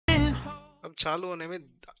अब चालू होने में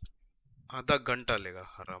आधा घंटा लेगा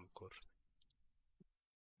हरामखोर।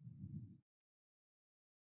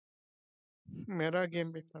 मेरा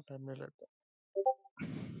गेम भी इतना टाइम नहीं लेता।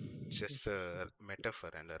 Just a metaphor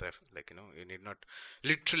and a ref, like you need not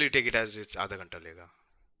literally take it as it's आधा घंटा लेगा।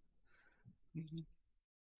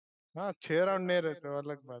 हाँ 6 राउंड नहीं रहते वो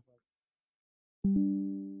अलग बात।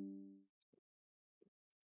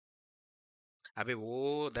 अबे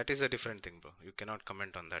वो that is a different thing bro, you cannot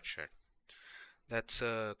comment on that shit. That's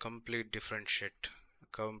a complete different shit,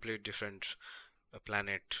 complete different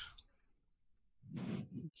planet.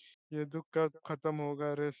 ये दुख कब खत्म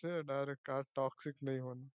होगा रे से डायरेक्ट आज टॉक्सिक नहीं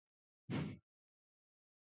होना।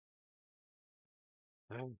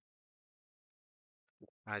 हाँ।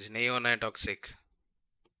 आज नहीं होना है toxic.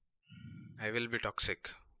 I will be toxic,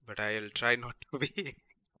 but I'll try not to be.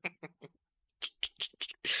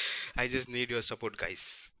 I just need your support guys,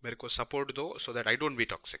 मेरे को support दो so that I don't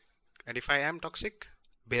be toxic, and if I am toxic,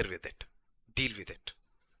 bear with it, deal with it.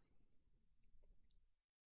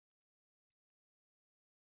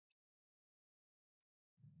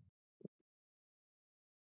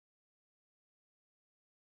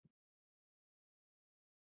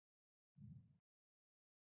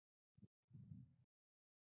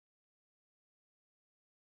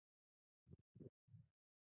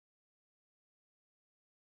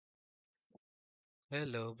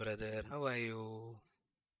 Hello brother, how are you?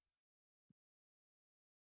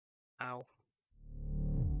 Ow.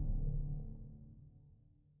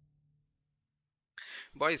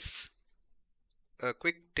 Boys, a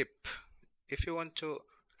quick tip. If you want to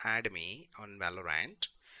add me on Valorant,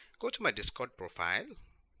 go to my Discord profile.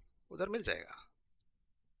 उधर मिल जाएगा।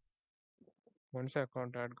 कौन सा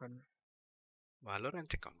account add करना?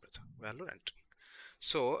 Valorant account, brother. Valorant.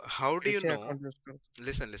 So, how do you एक ही know? Account use कर।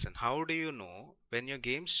 Listen. How do you know when your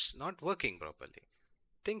game's not working properly?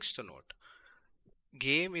 Things to note.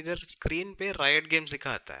 Game इधर screen पे riot games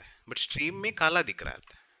लिखा आता है, but stream में काला दिख रहा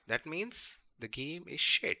था। That means the game is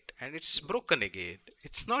shit and it's broken again,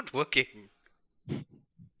 it's not working.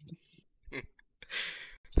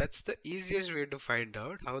 That's the easiest way to find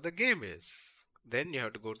out how the game is. Then you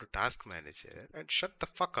have to go to task manager and shut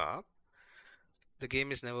the fuck up. The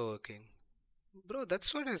game is never working. Bro,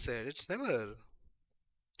 that's what I said. It's never.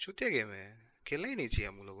 चूतिया game है, खेलना ही नहीं चाहिए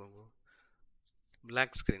हम लोगों को।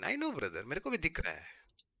 Black screen, I know brother, मेरे को भी दिख रहा है।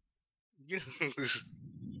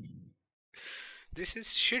 This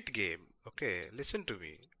is shit game. Okay, listen to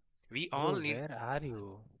me. We all Bro, need. where are you?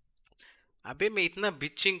 अबे मैं इतना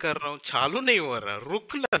बिचिंग कर रहा हूँ, चालू नहीं हो रहा,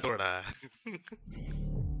 रुक ना थोड़ा।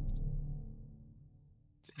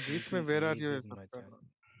 बीच में GG, वेर आर यू ये GG's सब merchant. करना।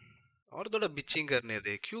 और थोड़ा बिचिंग करने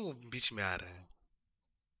दे, क्यों बीच में आ रहा है?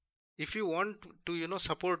 If you want to,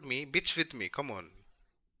 support me, bitch with me. Come on.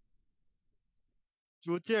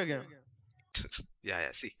 चूतिया game.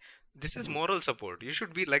 Yeah. See, this is moral support. You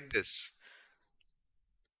should be like this.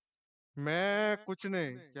 मैं कुछ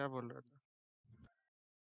नहीं, क्या बोल रहा था?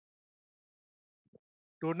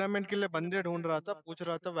 टूर्नामेंट के लिए बंदे ढूंढ रहा था, पूछ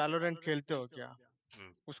रहा था वैलोरेंट खेलते हो क्या?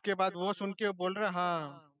 Hmm. उसके बाद वो सुन के बोल रहा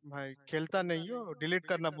हाँ भाई खेलता नहीं हो, डिलीट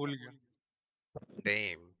करना भूल गया।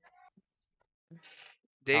 Damn. Ah,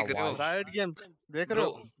 देख रहे हो? wash. राइट गेम देख रहे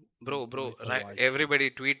Bro, हो? bro. Bro, it's a wash. Everybody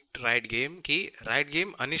tweet Riot Game कि Riot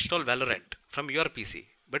Game uninstall Valorant from your PC,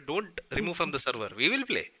 but don't remove from the server. We will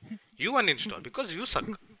play. You uninstall because you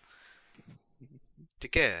suck.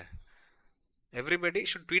 ठीक है? Everybody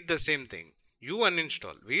should tweet the same thing. You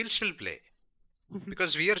uninstall. We will still play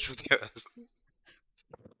because we are chutias.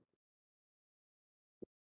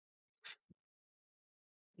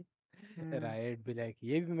 Riot be like,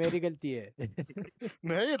 ये भी मेरी गलती है.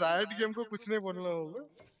 नहीं, right game को कुछ नहीं बोलना होगा।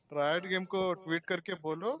 राइट गेम को ट्वीट करके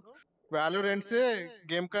बोलो वैलोरेंट से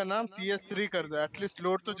गेम का नाम CS3 कर दो, एटलीस्ट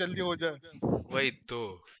लोड तो जल्दी हो जाए। वही तो।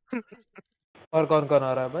 और कौन कौन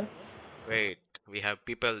आ रहा है भाई? Wait, we have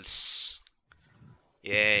peoples.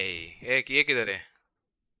 Yay. ये किधर है?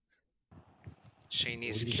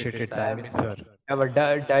 Chinese Holy kid. shit, it's I miss her. Yeah, but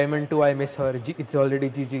Diamond 2, I miss her. It's already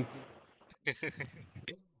GG.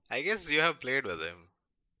 I guess you have played with him.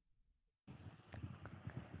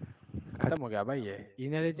 खत्म हो गया भाई ये.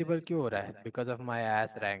 Ineligible क्यों हो रहा है? Because of my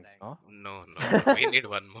ass rank, no? No. We need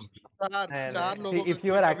one more. चार चार See, लोगों को if you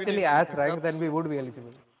क्यों are कभी नहीं actually बोलते ass rank, कब? then we would be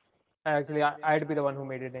eligible. Actually, I'd be the one who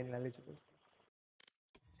made it ineligible.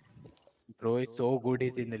 Bro is so good,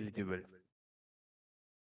 he's ineligible.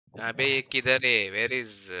 अबे ये किधर है? Where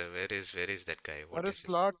is that guy? What अरे is his?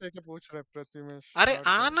 स्लॉट लेके पूछ रहे प्रति में, अरे स्टार्ट कर।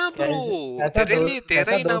 आना ब्रो, तेरे लिए तेरा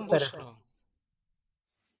कैसा ही नाम दोस्त पूछ है? रहा हूँ।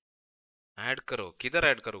 ऐड करो, किधर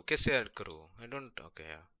ऐड करूँ, कैसे ऐड करूँ? I don't. ओके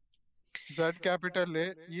यार। जेड कैपिटल है,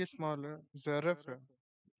 ई स्मॉल है, जेरफ है।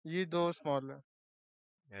 ये दो स्मॉल है।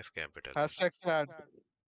 F capital. Hashtag chat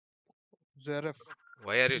ज़ेरफ।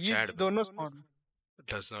 Why are you ये Chad bro? दोनों स्मॉल है।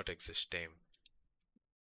 Does not exist name.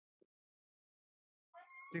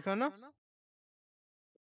 दिखा ना।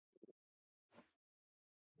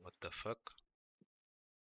 What the fuck?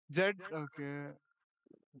 Z okay.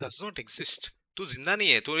 Does not exist. तू जिंदा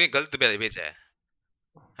नहीं है, तू ये गलत भेजा है.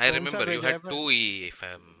 I कौन सा remember you भेजा है had भाई? 2E if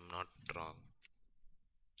I'm not wrong.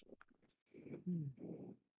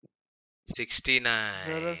 69.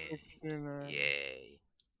 069 Yay.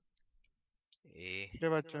 ए, क्या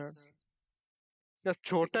बच्चा है? क्या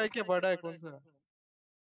छोटा है क्या बड़ा है कौन सा?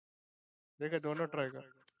 देखे दोनों ट्राई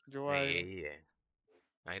कर जो नहीं आएगा। यही है.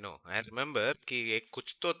 I know. I remember कि एक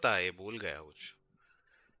कुछ तो था, ये भूल गया कुछ.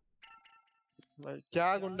 भाई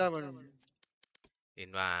क्या गुंडा बनूंगी।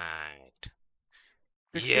 Invite.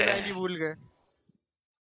 69 Yeah. ही भूल गए।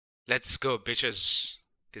 Let's go bitches.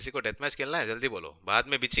 किसी को डेथ मैच खेलना है जल्दी बोलो, बाद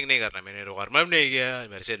में बिचिंग नहीं करना. मैंने वार्म अप नहीं किया,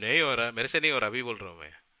 मेरे से नहीं हो रहा, मेरे से नहीं हो रहा, अभी बोल रहा हूँ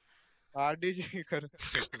मैं. आरडीजी कर।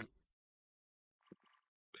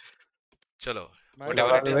 चलो. मैं Whatever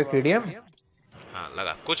लगा it लो is. भाई TDM। हाँ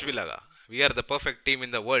लगा, कुछ भी लगा. We are the perfect team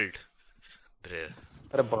in the world.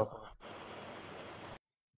 अरे बाप।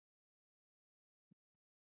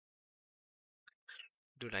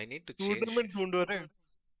 Dude, I need to change. Tournament ढूंढो रे।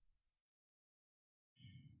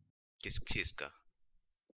 किस चीज का?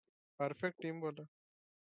 परफेक्ट टीम बोला।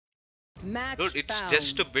 Dude, it's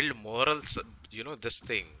just to build morals, you know, this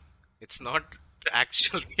thing. It's not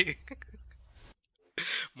actually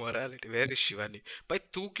morality. Where is Shivani? भाई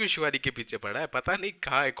तू क्यों शिवानी के पीछे पड़ा है? पता नहीं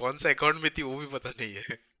कहाँ है, कौन सा अकाउंट में थी वो भी पता नहीं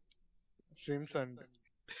है. सिमसन।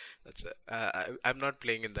 अच्छा, I'm not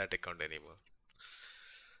playing in that account anymore.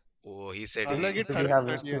 Oh, he said अलग ही Do we ठर have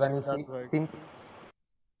ठर ये Shivani सिद्धार्थ भाई। Sim?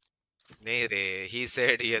 नहीं रे, he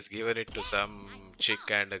said he has given it to some chick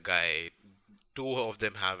and a guy. Two of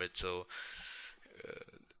them have it, so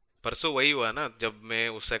परसों वही हुआ ना जब मैं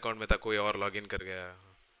उस अकाउंट में था, कोई और लॉगिन कर गया.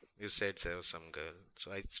 You said so some girl,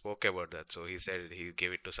 so I spoke about that. So he said he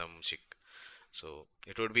gave it to some chick. So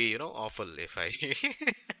it would be, you know, awful if I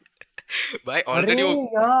by अरे already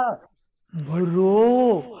यार what? bro,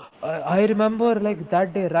 I remember like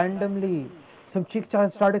that day randomly some chick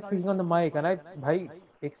started speaking on the mic and I भाई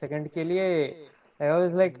एक second के लिए I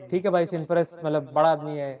was like ठीक है भाई सिंफरस मतलब बड़ा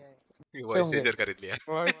आदमी है वॉइस होंगे चेंजर खरीद लिया.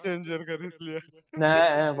 वॉइस चेंजर कर लिया।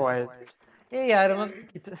 ना बॉय ये यार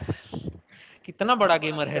कितना बड़ा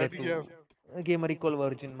गेमर है रे कट तू गया। गेमर इक्वल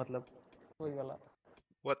वर्जिन मतलब कोई वाला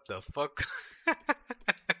What the fuck?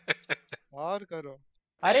 और करो।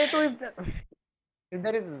 अरे तो if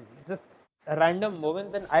there is just a random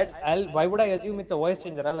moment then I'll why would I assume it's a voice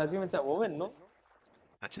changer? I'll assume it's a woman, no?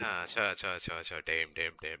 अच्छा अच्छा अच्छा अच्छा अच्छा. Damn.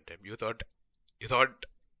 You thought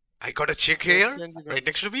I got a chick voice here change कर right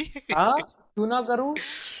low. next to me? हाँ क्यों ना करूँ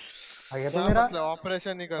भैया तो क्या मेरा मतलब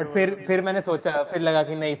ऑपरेशन नहीं और करवाना? फिर मैंने सोचा फिर लगा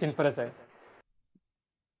कि नहीं सिंफरस है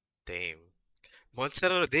Damn.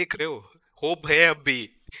 मॉन्स्टर देख रहे हो? होप है अब भी.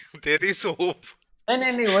 There is hope.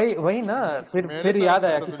 नहीं वही वही ना मेरे फिर तरफ याद से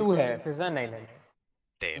आया तो कि तू बिल्कुल है नहीं। फिर नहीं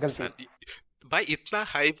Damn गलती son. भाई इतना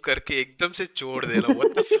हाइप करके एकदम से छोड़ देना.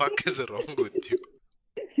 What the fuck is wrong with you?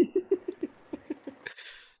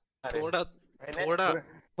 अरे थोड़ा मैंने थोड़ा.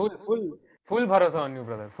 फुल फुल फुल भरोसा ऑन यू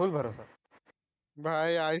ब्रदर फुल भरोसा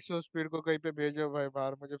भाई आईसो स्पीड को कहीं पे भेजो भाई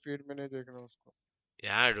बाहर, मुझे फीड में नहीं देखना उसको।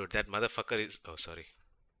 Yeah, dude, that motherfucker is. Oh, sorry.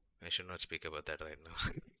 I should not speak about that right now.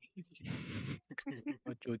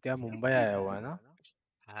 और चूतिया मुंबई आया हुआ है ना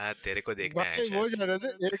हाँ, तेरे को देखना है भाई वो शायद. जा रहे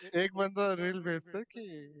थे, एक एक बंदा रील भेजता है कि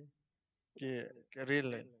रील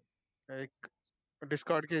नहीं, एक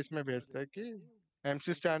डिस्कॉर्ड के इसमें भेजता है कि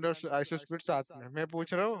एमसी स्टैंड और आईसो स्पीड साथ में। मैं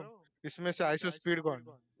पूछ रहा हूँ इसमें से आईसो स्पीड कौन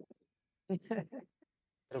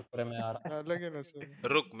रुक रहे मैं आ है? अलग है ना सर।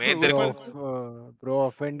 रुक मैं तेरे bro को. ऊपर से bro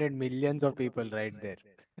offended millions of people right there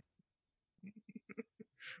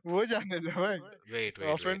वो जाने दे भाई,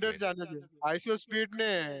 ऑफेंडेड Wait. जाने दे। आईसो स्पीड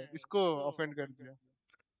ने इसको ऑफेंड कर दिया,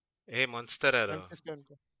 ए मॉन्स्टर आ रहा. एमसी स्टैंड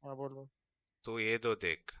को। हाँ बोलो। तू ये दो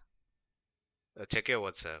देख. Check your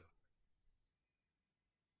WhatsApp.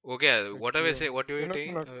 हो गया. What are we किया say? What are you enough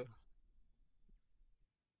saying? Not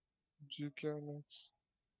जी क्या next?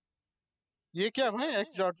 ये क्या भाई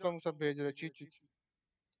x.com सब भेज रहे छी छी छी।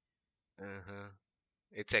 Uh-huh.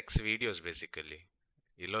 It's X videos basically.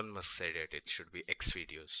 Elon Musk said it. It should be X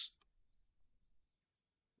videos.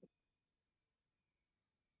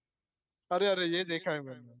 अरे ये देखा है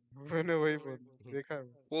मैंने वही बोल देखा है।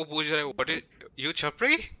 वो पूछ रहा है what is you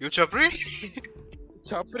छपरी? You छपरी?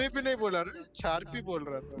 छपरी भी नहीं बोला रे, छारपी बोल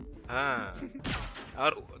रहा था। हाँ.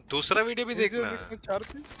 और दूसरा वीडियो भी Is your देखना. nickname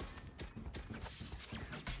छारपी?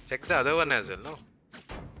 Check the other one as well, no?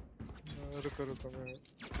 रुको मैं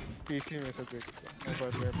पीसी में से देखता हूँ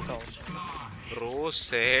मोबाइल में साउंड Bro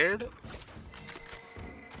said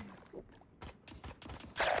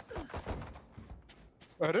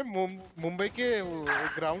अरे मुंबई के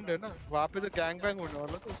ग्राउंड है ना वहाँ पे तो गैंग बैंग होने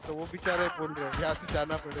वाला तो वो बेचारे बोल रहे हैं यहाँ से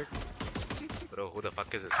जाना पड़ेगा Bro, who the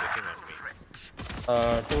fuck is this looking at me?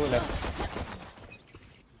 Two left.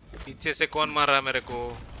 पीछे से कौन मार रहा है मेरे को?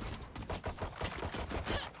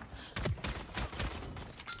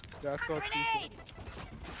 That's what she said.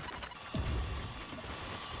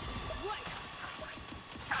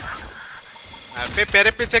 अबे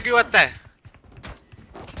मेरे पीछे क्यों आता है?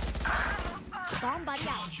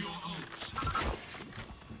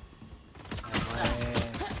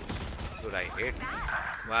 Dude, I hate.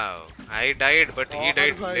 Wow, I died, but he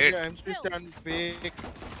died late. MC stand fake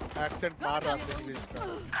accent मार रहा था इंग्लिश का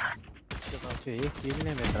अच्छा एक किल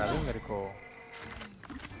ने मिल रहा है मेरे को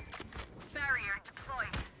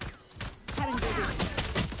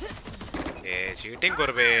ए चीटिंग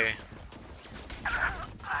कर बे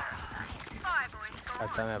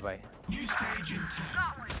अच्छा मैं भाई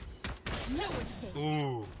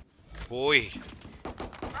ओए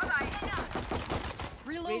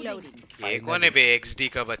ये कौन है बे XD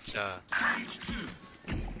का बच्चा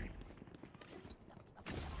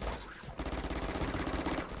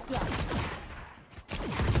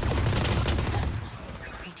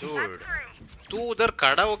Dude, तू उधर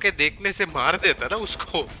खड़ा होके देखने से मार देता ना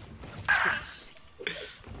उसको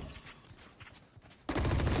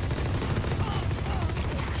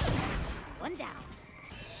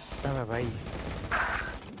अच्छा मैं भाई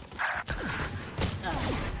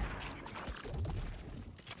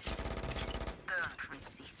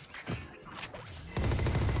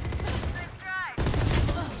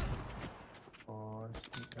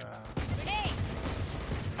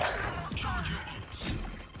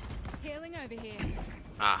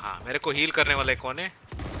हाँ हाँ मेरे को हील करने वाले कौन है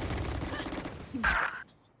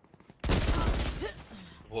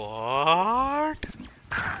What?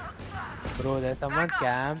 Bro, there's someone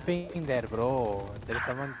camping there, bro. There's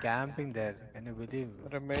someone camping there. Can you believe?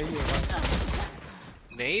 अरे मैं ही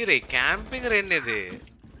हूँ नहीं रे कैंपिंग रहने दे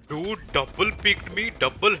Dude double picked me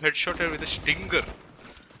double headshotted with a stinger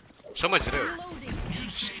समझ रहे हो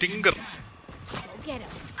stinger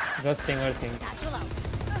Just stinger thing.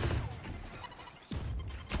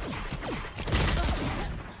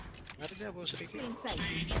 मर जा भोसड़ी के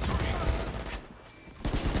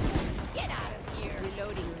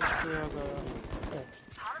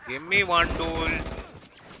Give me one tool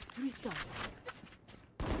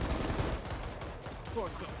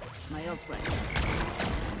My old friend.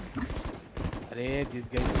 अरे this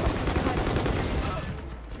guy.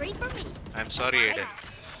 Great for me. I'm sorry Aiden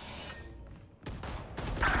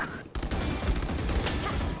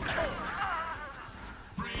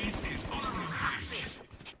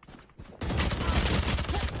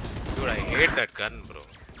Dude I hate that gun bro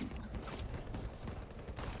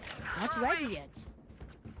Not ready yet.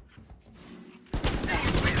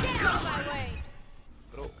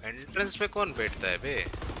 Bro entrance पे कौन बैठता है बे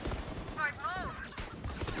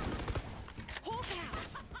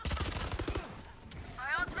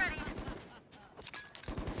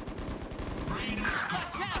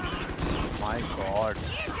My God.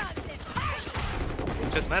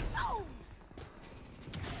 Just mad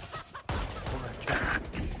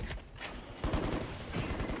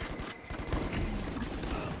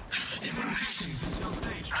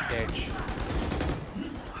Dead.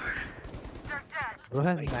 Bro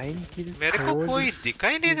has 9 kills. मेरे को कोई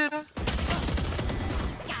दिखाई नहीं दे रहा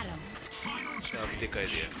Got him. अब दिखाई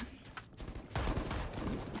दिया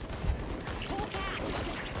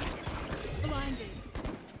Blinded.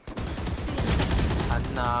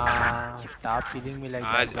 Anna, stop killing me like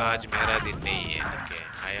आज that. आज मेरा दिन नहीं है okay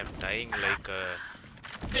I am dying like a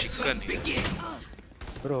chicken here.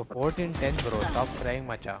 Bro, 14-10 bro. Stop crying,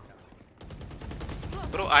 macha.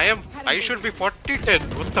 Bro I should be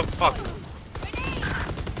 40-10 what the fuck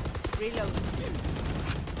Reload.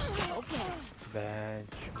 Okay.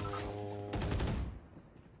 Bench.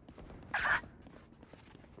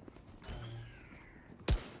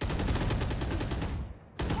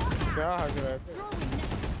 क्या हग रहा है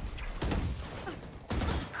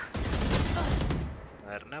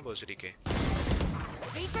मरना भोसड़ी के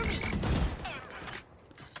Wait for me.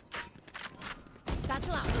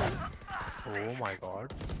 Satchel out. Oh my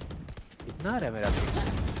God. कितना है मेरा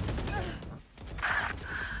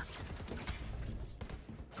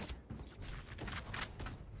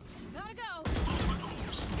Gotta go.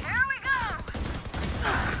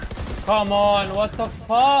 Come on, what the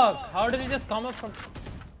fuck? How did he just come up from?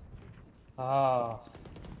 Ah.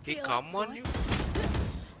 he come on you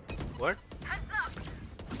what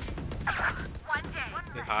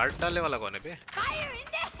ये हार्ड डालने वाला कौन है बे? Fire in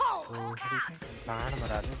the hole! दूसरी का बाण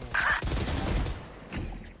मरा दे तू।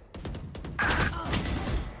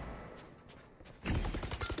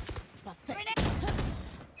 Pathetic.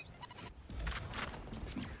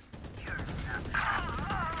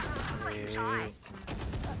 A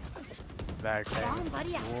bad time. Bomb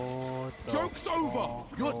buddy out. वो तो Joke's over!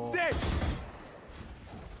 You're dead!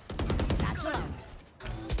 Satchel out.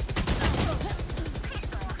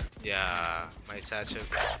 या माय सैचल।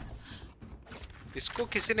 इसको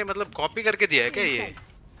किसी ने मतलब कॉपी करके दिया है क्या ये?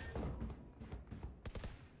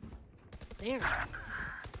 There.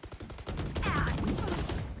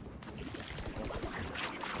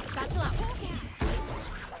 Satchel out.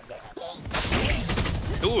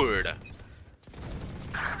 Dude,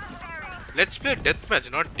 let's play deathmatch,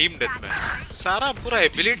 not team deathmatch. सारा पूरा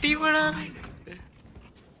एबिलिटी बड़ा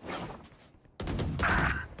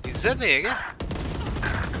इज्जत नहीं है क्या?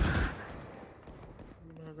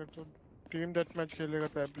 अगर तो टीम डेथ मैच खेलेगा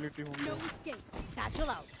तो एबिलिटी होगी। No escape. Satchel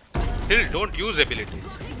out. Still don't use ability.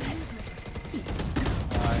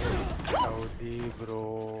 Saudi bro.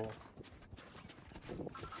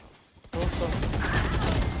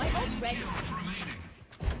 My ult ready.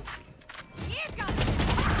 Here comes.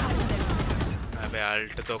 अबे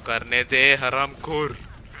अल्ट तो करने दे हरामखोर।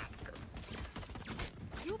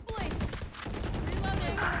 You blink.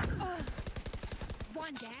 Reloading.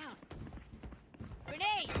 One down.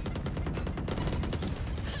 Grenade.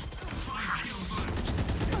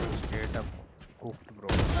 Straight up cooked bro।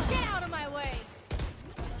 Get out of my way.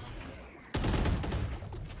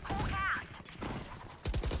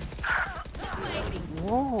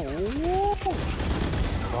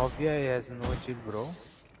 Obviously he has no chill bro।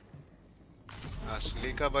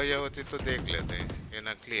 असली का भैया होती तो देख लेते, ये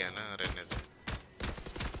नकली है ना, रहने दे।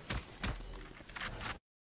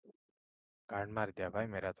 गांड मार दिया भाई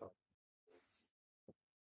मेरा तो।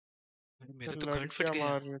 मेरा तो गांड फट लड़कियां गया।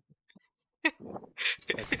 मार रहे थे।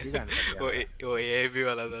 एक्चुअली गांड फट गया मेरा। वो एआईबी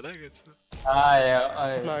वाला था ना कैसे?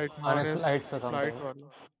 Flight honest lights or flight something। वाला।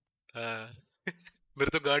 हाँ मेरा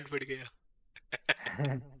तो गांड फट गया।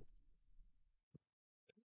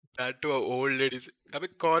 That to old ladies। अबे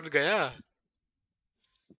कौन गया?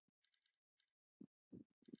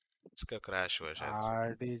 इसका क्रैश हुआ शायद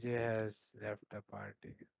से। RDJ has left the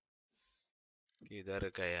party। किधर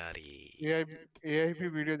गया रे? एआई भी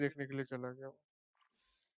वीडियो देखने के लिए चला गया।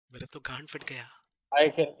 मेरा तो गांड फट गया।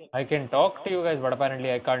 I can talk to you guys but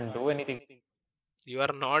apparently I can't do anything। You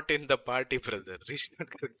are not in the party, brother।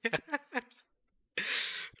 Restart कर दिया।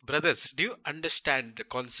 Brothers, do you understand the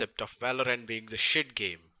concept of Valorant being the shit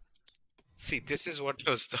game? See, this is what I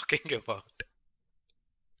was talking about.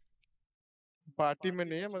 Party में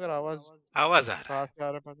नहीं है मगर आवाज आवाज आ रहा कहाँ है। से आ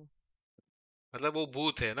रहा है पता। मतलब वो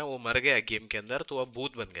भूत है ना, वो मर गया गेम के अंदर तो अब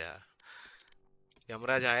भूत बन गया।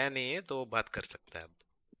 यमराज आया नहीं है तो वो बात कर सकता है अब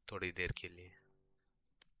थोड़ी देर के लिए।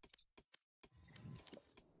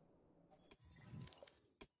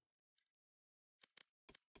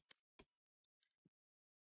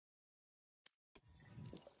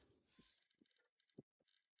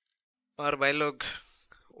 और भाई लोग,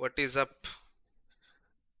 what is up?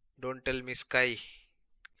 Don't tell me sky,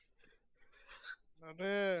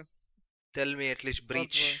 अरे टेल मी एटलीस्ट बस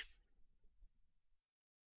ब्रीच। भाई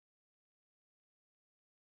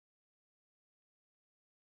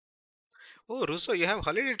ओ Rousseau, you have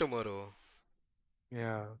holiday tomorrow,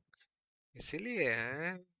 Yeah। इसीलिए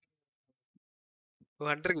हैं। वो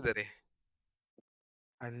हंटर किधर है?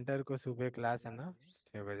 अंडर को सुबह क्लास है ना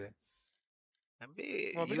 6 बजे। अबे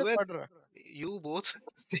वो अभी you तक and पढ़ रहा है। you both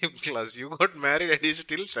same class, you got married and you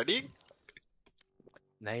still studying?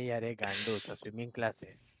 नहीं यार ये गांडू उसका स्विमिंग क्लास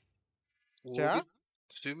है। वो क्या? भी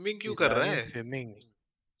स्विमिंग क्यों He's कर रहा learning है? swimming।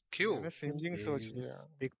 क्यों? मैंने सिंगिंग सोच He's लिया।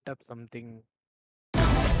 picked up something।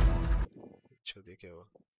 अच्छा देखे वो।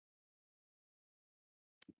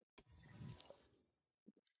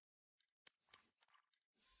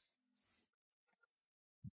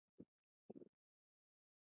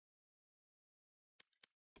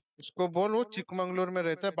 उसको बोल वो चिकमंगलुर में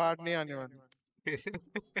रहता है, बाढ़ नहीं आने वाली।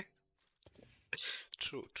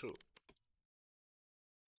 True true.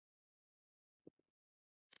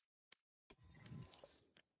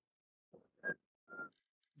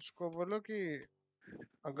 उसको बोलो कि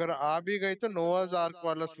अगर आ भी गई तो नोआज आर्क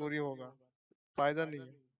वाला स्टोरी होगा, फायदा नहीं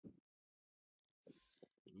है।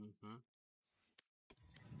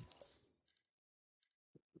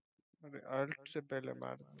 अरे अल्ट से पहले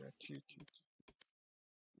मार दिया। ठीक ठीक।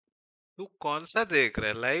 तू कौन सा देख रहा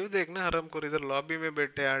है? लाइव देखना हरामखोर, इधर लॉबी में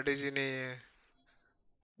बैठे आरटीजी नहीं है।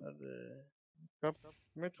 अरे कब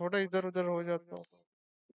मैं थोड़ा इधर उधर हो जाता हूँ।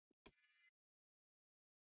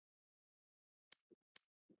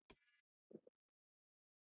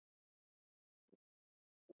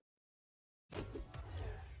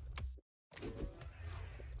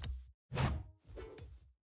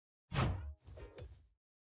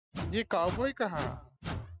 ये काउबॉय कहाँ?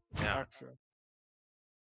 Yeah. एक्स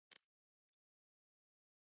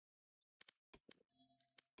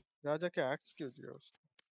जा जाके एक्स क्यों दिया उसको?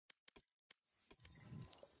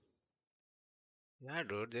 Yeah,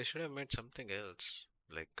 dude, they should have made something else.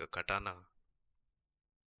 Like a katana.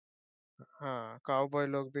 हाँ काउबॉय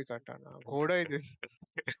लोग भी कटाना घोड़ा ही दे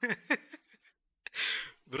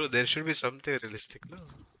Bro, there should be something realistic, no?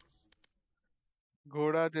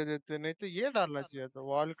 घोड़ा दे देते नहीं तो ये डालना चाहिए था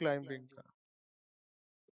वॉल क्लाइंबिंग का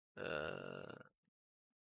Uh,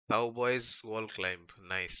 Cowboys wall climb.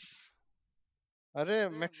 Nice. अरे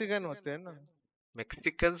मैक्सिकन होते हैं ना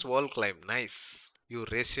Mexicans wall climb. Nice. You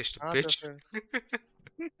racist हाँ तो bitch. फिर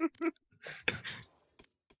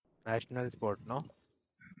National sport, no?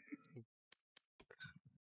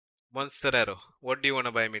 Monster Arrow. What do you want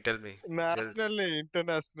to buy me? Tell me. Well, national नहीं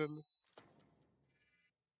international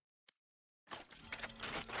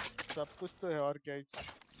सब कुछ तो है और क्या ही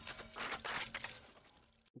चाहिए।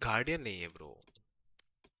 Guardian नहीं है bro.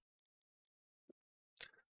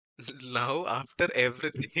 Now after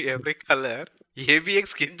everything, every color, ये भी एक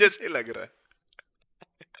skin जैसे लग रहा है.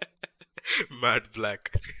 Matte black.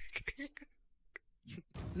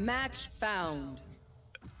 Match found.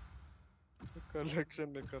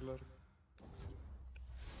 Collection है कलर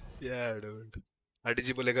Yeah, dude.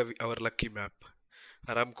 आरडीजी बोलेगा our lucky map.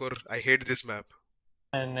 हरामखोर, I hate this map.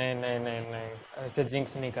 नहीं नहीं नहीं नहीं ऐसे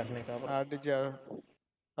जिंक्स नहीं करने का bro. आरडीजी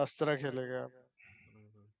अस्त्र खेलेगा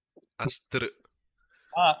अस्त्र.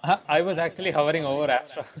 I was actually hovering over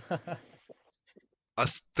Astra.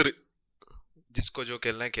 अस्त्र. जिसको जो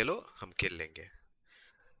खेलना है खेलो, हम खेल लेंगे.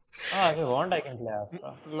 If you want, I can play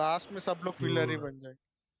Astra. Last में सब लोग फिलर ही बन जाए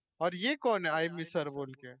और ये कौन है आई मिस सर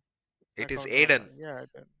बोल के It is अकाउंट Aiden. वाला ये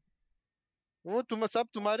आइडन वो तुम सब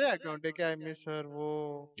तुम्हारे अकाउंट है क्या आई मिस सर वो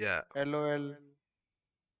Yeah. एलओएल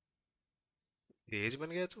तेज बन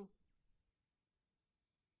गया तू.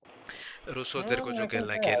 रूसो तेरे को जो I can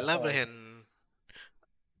खेलना है play खेलना Astra. बहन.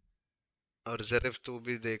 और जरीफ तू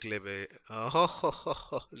भी देख ले बे.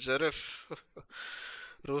 ओहो जरीफ.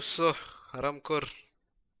 रूसो हरामखोर.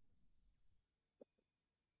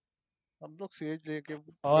 हम लोग सेज लेके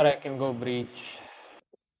Or I can go breach.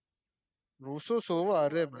 Rousseau सोवा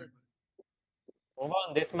अरे भाई Over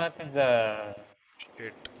on this map is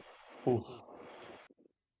Shit. poof.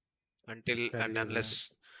 Until Very and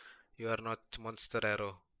unless you are not Monster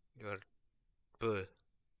Arrow, you are. Buh.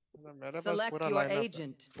 मेरे पास Select पूरा your लाइनअप है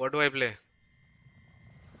agent. What do I play?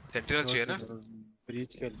 Sentinel चाहिए ना?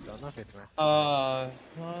 Breach खेलता ना फिर मैं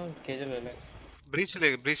केजल ले ले Breach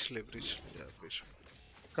ले. Yeah, breach.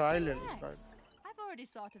 काय ले लो काय Relax. I've already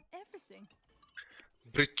thought of everything.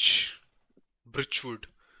 Breach. Breachwood.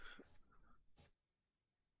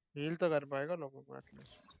 Heal तो कर पाएगा लोगों को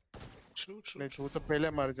एटलीस्ट True. नहीं तो वो तो पहले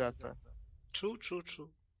मर जाता है True.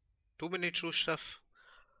 Too many true stuff.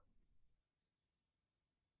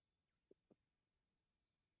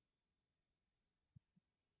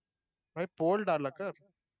 भाई पोल डाला कर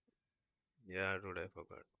Yeah, dude, I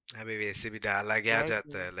forgot. अबे वैसे भी डाला गया क्या जाता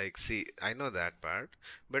किया है. Like, see, I know that part.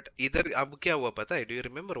 But इधर अब क्या हुआ पता है? Do you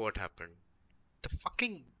remember what happened? The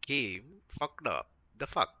fucking game fucked up. The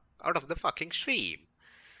fuck out of the fucking stream.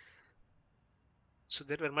 So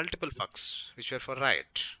there were multiple fucks which were for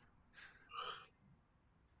riot.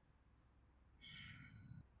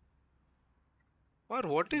 Or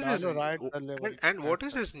what is this? डालो right कर level And what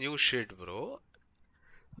is this new shit, bro?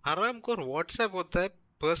 आराम को WhatsApp होता है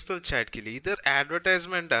personal chat के लिए. इधर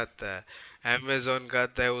advertisement आता है. अमेजोन का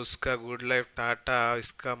आता है, उसका गुड लाइफ टाटा,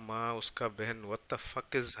 इसका माँ, उसका बहन. What the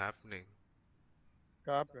fuck is happening?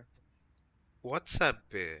 कहाँ पे व्हाट्सएप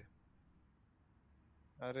पे.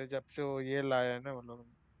 अरे जब से वो ये लाया है ना वो लोग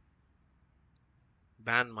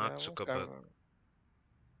बैन क्या मार्क वो जुकरबर्ग.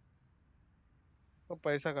 वो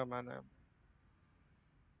पैसा कमाना है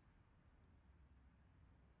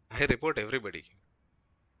I report everybody.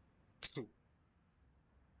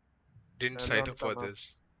 Didn't sign Elon up का for नाम this.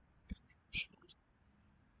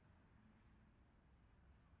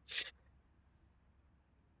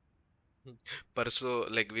 परसों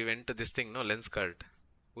like we went to this thing no lens card.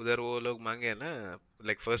 उधर वो लोग मांगे ना.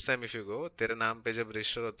 like first time if you go तेरे नाम पे जब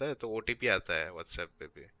रजिस्टर होता है तो ओटीपी आता है व्हाट्सएप पे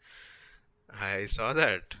भी. I saw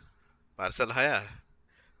that. Parcel आया.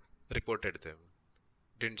 Reported them.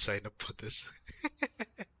 Didn't sign up for this.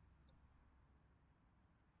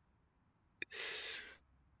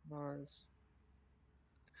 Nice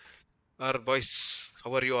Our boys,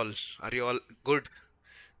 how are you all? Are you all good?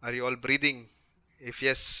 Are you all breathing? If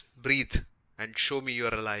yes, breathe and show me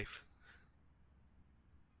you're alive.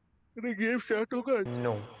 अरे game start होगा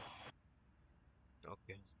no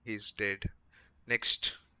Okay, he's dead.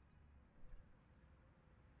 Next.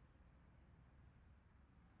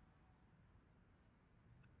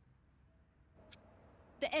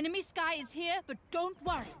 The enemy sky is here, but don't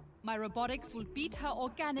worry. My robotics will beat her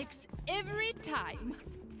organics every time.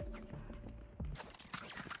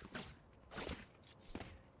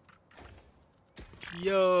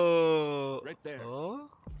 Yo. Right there. Oh.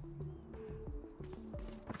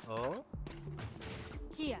 Oh.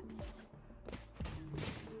 Here.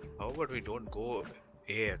 How about we don't go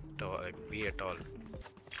A at all, like B at all?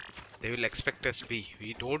 They will expect us B.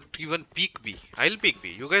 We don't even peek B. I'll peek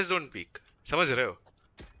B. You guys don't peek. समझ रहे हो?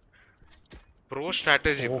 Pro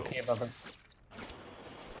strategy bro. Okay, Baba.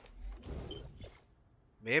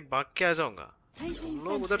 मैं भाग के आ जाऊंगा. तुम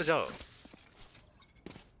लोग उधर जाओ.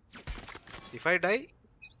 If I die,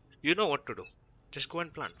 you know what to do. Just go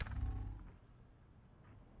and plant.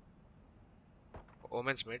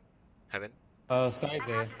 Omen's mid. Heaven. Sky is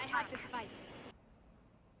there. I have the spike.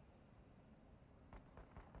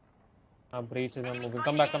 Breach is on moving.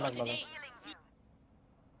 Come back, Baba.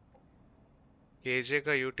 KJ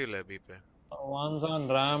का util है B पे. One's on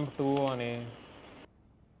ramp, two on A.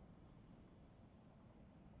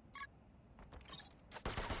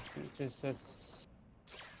 Just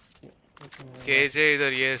KJ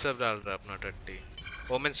इधर ये सब डाल रहा है अपना टट्टी.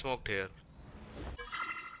 Omen smoked here.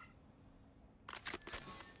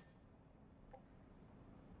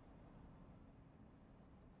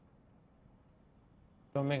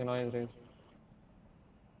 don't make noise, Raze.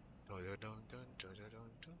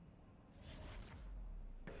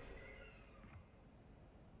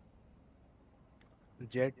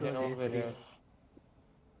 Jet You was know ace where he three. is.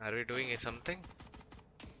 Are we doing something?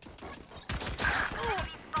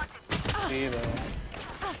 See there.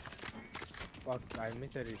 Fuck, I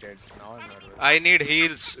miss a redead. Now I'm nervous. I need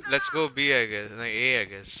heals. Let's go B, I guess. No, A, I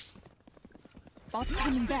guess. Bot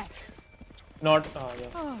coming back. Not.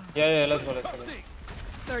 Yeah. Let's go.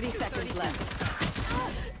 30 seconds left.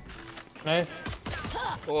 Nice.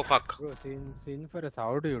 Oh fuck. Bro, sin for us,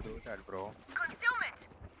 how do you do that, bro?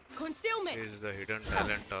 Concealment. This is the hidden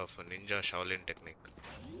talent of Ninja Shaolin technique.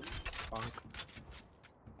 Punk.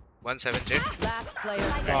 1-7 jet. Last player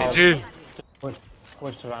Oh, standing.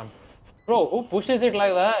 push ramp. Bro, who pushes it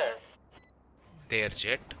like that? Their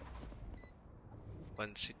jet.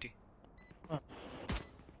 1 city. Oh,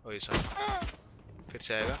 ये साला. फिर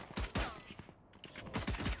से आएगा.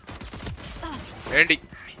 Andy.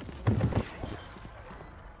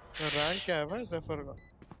 Rank क्या है भाई ज़फर का?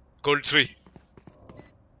 Gold 3.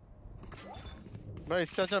 भाई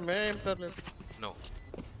इससे अच्छा मैं एम कर लेता. No.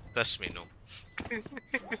 Trust me, no.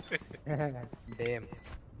 Damn.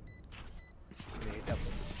 Straight up.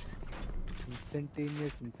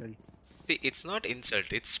 Instantaneous insults. See, it's not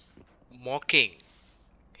insult. It's mocking.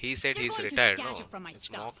 He said Just he's going to retired. gadget No, from my it's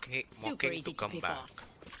stuff. Super mocking easy to to come pick back.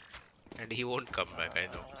 And he won't come back, I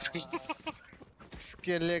know.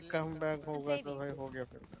 इसके लिए come back होगा तो भाई हो गया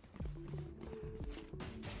फिर.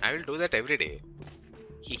 I will do that every day.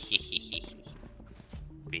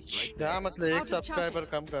 Bitch. क्या मतलब एक Out of सब्सक्राइबर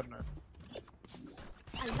charges. कम करना है?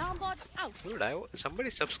 Alarm bot out. Dude, somebody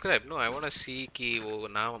subscribe. No, I want to see कि वो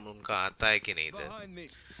नाम उनका आता है कि नहीं इधर. Behind me.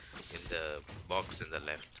 In the box in the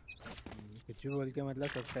left. कुछ भी बोल के मतलब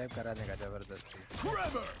सब्सक्राइब कराने का जबरदस्ती.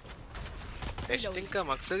 Forever. टेस्टिंग का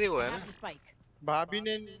मकसद ही वो है Have ना. the spike. भाभी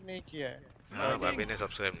ने नहीं किया है. हाँ, भाभी ने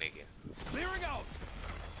सब्सक्राइब नहीं किया. Clearing out.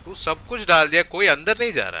 तू सब कुछ डाल दिया, कोई अंदर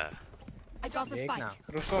नहीं जा रहा. I got the देखना.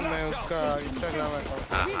 spike. रुको मैं उसका इंस्टाग्राम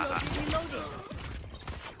अकाउंट हाँ हाँ हाँ. Reloading.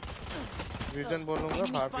 रीजन बोलूंगा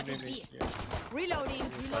Enemy भाभी ने spotted नहीं B. किया. Reloading.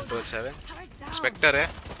 1-7. Turret down. Spectre है.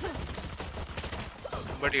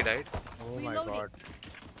 Somebody died. Oh my Reloading. god.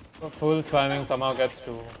 So full spamming somehow gets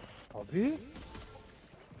to. अभी?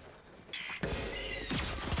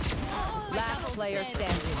 Last player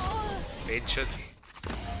standing. Tension.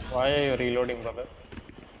 Why are you reloading, brother?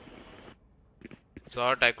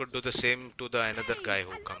 Thought I could do the same to the another guy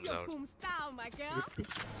who comes out. So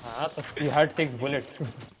he had 6 bullets.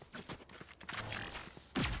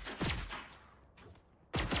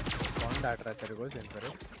 कौन डांट रहा है तेरे को sin for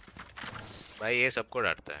us? भाई ये सबको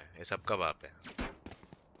डांटता है. ये सबका बाप है.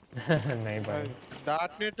 नहीं भाई.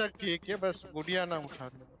 डांटने तक ठीक है बस गुड़िया ना उठा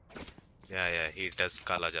लो. Yeah, he does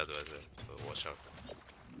काला जादू as well. So watch out.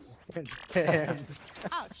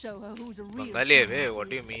 I'll show her who's a real Bengali है बे. genius What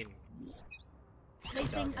do you is. mean?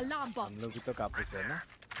 Placing alarm bot. हम लोग भी तो कापूस है ना?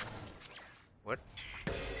 What?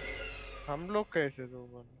 हम लोग कैसे दो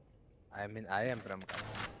बोल. I mean, I am from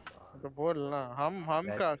कापूस. तो बोल ना हम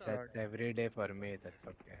का That's every day for me. That's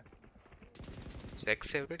okay.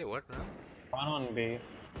 Sex everyday? What? No? One on B.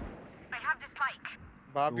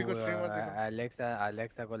 भाभी को तू स्ट्रीम मत दिखा.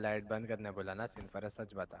 अलेक्सा को लाइट बंद करने बोला ना sin for us,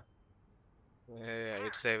 सच बता. Yeah,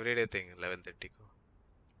 it's a everyday thing. 11:30 को.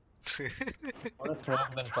 What a smoke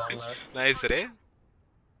then from that. Nice रे.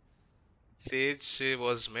 Sage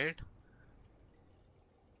was made.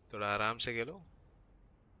 थोड़ा आराम से खेलो.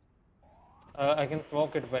 I can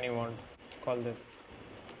smoke it when you want. Call this.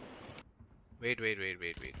 Wait.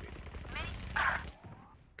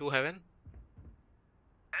 Two heaven.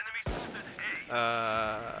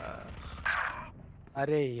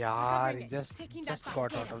 अरे यार, Covering it. just Taking that just back.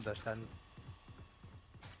 got out of the sun.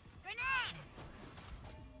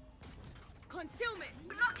 Concealment.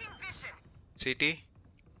 CT.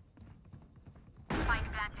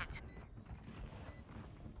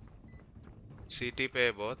 CT पे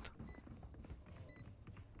है बहुत.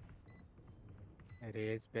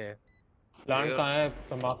 Race पे plant Player- कहाँ है?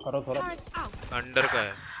 तो मार्क करो थोड़ा. Turret out. अंडर का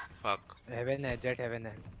है. Fuck. हेवन है, जेट हेवन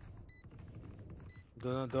है,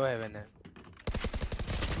 दोनों दो हेवन है.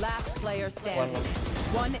 Last player standing.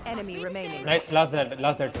 One enemy remaining. Nice, last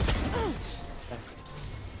that.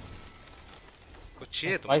 कुछ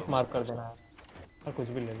चाहिए स्पाइक तुमको? मार्क कर देना है. और कुछ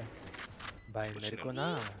भी ले ले. भाई मेरे को ना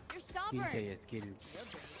You're स्किल stubborn. चाहिए, skill.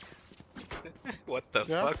 What the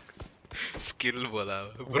Yeah. fuck? Skill बोला.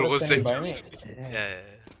 Bro Bro said. भाई नहीं. Yeah.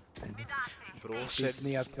 Bro Give said.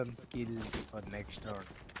 me up some skill for next round.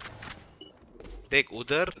 Take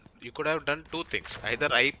उधर. You could have done two things. Either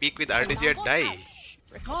I peek with RDG and die,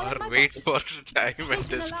 Calling or my wait bot. for time and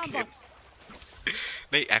Placing just alarm kill. bot.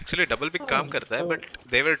 नहीं actually double pick काम करता है, but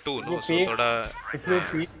they were two, no? You So peek- थोड़ा. If you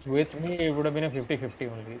peek with me, it would have been a 50-50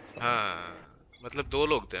 only. It's fine. हाँ. मतलब दो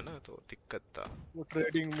लोग थे ना, तो दिक्कत था. वो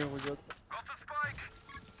ट्रेडिंग में हो जाता.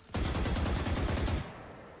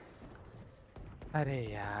 अरे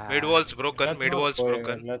यार. Mid walls broken. Let's Mid not walls go here,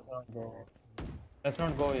 broken. Let's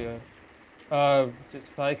not go here. Just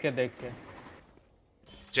spike के देख के.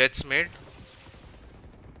 Jets mid.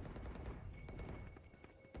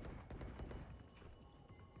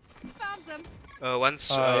 Found them. Once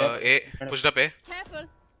Yeah. A pushed up A. Careful.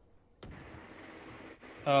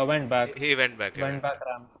 Went back. He went back. Went back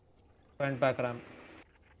ramp. Went back ramp.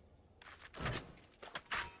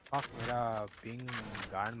 Fuck, मेरा ping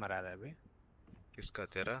गांड मरा रहा है अभी. किसका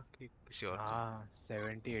तेरा कि किसी और का? हाँ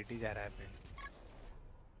 70-80 जा रहा है पिंग.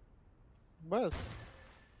 बस.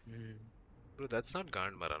 Bro, that's not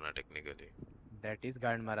गांड मराना technically. That is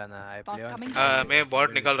गांड मराना. I Bot play on. coming. मैं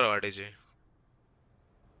बॉट निकल रहा हूँ RDG.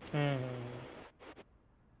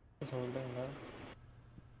 Just holding that.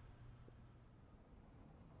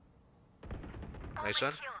 Nice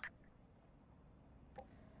one.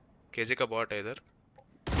 KJ का बॉट है इधर.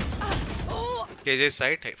 KJ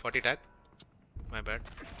side है 40 tag. My bad.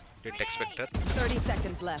 Didn't expect her. 30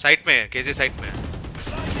 seconds left. Side में है. KJ side में है.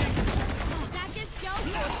 That is go.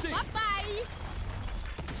 Bye bye.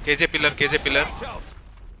 KJ pillar. KJ pillar.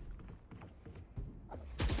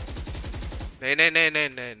 नहीं.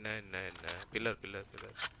 Pillar.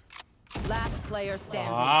 Last player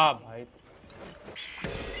standing. हाँ भाई.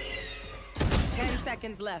 10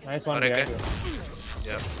 seconds left. Nice one और एक behind है.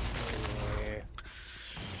 you. Yeah.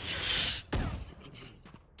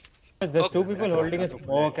 There's two people holding a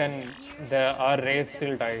smoke and our race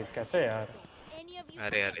still dies. कैसे यार? Any of you?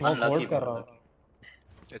 अरे. मैं hold कर रहा हूँ.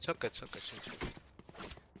 It's okay.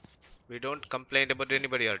 We don't complain about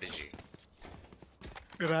anybody RDG.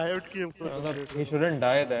 Riot के ऊपर. मतलब he shouldn't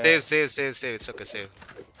die there. Save. It's okay, save.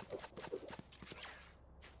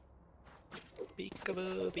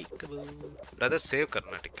 Peekaboo. Brother, save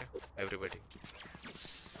करना ठीक है. Everybody.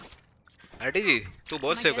 RDG, तू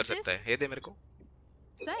बहुत Can I save get कर सकता है. ये दे मेरे को.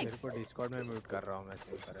 मेरे Thanks. को डिस्कॉर्ड में म्यूट कर रहा हूँ मैं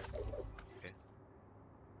सेव पर.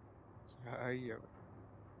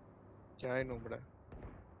 क्या है नोबड़ा.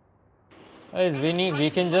 Guys, we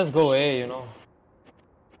can just go away, you know.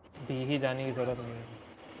 B ही जाने की जरूरत नहीं है.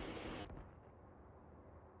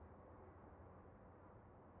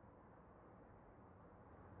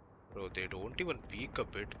 Bro, they don't even peek a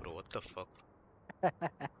bit, bro. What the fuck?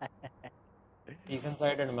 Defense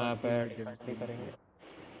side and map है. ऐसे करेंगे.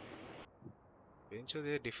 बेंचो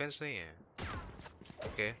ये डिफेंस नहीं है.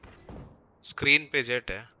 Okay. स्क्रीन पे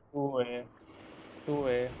जेट है.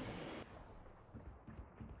 2A.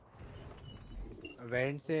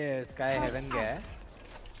 वेंट से स्काई हेवन गया है.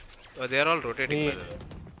 They are all rotating. Hey. By the way.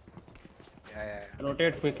 Yeah.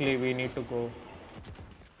 Rotate quickly. We need to go.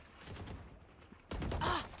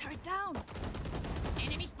 Turret down.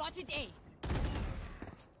 Enemy spotted A.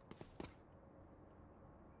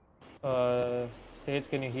 Sage,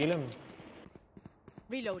 can you heal him?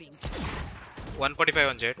 Reloading. 145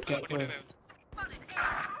 on jet. Careful.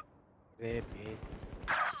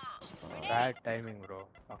 Bad timing, bro.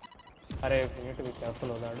 Fuck. Arey, we need to be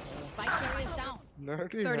careful of that. Spike carrier is down.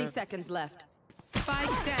 30 seconds left.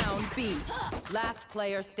 Spike down B. Last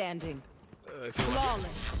player standing.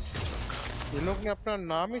 Flawless. ये लोग ने अपना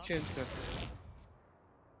नाम ही change कर दिया.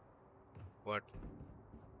 What?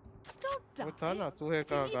 Don't वो था die. ना तू है If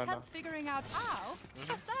you का need गाना help figuring out how,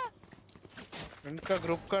 just ask. इनका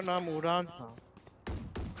ग्रुप का नाम उड़ान था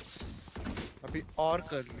अभी और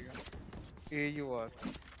कर लिया AUR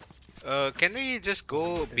Can we just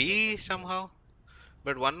go B somehow?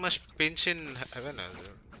 But one must pinch in heaven as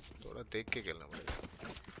well. थोड़ा देख के खेलना पड़ेगा.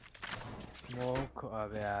 Smoke.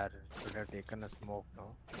 अबे यार. Should have taken a smoke no.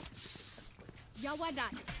 Yeah, why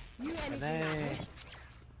not? You Can anything I?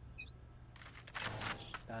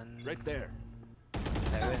 Stun. Right there.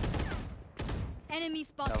 7. Enemy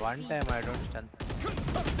spotted. The one B. time I don't stun.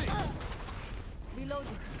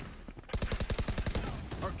 Reloading.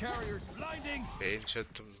 Our carrier's blinding. Pinch है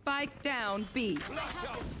तुम. Spike down B. Flash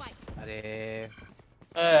out. अरे.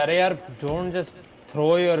 अरे यार, don't just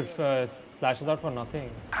throw your flashes out for nothing.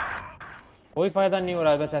 कोई फायदा नहीं हो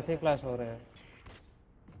रहा है, बस ऐसे ही फ्लैश हो रहे हैं.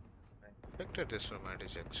 Expected this from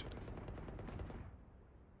Adage actually.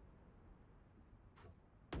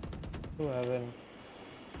 To heaven.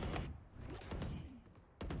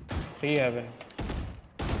 3 heaven.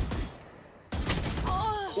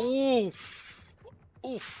 Oof.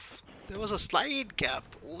 Oof. There was a slight gap.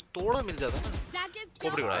 वो थोड़ा मिल जाता ना. Daggers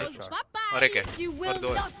Kopri उड़ाया. goes. Bye-bye. और एक है. You और will दो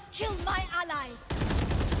है. not kill my allies.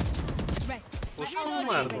 Rest. उसको Reloading.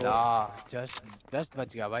 मार दो. ला. Just बच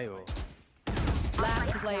गया भाई वो.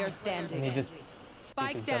 Last player standing. He just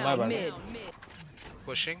Spike It's my down bad. mid.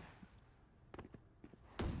 Pushing.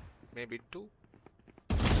 Maybe 2.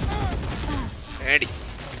 Eddie.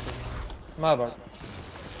 my bad.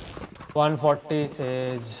 140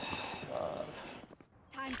 sage.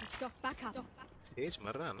 Time to stock back up. Sage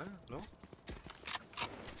मर रहा ना? No?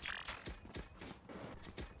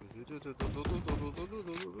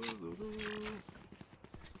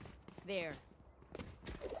 There.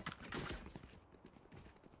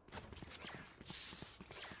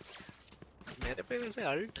 मेरे पे वैसे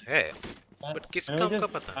अल्ट है. But किस Let me काम का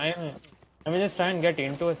just पता? let me just try and get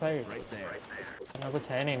into a side. ना कुछ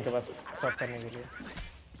है नहीं इनके पास stop करने के लिए.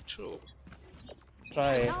 True.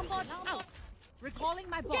 Try. Alarm bot out. Recalling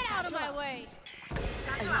my bot. Get out of my way.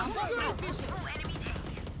 Alarm bot out.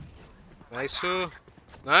 Nice.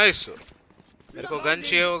 Nice. मेरे को गन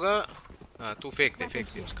चाहिए होगा. हाँ तू फेंक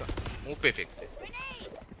दे उसका. मुंह पे फेंक दे.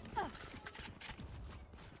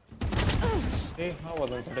 Hey, how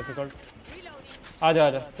was it difficult? आजा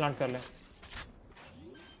plant कर ले.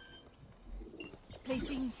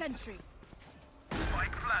 Placing sentry.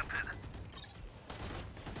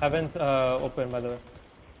 Heaven's open by the way.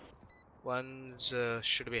 One's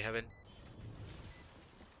should be heaven.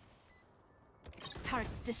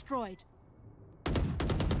 Turrets destroyed.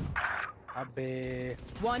 अबे.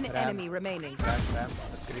 One Ram. enemy remaining. Ram.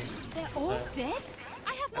 They're all dead?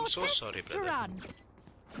 I have more so tests sorry, to brother. run.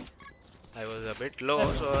 I was a bit low,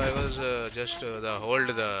 so I was just the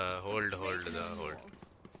hold.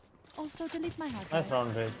 Also delete my hard Nice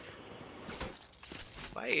round raise.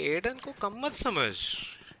 भाई Aiden को कम मत समझ.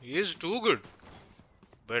 He is too good.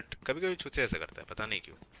 But कभी-कभी छुच्चे ऐसा करता है, पता नहीं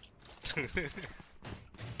क्यों.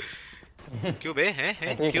 क्यों बे? हैं?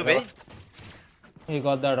 क्यों बे? He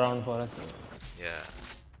got that round for us. Yeah.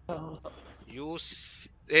 You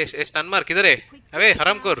stun मार किधर है? अबे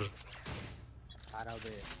हरामखोर. आ रहा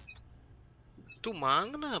बे. तू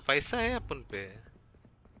मांग ना, पैसा है अपन पे.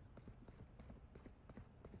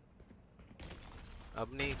 अब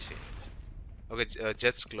नहीं चाहिए. Okay,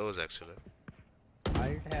 Jet's close actually.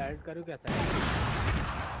 Alt करूँ कैसा?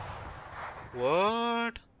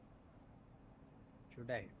 What? Should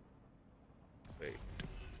I? Wait.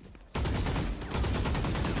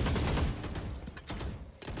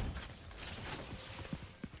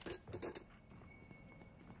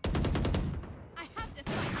 I have this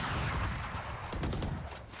fight.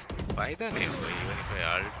 फायदा नहीं होगा even if I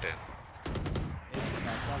ult in. एक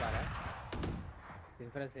बैकअप आ रहा है.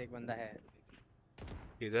 सिर्फ एक बंदा है.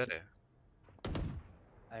 इधर है.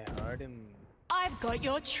 I heard him. I've got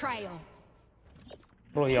your trail.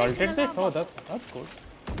 Bro, he ulted this? Oh, that's good.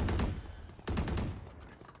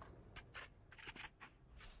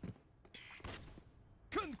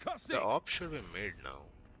 Concussing. The op should be mid now.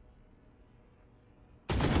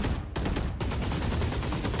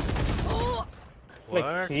 Like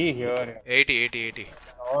What? 3 here. 80.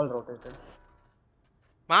 All rotated.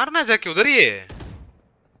 मारना जाके उधर ही है.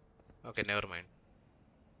 Okay, never mind.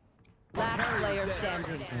 Last player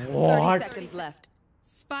standing. What? 30 seconds left.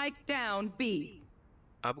 Spike down B.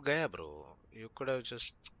 अब गया bro. You could have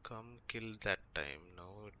just come kill that time. Now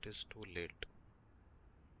it is too late.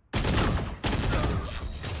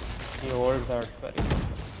 He holds that very.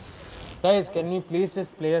 Guys, can we please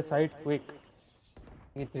just play a side quick?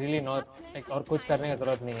 It's really not like और कुछ करने की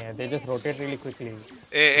जरूरत नहीं है. They just rotate really quickly.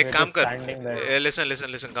 एक We're काम just कर. standing there.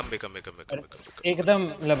 Listen. Come be. एकदम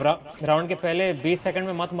मतलब राउंड के पहले 20 सेकंड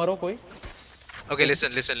में मत मरो कोई. Okay,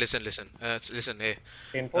 listen. Hey.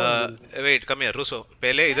 Wait, come here, Russo.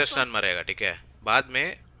 पहले इधर स्टन मारेगा, ठीक है? बाद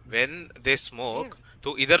में when they smoke,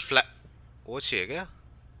 तो इधर वो चाहिए क्या?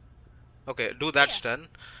 Okay, do that stun.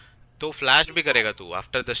 तो फ्लैश भी करेगा तू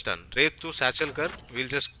after the stun. रे तू satchel कर.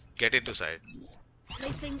 We'll just get into side.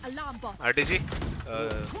 Placing alarm bot. RTG.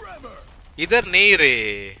 इधर नहीं रे.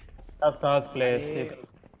 Stars placed.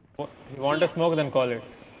 You want to smoke, then call it.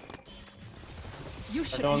 You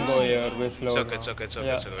should Don't go here. We're slow. It's okay.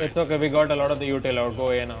 It's okay. We got a lot of the util out.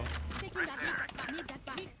 Go A now.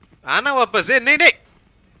 आना वापस है. नहीं.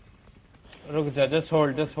 रुक जा. Just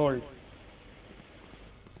hold.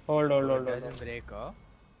 Hold. Doesn't break, huh?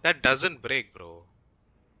 That doesn't break, bro.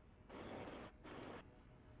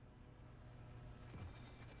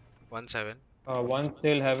 One seven. One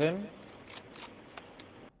still heaven.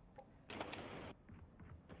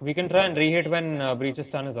 We can try and rehit when breach's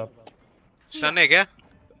stun is up. Stun है क्या?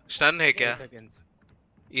 Stun है क्या?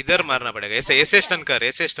 इधर मारना पड़ेगा. ऐसे स्टन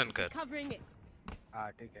कर. covering it. हाँ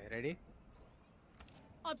ठीक है. Ready?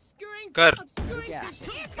 Obscuring. कर.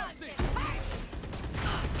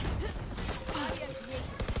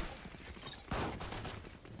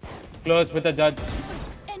 Close with the judge.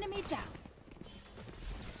 Enemy down.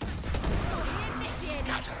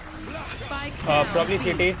 Probably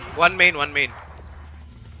CT. One main.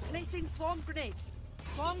 Placing swarm grenade.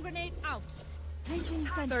 Swarm grenade out. Placing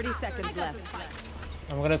 30 seconds left.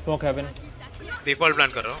 I'm gonna smoke heaven. Default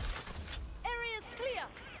plan कर रहा हूँ. Area is clear.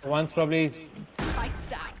 One's probably Spikes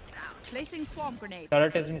down. Placing swarm grenade.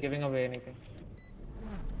 turret isn't giving away anything.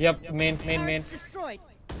 Yep, main. Destroyed.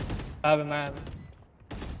 I have him.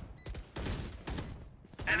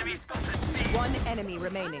 One enemy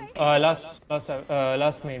remaining. Last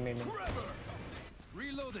main.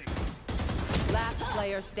 Reloading. Last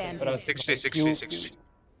player standing. 60.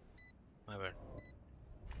 My bad.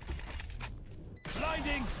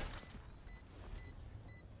 Blinding.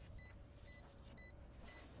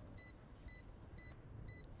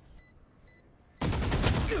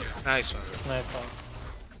 Nice one. Nice one.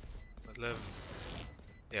 मतलब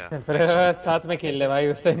yeah. फिर साथ में खेल ले भाई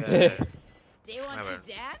उस time पे. Do you want My to bad.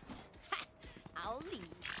 dance? I'll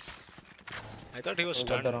leave. I thought he was Got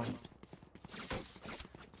the stunned. wrong.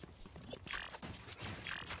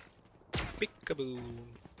 Peekaboo.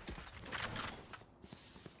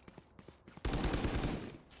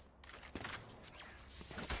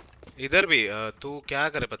 इधर भी तू क्या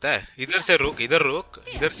करे पता है? इधर से रुक.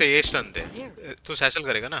 इधर से ये स्टन दे. तू सैचल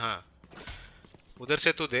करेगा ना? हाँ. उधर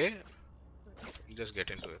से तू दे. Just get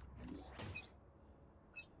into it.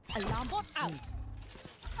 Alarm bot out.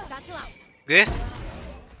 Satchel out. They.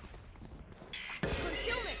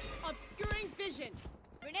 Concealment. Obscuring vision.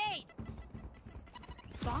 Grenade.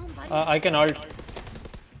 Bomb buddy. I can ult.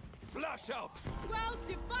 Flash out. Well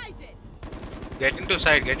divided. Get into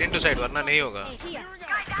side. वरना नहीं होगा. Here.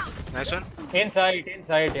 Nice one.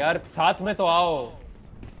 Inside यार साथ में तो आओ.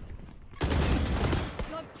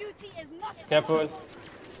 Your duty is not. Careful.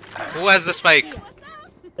 Who has the spike?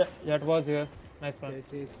 That was here. Nice one.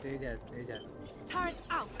 Stage as. Turret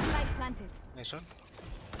out. Light planted. Nice one.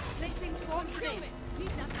 Placing swarm grenade.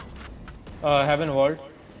 Leave that out. Heaven walled.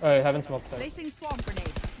 Heaven smoked. Sorry. Placing swarm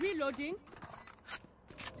grenade. Reloading.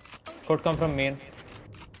 Could come from main.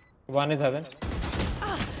 One is heaven.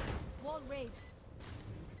 Wall raised.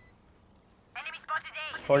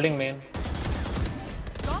 Holding main.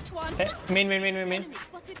 Got one. Hey, main. Enemy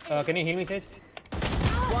spotted A. Can you heal me, Sage?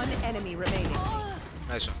 One enemy remaining.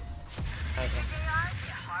 Nice one. Nice one.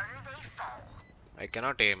 I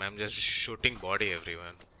cannot aim. I'm just shooting body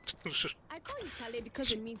everyone. I call you Chale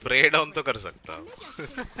because it means. Spray down तो कर सकता हूँ.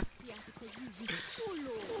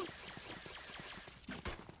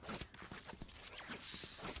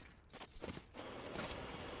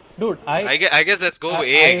 Dude, I guess let's go A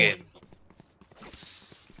again.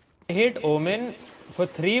 I hit Omen for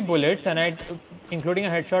 3 bullets and including a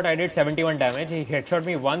headshot, I did 71 damage. He headshot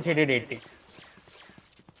me once, he did 80.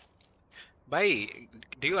 Bhai,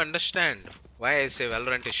 do you understand why I say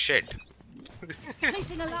Valorant is shit?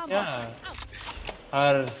 Placing alarm bot. Yeah.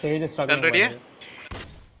 Our Sage is struggling. Done ready? by the way.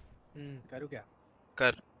 करूँ क्या?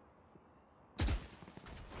 कर.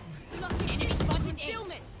 Enemy spotted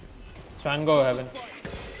concealment. Swan go heaven.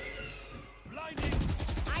 Blinding.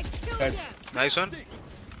 I killed Dead. them. Nice one.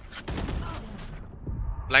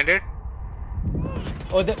 Blinded.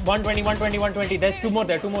 Oh, 120. There's two more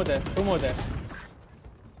there. Two more.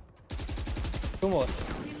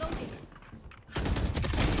 Reloading.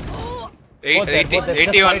 Both dead, both dead.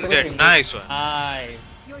 80 Just on fight away dead. from Nice one. Nice.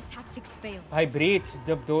 Your tactics failed. भाई breach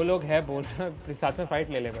जब दो लोग हैं बोल साथ में fight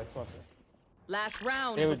ले ले बस Last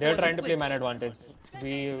round they're before the trying to play switch. man advantage.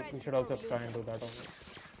 We should also try and do that also.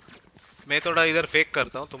 मैं थोड़ा इधर फेक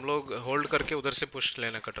करता हूँ, तुम लोग होल्ड करके उधर से पुश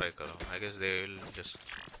लेने का ट्राई करो. I guess they will just,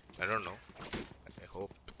 I don't know. I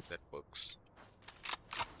hope that works.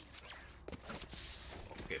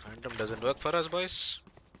 Okay, Phantom doesn't work for us, boys.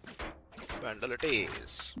 Vandal it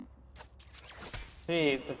is.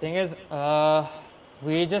 See, the thing is,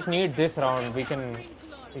 we just need this round. We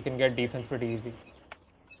can get defense pretty easy.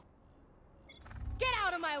 Get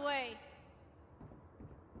out of my way.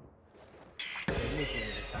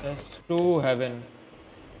 Just to heaven.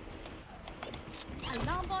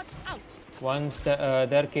 Alarm bot out. Once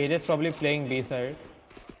their cage is probably playing B side.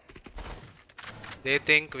 They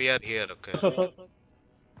think we are here, okay. So.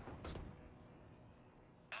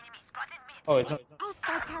 Oh, it's not. Our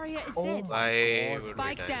spike carrier is dead. Why would we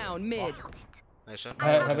Spike die? down mid. Nice one.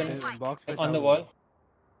 Heaven Box पे on the wall.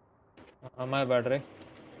 My bad, Ray.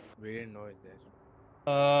 We didn't know it's there.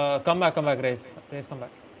 Come back, Raze, come back.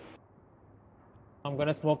 I'm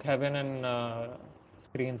gonna smoke heaven and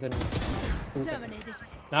screens and. Terminated.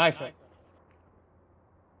 Nice shot.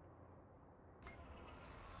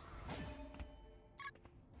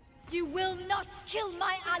 You will not kill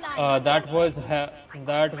my ally. That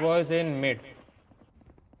was in mid.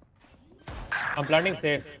 I'm planting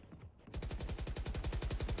safe.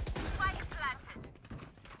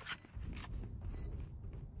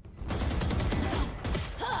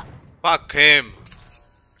 Fuck him.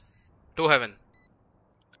 To heaven.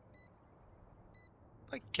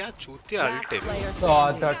 भाई क्या चूतिया Last अल्टे player Oh,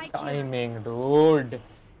 standing. the timing, dude.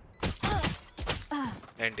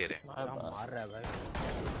 And रे. My bad. मार रहा है भाई.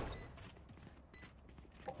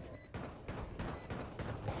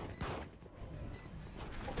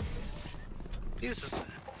 This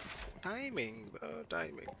timing,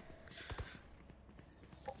 timing.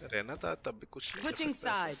 रहना था तब भी कुछ नहीं कर Switching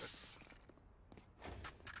सकता ऐसा sides.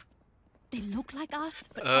 They look like us,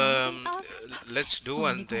 but are they us? Let's do So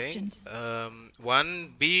one many thing. questions. One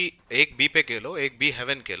B, एक B पे खेलो, एक B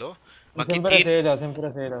heaven खेलो. बाकी Simple तीन.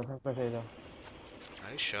 Sage.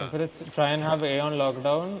 Nice shot. Try and have A on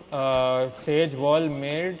lockdown. Sage wall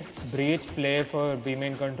mid. Breach play for B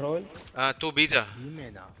main control. तू B जा. B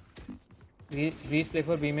में ना. Breach play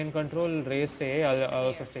for B main control. Race stay. I'll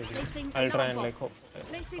also stay B. Placing I'll try alarm and like bot. hope.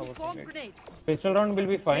 Placing swarm grenade. Pistol round will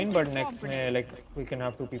be fine, but Placing next swarm may like we can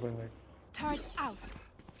have two people mid. Turret out.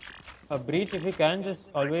 A breach if you can just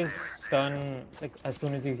always stun like as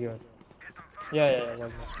soon as you hear. Yeah.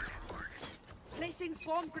 Well, Placing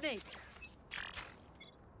swarm grenade.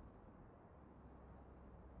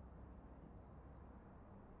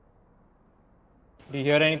 do you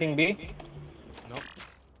hear anything B? No.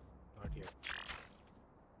 Not yet.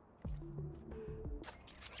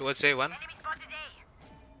 Towards A one.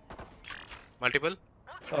 Multiple.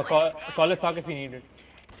 Call a sock if you need it.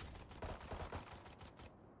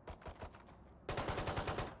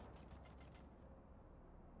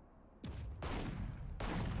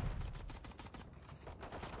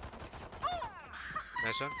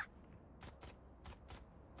 Nice one.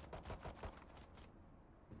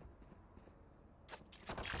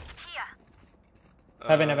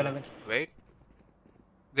 Heaven. Wait.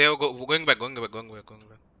 They are going back.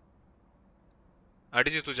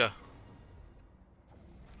 RDG तू जा.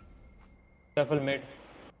 Careful mid.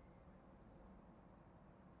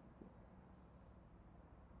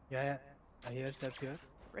 Yeah. I hear stuff here.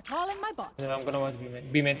 Recalling my bot. Yeah, I'm gonna watch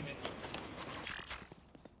B main.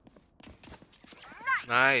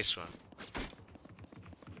 Nice one.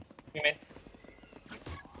 B main.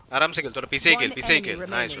 आराम से खेल, थोड़ा पीछे ही One खेल. enemy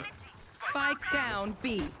Nice remaining. one. Spike down B.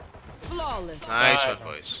 Flawless. Nice one,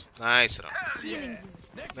 boys. Nice round.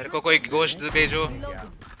 मेरे को कोई गोश्त भेजो.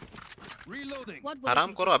 Reloading. What will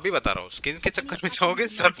आराम करो, अभी बता रहा हूँ. स्किन के चक्कर में जाओगे,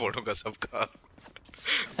 सर फोड़ूंगा सबका.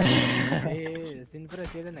 ए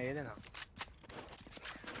सिंफरस ये देना.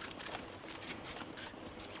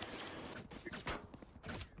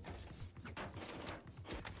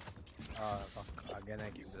 Fuck. Again I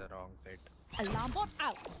clicked the wrong side. alarm bot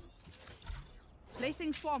out?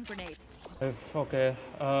 Placing swarm grenade.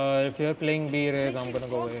 If you're playing B Raze, I'm gonna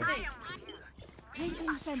go A.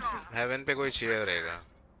 Placing sentry. Haven पे कोई चाहिए रहेगा.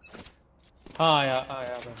 Yeah.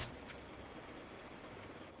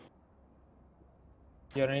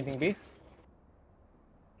 You hear anything B?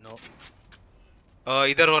 No.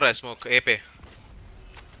 इधर हो रहा है smoke ए पे.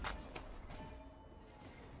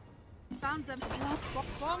 Found them.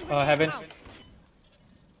 Swarm grenade Heaven. out.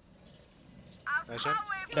 Nice one.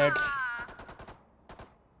 Dead.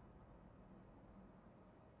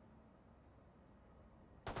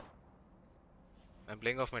 I'm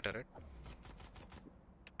playing off my turret.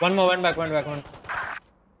 One more, one back.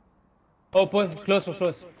 Oh, close.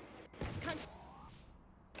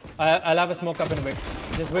 I'll have a smoke up in a bit.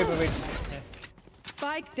 Just wait. Yeah.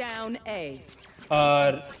 Spike down A.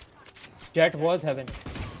 Jet was heaven.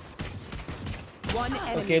 One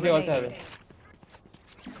enemy Okay, they also remaining. heaven.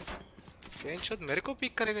 Chain shot मेरे को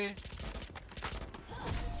pick करेगा ये?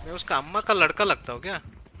 मैं उसका अम्मा का लड़का लगता हूँ क्या?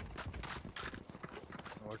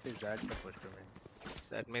 What is that supposed to mean?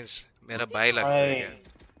 That means मेरा भाई लगता है क्या?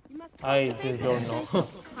 I just don't know.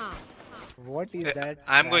 What is that?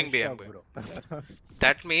 I'm going B, trash I'm talk, going. bro?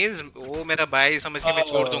 That means वो मेरा भाई समझ के मैं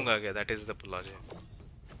छोड़ दूंगा क्या? That is the logic.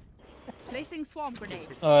 Placing swarm grenade.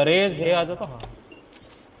 Raise हे आ जाता हाँ.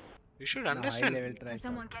 You should High understand. level trash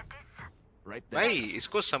talk. Right there. भाई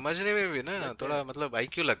इसको समझने में भी ना थोड़ा मतलब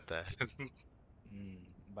IQ लगता है.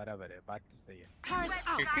 बराबर है, बात तो सही है। Turret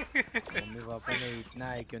out. मम्मी पापा ने इतना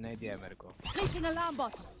IQ नहीं दिया मेरे को। Placing alarm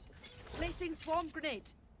bot. Placing swarm grenade.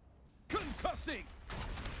 Concussing.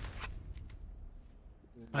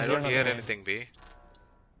 I don't hear anything B.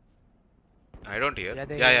 I don't hear. Yeah,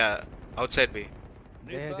 they Yeah. Outside B.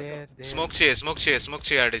 There. Smoke चाहिए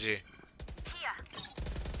RDG.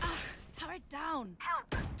 Turret down.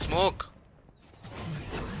 Smoke.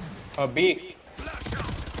 B.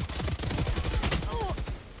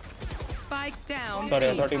 Spike down. Sorry,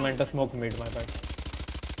 I B. thought you meant a smoke mid. My bad.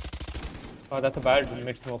 Oh, that's a bad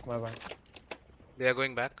mid smoke. My bad. They are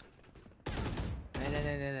going back.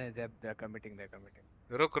 नहीं, they're committing.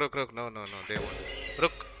 Rook. No. They won't.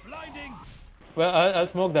 Rook. Blinding. Well, I'll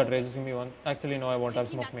smoke that. Ray. Just give me one. Actually, no, I won't. I'll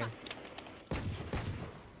smoke main.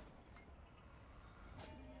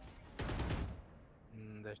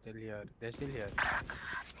 They're still here.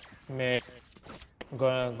 Mid.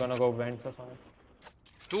 Gonna go vents or something.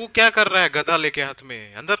 तू क्या कर रहा है गधा लेके हाथ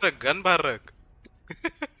में? अंदर रख, गन बाहर रख.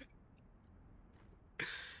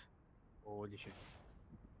 Holy shit.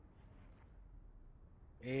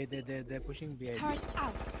 Hey, they're pushing B. Turret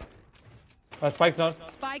out. Spike's down.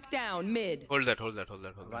 Spike down mid. Hold that. One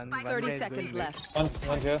 30 guy is seconds going left.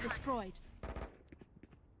 One here. Destroyed.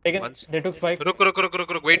 Taken. Once. They took spike. Ruk.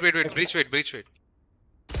 Wait. Breach wait.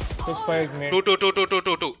 Took spike mid. Two.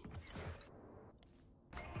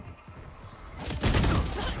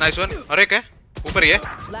 Nice one. अरे क्या? ऊपर ही है.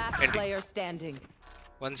 Last Ending. player standing.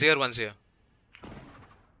 One's here.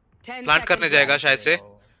 10 Plant करने seconds जाएगा left. शायद से.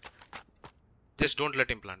 Just don't let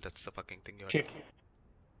him plant. That's the fucking thing you are Shit. doing.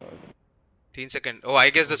 3 seconds. Oh, I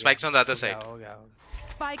guess the spike's on the other side. हो गया.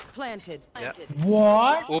 Spike planted.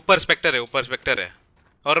 What? ऊपर Spectre है.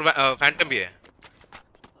 और Phantom भी है.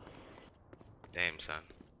 Damn son.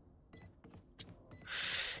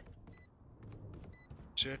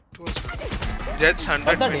 Jet's Got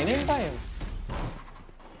that 100. in time.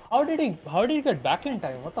 How did he get back in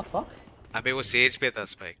time? What the fuck? अबे वो says पे था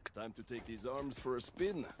spike. Time to take these arms for a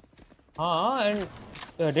spin. And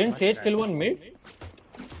didn't Sage kill one mid?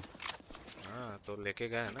 हाँ तो लेके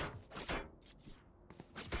गया है ना.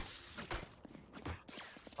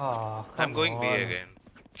 I'm going B again.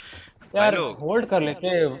 यार लोग. hold कर लेते.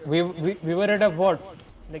 We were at a what?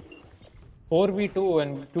 Like 4v2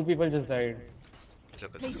 and 2 people just died.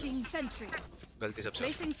 Placing sentry. गलती सबसे.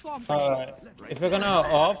 Placing swarm grenade. If you're gonna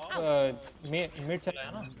off mid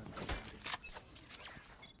चलाया ना.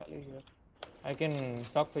 I can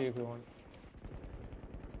suck for you if you want.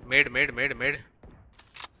 Mid.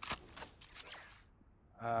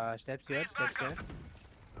 Steps here.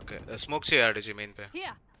 Okay. Smoke चाहिए RDG main पे.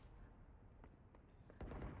 Here.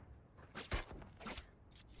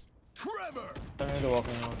 Trevor. I'm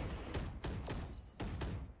walking out.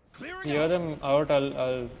 Clearing Hear out. them out.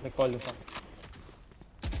 I'll like, call this one.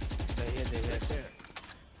 They're here.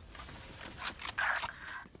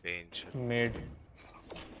 Range. Mid.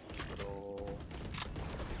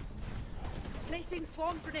 Placing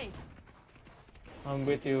swarm grenade. I'm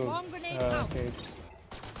with you. Swarm grenade out. Sage.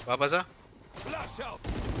 वापस आ. Flash out.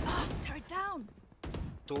 Turret down.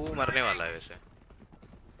 तू मरने वाला है वैसे.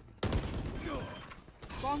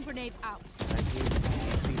 Swarm grenade out.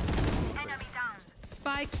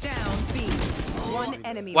 Spike down B. One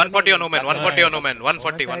enemy. 140 on remaining. Omen. 140 on Omen.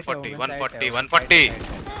 140.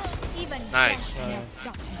 Even. Nice.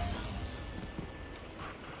 Stop.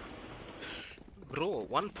 Bro,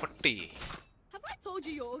 140. Have I told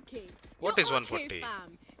you you're okay? What You're is 140? Okay,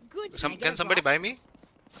 fam. Good. Can somebody buy me?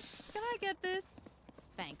 Can I get this?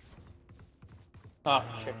 Thanks.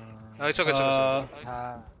 Shit. No, it's okay.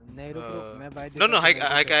 नहीं रुक मैं भाई. No, I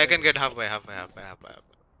can get half by.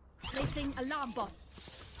 Placing alarm bot.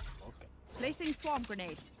 Placing swarm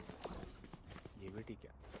grenade. ये भी ठीक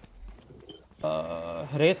है.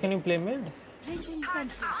 Race, can you play mid? Placing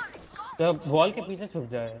sentry. The wall के पीछे छुप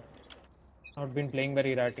जाए. Not been playing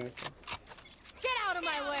very ratty. So. Get out of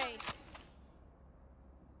my way.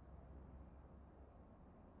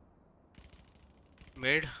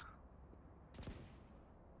 Mid.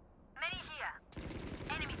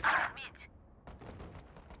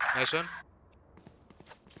 Nice one.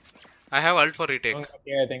 I have ult for retake.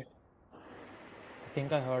 Okay, I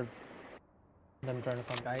think I heard them trying to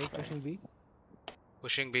come. Guy pushing B.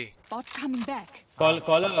 Pushing B. Bot coming back.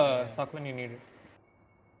 Call a suck when you need it.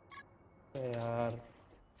 यार.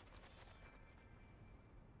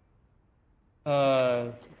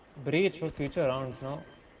 Breach for future rounds, no?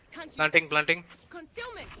 Planting.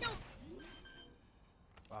 Concealment.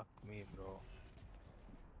 Fuck me, bro.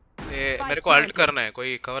 ये मेरे को alt करना है.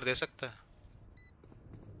 कोई cover दे सकता है?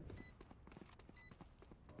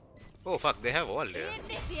 Oh fuck, they have wall here.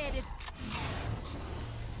 Initiated.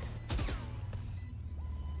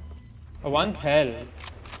 One's hell.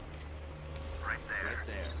 Right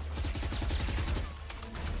there.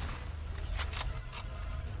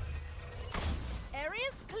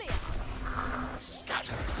 Area's clear.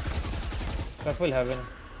 Careful heaven.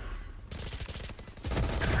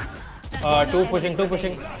 Two pushing.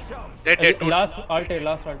 Dead. Last ulted.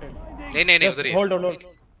 नहीं Just उधर ही. hold.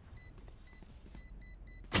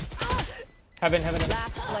 Heaven.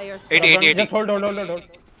 Last player 80. Just hold.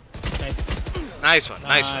 Nice.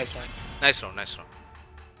 Nice one. Nice round.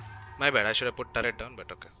 My bad, I should have put turret down,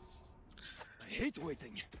 but okay. I hate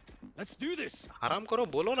waiting. Let's do this. आराम करो,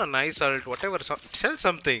 बोलो ना nice ult, whatever. Tell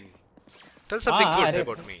something. Tell something good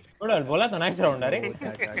about me. Good, बोला तो nice round अरे.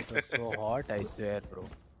 That was so hot, I swear, bro.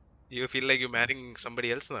 You feel like you're marrying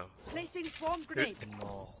somebody else now? Placing swarm grenade.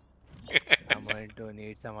 No. I'm going to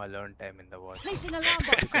need some alone time in the war. Placing alarm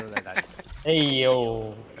bot. Because of that. Hey yo.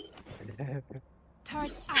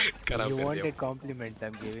 Turret out. खराब You कर want दिया. a compliment,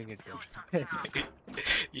 I'm giving it to you.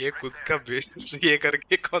 ये खुद का best ये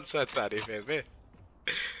करके कौन सा तारीफ है बे?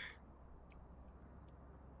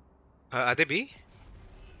 आधे भी?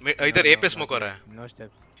 इधर ए पे स्मोक हो रहा है. No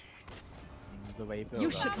steps. तो वहीं पे You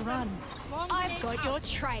होगा. should run. I've got your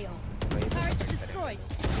trail. वहीं पे Turret defend destroyed.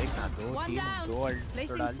 करेंगे. देख ना दो One तीन down. दो अल्ट तो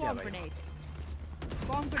Placing डाल दिया swarm भाई. grenade.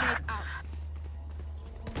 Swarm grenade out.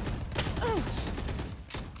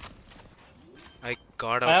 I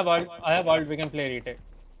got I out. have ult. We can play retake.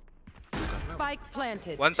 Spike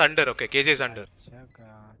planted. One's under, okay. KJ is under. अच्छा का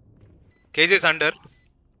KJ is under.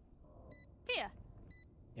 Here.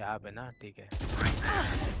 यहाँ पे ना ठीक है.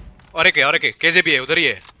 और एक है. KJ भी है, उधर ही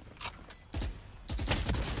है.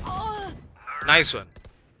 Nice one.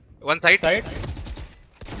 One side.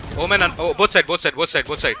 Oh man, both side.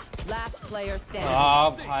 Last player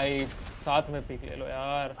standing. भाई साथ में पिक ले लो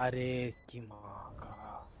यार. अरे इसकी माँ का.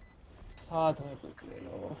 साथ में पिक ले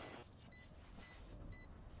लो.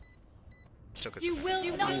 You will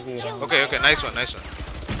not kill Okay, nice one. It's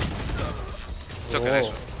okay, nice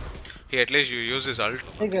one. He at least you use his ult.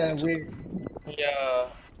 Yeah,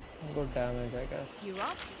 good damage I guess. you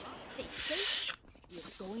up. Stay safe.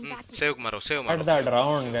 You're going back. Save maro. At that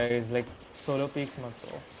round, guys, like solo peaks must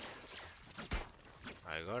go.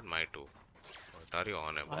 I got my two. What are you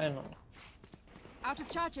on about? I know. Out of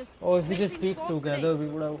charges. Oh, if we just Placing peaked swarm together, we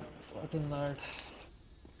grenade. would have gotten that.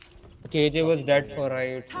 KJ was dead for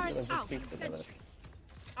right. We Turret would have just out. peaked together.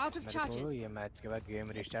 Out of मेरे को charges. ये match के बाद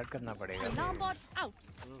game restart करना पड़ेगा. Alarm bot out.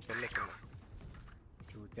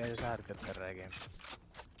 चूतिया जैसा हरकत कर रहा है गेम.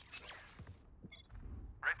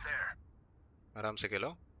 आराम से खेलो.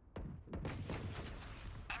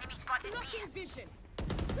 Blocking vision.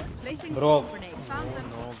 Placing Bro. swarm grenade. Found them.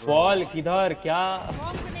 Ball किधर क्या?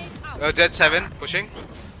 Swarm grenade out. Jet 7 pushing.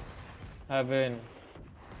 Heaven.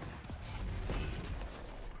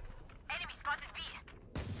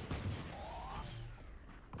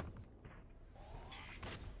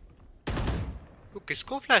 तू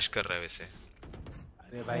किसको फ्लैश कर रहा है वैसे?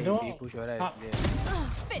 अरे भाई Bro. बी पुश हो रहा है हाँ. इसलिए.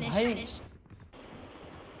 Finish. भाई. Finish.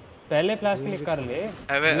 पहले फ्लैश क्लिक कर ले.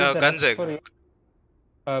 गन्स है.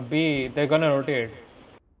 B, they're gonna rotate.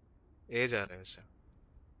 ए जा रहा है वैसे.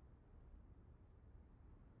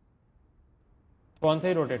 कौन से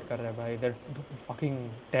ही रोटेट कर रहे हैं भाई? They're fucking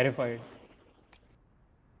terrified.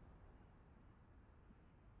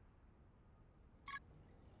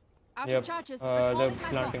 Out Yep. of charges. They're Recalling my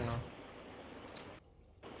planting bot. now.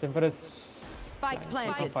 Simper is Spike तो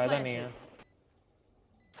planted. फायदा नहीं है.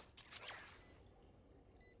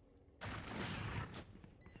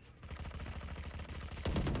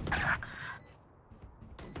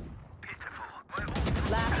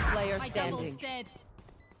 Last player My double's standing. dead.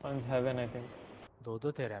 One's heaven, I think.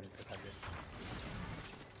 दो थे रैम पे खाली.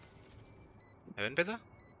 हेवन पे था?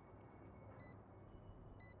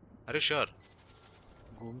 Are you sure?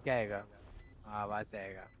 घूम के आएगा हाँ आवाज से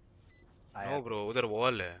आएगा आया No bro, उधर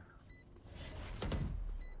wall है.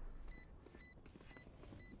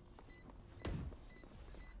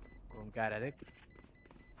 घूम के आ रहा है देख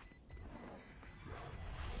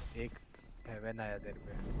एक हेवन आया तेरे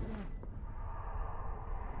पे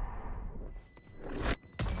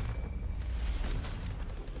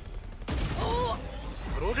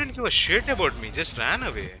Bro didn't give a shit about me, just ran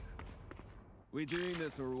away. We doing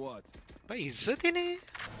this or what? भाई इज्जत ही नहीं.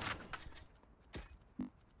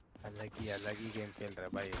 अलग ही गेम खेल रहा है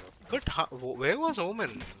भाई ये लोग But how, where was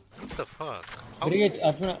Omen? What the fuck? How? Brigade,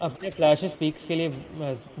 अपने flashes peaks के लिए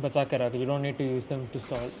बचा कर रखो. You don't need to use them to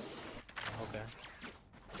stall. okay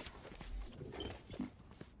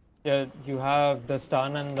Yeah, you have the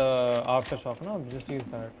stun and the aftershock. No, just use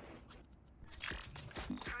that.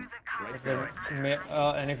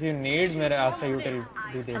 And if you need, मेरे Asta util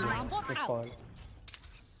भी दे दूँगा. Just call.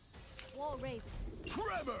 Wall raised.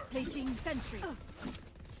 Placing sentry.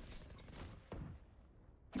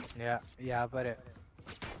 यहाँ पर है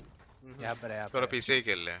यहाँ पर है थोड़ा पीछे ही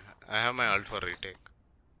खेल ले. I have my ult for retake.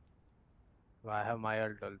 I have my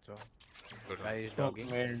ult also Good guy one. is dogging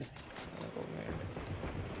Mid.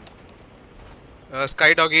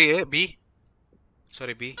 Sky doggy है B.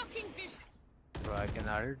 Sorry B. bro I can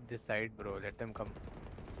ult this side bro let them come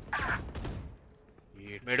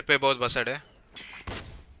Mid पे बहुत बसड़ है.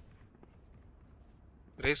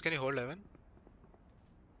 Raise can you hold heaven?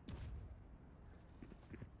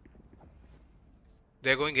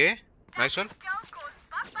 They're going A. Nice one.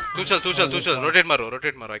 तू चल. Rotate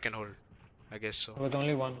मारो. I can hold. I guess so. With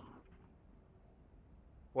only one.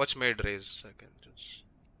 Watch mid raise. I can just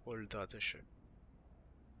hold the other shit.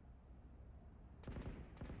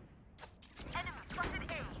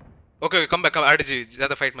 Okay, come back. RDG.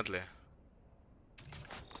 ज़्यादा fight मत ले.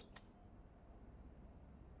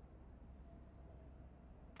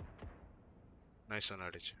 Nice one,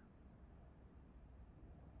 RDG.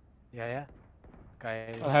 yeah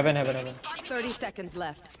guy Heaven. 30 seconds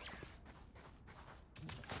left.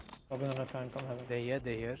 Probably gonna try and come heaven. they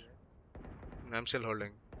here I'm still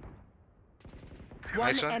holding. One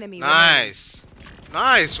Nice one. enemy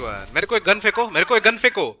Nice one. मेरे को एक gun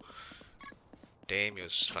फेंको. Damn, you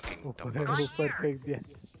fucking dumbass. ऊपर फेंक दिया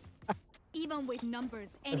Even with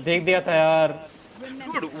numbers. देख दिया था यार.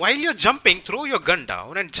 Remember. Dude, while you're jumping, throw your gun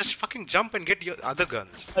down and just fucking jump and get your other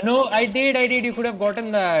guns. No, I did. You could have gotten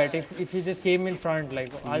that if you just came in front.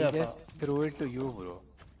 Like, uh he जाता. just threw it to you bro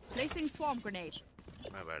Placing swarm grenade.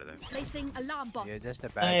 My bad then. Placing alarm bot. you're just a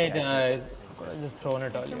I bad guy. could have just thrown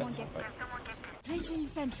it earlier. Someone get placing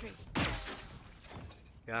sentry.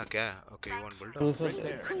 क्या? Okay, you want bulldog? Bruce was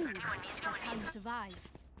Cool. That's how you survive.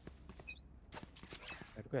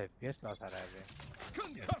 मेरे को FPS loss आ रहा है बे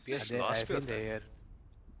FPS I loss पे feel होता they है. here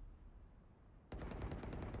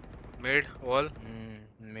Mid wall.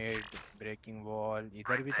 mid breaking wall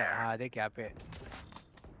इधर भी था हाँ देख यहाँ पे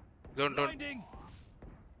Don't. Blinding.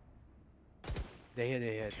 they here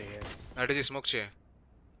RDG smoke चाहिए.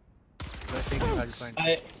 you are taking ult point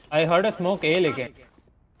I heard a smoke A लेकिन.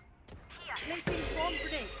 Placing swarm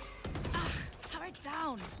grenade. Turret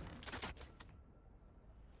down.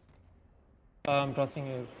 I'm trusting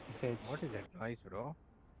you, Sage. what is that noise bro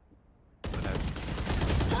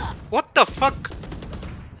What the fuck?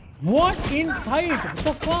 What inside? What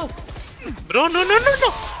the fuck? Bro, no.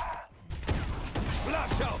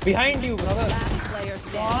 Flash out. Behind you, brother. Last player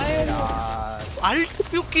standing. Ult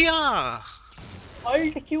क्यों किया?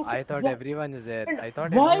 Ult Q. I thought everyone is there I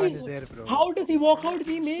thought Why? everyone is there bro How does he walk out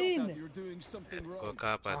the Shut main? up, you're doing something को wrong.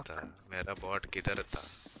 कहाँ पता? मेरा bot किधर था?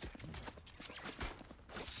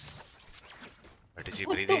 RDG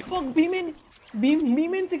What breathe the in. fuck? B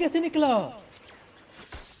main से कैसे निकला?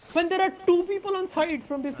 When there are two people on site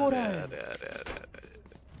from beforehand.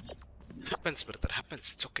 Happens, brother.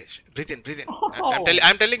 Happens. It's okay. Breathe in. Oh.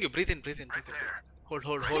 I'm telling you. Breathe in. Hold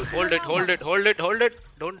it.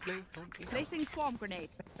 Don't play. Placing swarm grenade.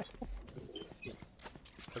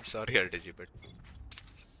 I'm sorry, RDG, but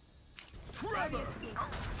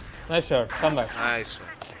Nice shot. Come back. nice one.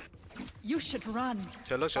 You should run.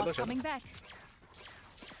 Chalo. Bot coming back.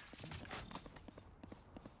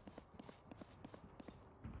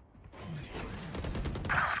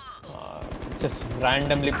 Just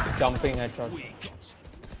randomly jumping headshots.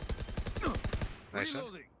 Nice one.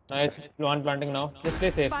 Reloading. Nice. One planting now. Just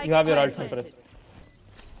play safe. Spike You have your ult planted. Empress.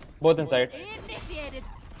 Both inside. Initiated.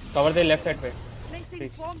 Cover the left side way. Placing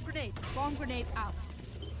Please. swarm grenade. Swarm grenade out.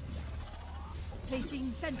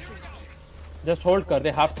 Placing sentry. Just hold कर.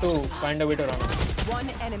 They have to find a way to run. One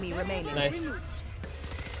enemy remaining. Nice. Removed.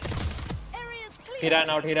 Areas He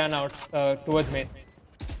clear. ran out. Towards main.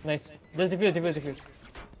 Nice. Just defuse.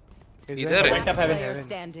 इधर है। Last up heaven. player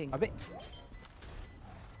standing. अबे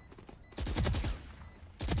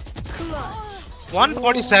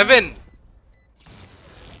 147.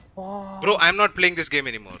 Bro, I'm not playing this game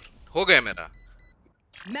anymore. हो गया मेरा.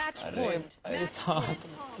 Match अरे point. भाई साहब.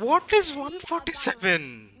 What is 147?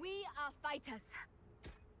 We are fighters.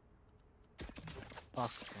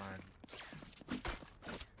 fuck man.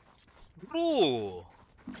 Bro.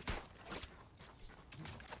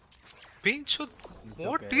 Pinchot,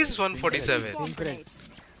 what okay. is 147? Swamp Listen, grenade.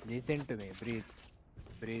 listen to me.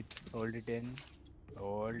 Breathe. Hold it in.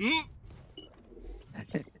 Hold. Hmm?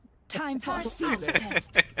 Time for the field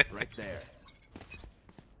test. Right there.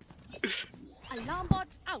 Alarm bot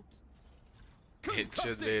out.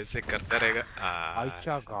 Pinchot में ऐसे करता रहेगा.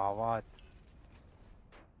 अच्छा गावात.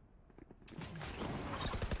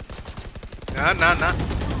 ना.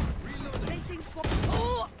 Placing swamp.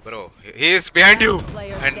 Oh! Bro, he is behind you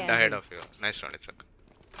Player and standing. ahead of you. Nice run, it's okay.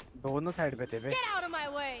 दोनों side पे थे बे. Get out of my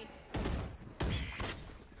way.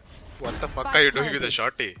 What the fuck are you doing with the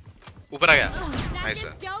shorty? ऊपर आ गया. Now Nice this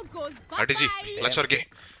one. girl goes Hadi ji, bye-bye. clutch और के.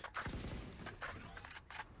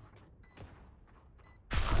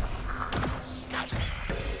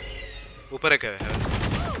 ऊपर है क्या है?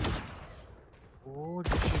 Oh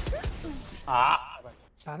shit.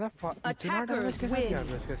 साला इतना Attackers डैमेज कैसे win. किया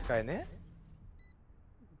उसके स्काई ने?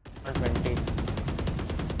 20.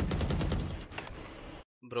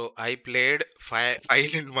 Bro, I played file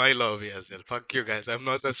in my lobby as well. Fuck you guys, I'm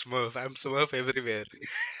not a smurf. I'm smurf everywhere.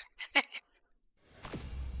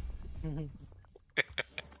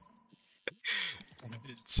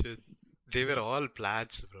 Shit. They were all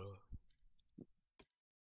plats, bro.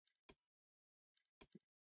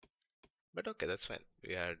 But okay, that's fine.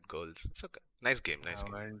 We had goals. It's okay. Nice game, nice I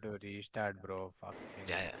game. want to restart bro. Fuck.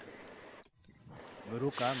 Yeah.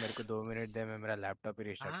 रुका मेरे को 2 minute दे मैं मेरा laptop ही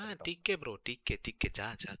restart हाँ करता हूँ. ठीक है ब्रो, ठीक है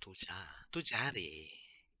जा तू जा रे.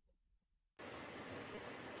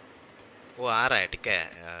 वो आ रहा है, ठीक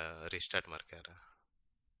है. रिस्टार्ट मार के आ रहा.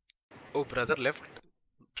 ओ brother left.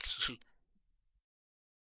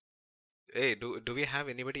 Hey, do we have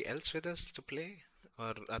anybody else with us to play,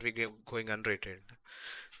 or are we going unrated?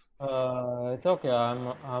 It's okay.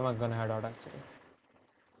 I'm gonna head out actually.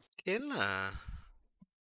 खेलना.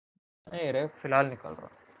 नहीं रे फिलहाल निकल रहा.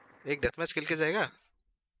 एक डेथमैच खेल के जाएगा.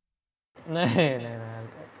 नहीं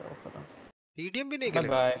खत्म. टीडीएम भी नहीं Bye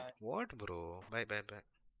खेलेगा. bye. What bro? Bye.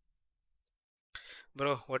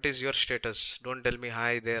 Bro, what is your status? Don't tell me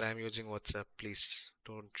hi there. I'm using WhatsApp. Please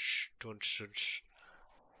don't.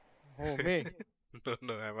 Oh, me.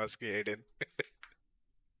 No, I'm asking Aiden.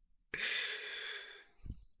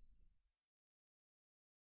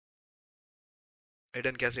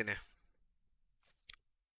 Aiden क्या सीन है?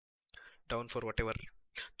 Down for whatever.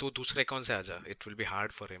 तू दूसरे account से आजा. It will be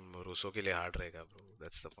hard for him. Rousseau के लिए hard रहेगा bro.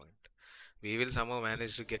 That's the point. We will somehow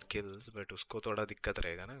manage to get kills, but उसको थोड़ा दिक्कत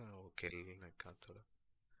रहेगा ना वो खेलने का थोड़ा.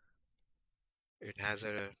 It has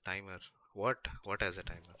a timer. What has a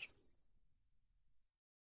timer?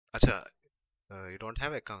 अच्छा, you don't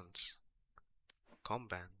have accounts. Com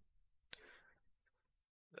ban.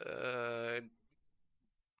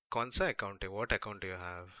 कौन सा अकाउंट है? What account do you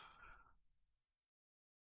have?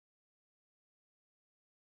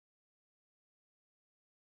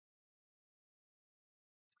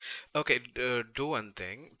 Okay, do one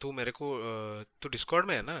thing. तू डिस्कॉर्ड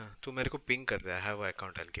में है ना? तू मेरे को पिंग कर दे. I have an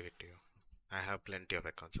account. I'll give it to you. I have plenty of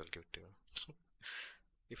accounts. I'll give it to you.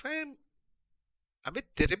 If I अबे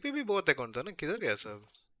तेरे पे भी बहुत अकाउंट था ना. किधर गया सब?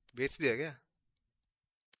 बेच दिया क्या?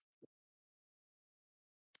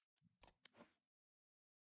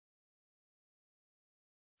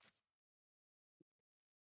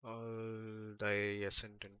 All the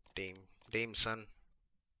ascendant team son.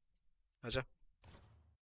 अच्छा.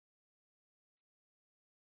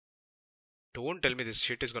 Don't tell me this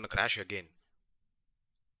shit is gonna crash again.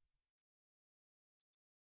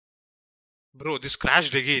 Bro, this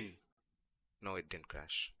crashed again. No, it didn't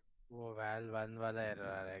crash. वो वैल 1 वाला एरर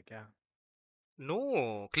आ रहा है क्या? No,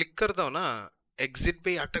 क्लिक करता हूँ ना. एग्जिट पे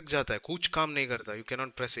ही अटक जाता है. कुछ काम नहीं करता. You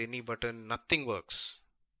cannot press any button. Nothing works.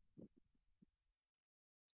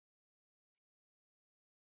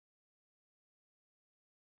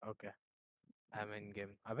 Okay. I am in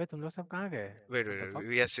game. अबे तुम लोग सब कहाँ गए? Wait, What the fuck?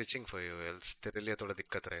 we are switching for you. Else तेरे लिए थोड़ा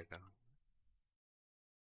दिक्कत रहेगा.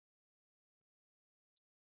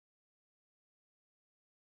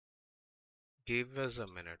 Give us a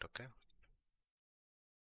minute, okay?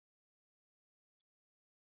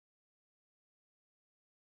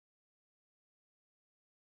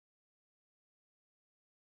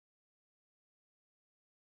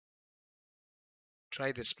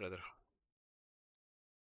 Try this, brother.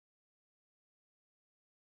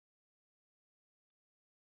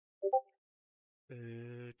 So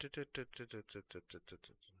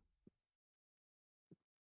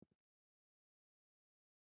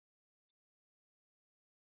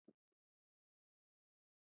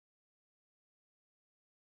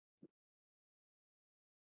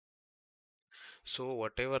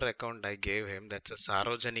whatever account I gave him, that's a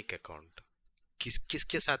सार्वजनिक account.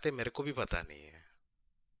 किसके साथ है मेरे को भी पता नहीं है.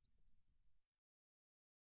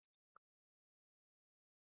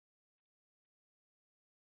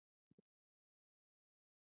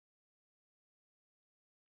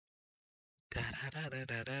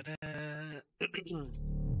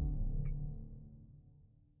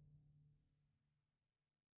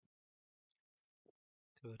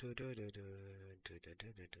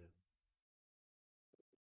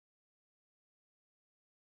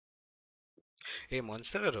 ए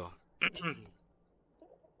मॉन्स्टर रो.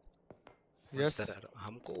 यस मॉन्स्टर रो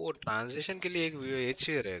हमको वो ट्रांजिशन के लिए एक ये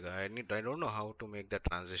चाहिए रहेगा. I don't know how to make that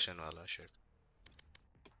transition वाला शिट.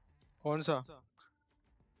 कौन सा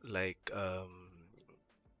Like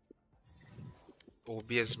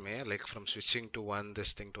OBS में like from switching to one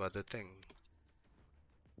this thing to other thing.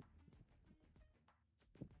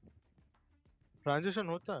 Transition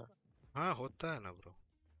होता है हाँ होता है ना bro.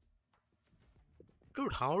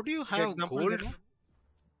 Dude, how do you क्या have एग्जांपल gold? देना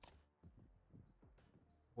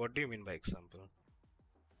What do you mean by example?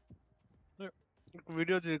 एक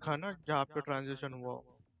वीडियो दिखाना जहाँ पे ट्रांजिशन हुआ हो।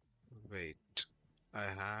 Wait, I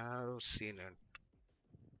have seen it.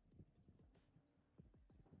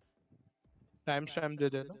 Time stamp दे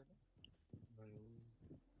देना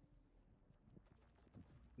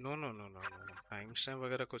No, no, no, no, no. Timestamp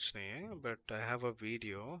वगैरह कुछ नहीं है. But I have a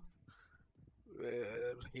video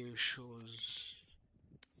where he shows.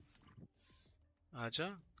 आजा.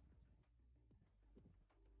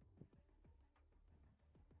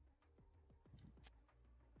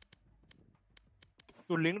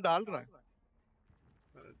 तू लिंक डाल रहा है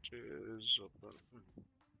It is open.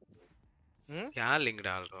 हम्म क्या लिंक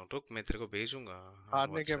डाल रहा हूँ? रुक मैं तेरे को भेजूंगा. हाँ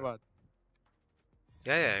हारने के WhatsApp. बाद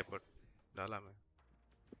या I put डाला मैं.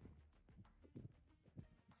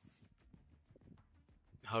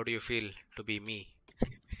 How do you feel to be me?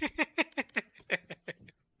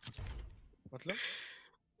 मतलब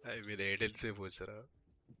I mean एयरटेल से पूछ रहा हूँ.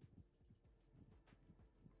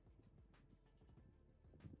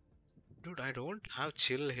 Dude, I don't have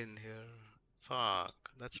chill in here. Fuck,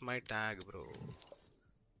 that's my tag, bro.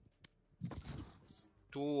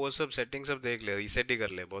 तू वो सब सेटिंग सब देख ले, रीसेट ही कर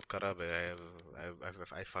ले. बहुत खराब है.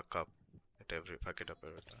 I fuck up fuck it up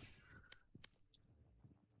every time.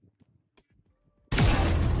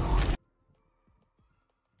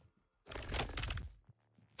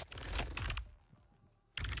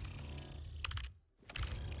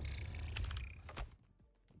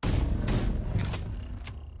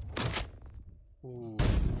 Ooh.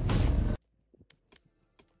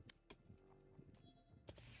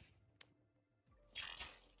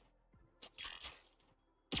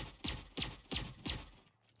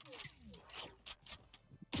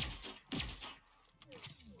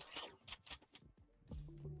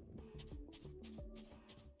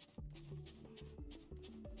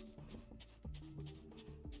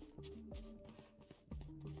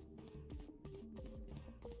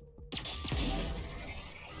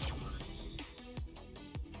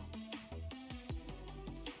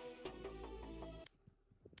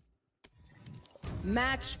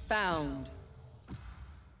 Match found.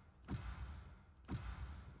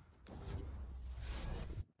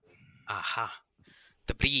 Aha.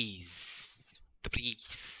 The breeze. The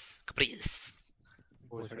breeze. The breeze.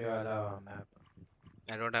 भोसड़ी वाला map.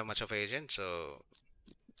 I don't have much of an agent, so.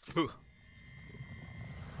 Whew.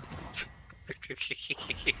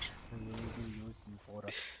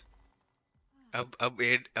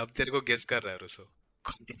 अब तेरे को गेस कर रहा है रुसो.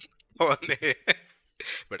 कौन है?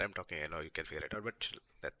 But I'm talking, I know you can figure it out, but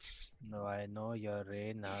that's. No, I know you're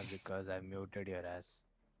Reina because I muted your ass.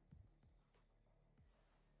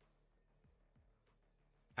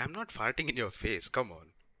 I'm not farting in your face, come on.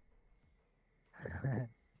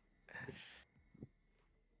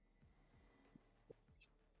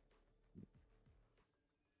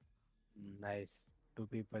 Nice. 2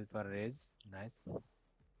 people for raise. Nice.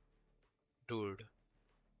 Dude.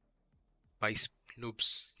 Pice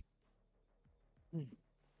noobs.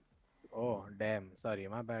 Oh, damn. Sorry,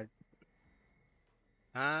 my bad.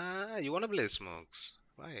 You wanna play smokes?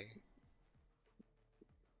 Why?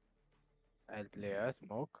 I'll play a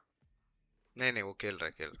smoke. नहीं वो खेल रहा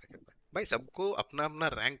है भाई. सबको अपना अपना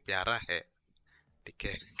rank प्यारा है, ठीक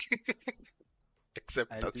है.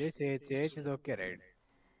 Except I'll us. play Sage. Sage is okay, right?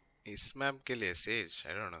 इस मैप के लिए says.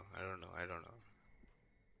 I don't know.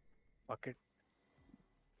 Fuck it.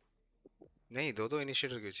 नहीं दो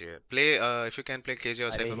इनिशिएटर क्यों चाहिए? Play if you can play KJ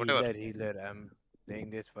or अरे Cypher whatever. healer. I'm playing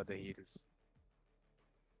this for the heals.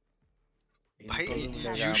 भाई इनको भी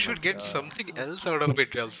मिलेगा you should get something else out of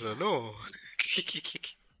it also, no?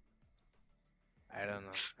 I don't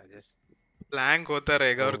know. I just Plank होता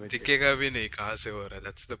रहेगा और with it. दिखेगा भी नहीं कहाँ से हो रहा है.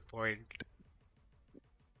 That's the point.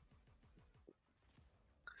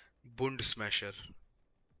 Bund Smasher.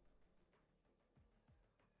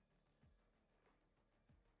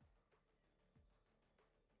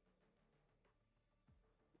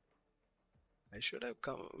 I should have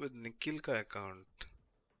come with Nikhil ka account.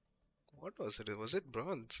 What was it? Was it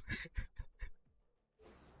bronze?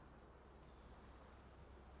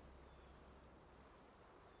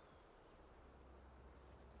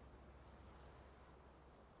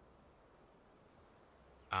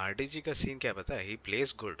 RDG का सीन क्या पता है? He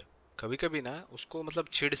plays good. कभी कभी ना उसको मतलब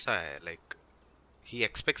चिढ़ सा है, like he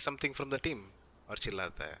expects something from the team और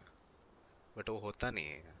चिल्लाता है, but वो होता नहीं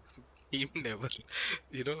है. He never,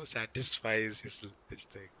 satisfies his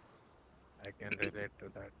thing. I can relate to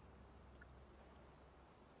that.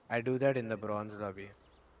 I do that in the bronze lobby.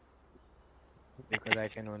 Because I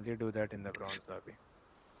can only do that in the bronze lobby.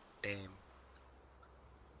 Damn.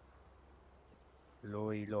 Low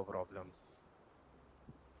elo problems.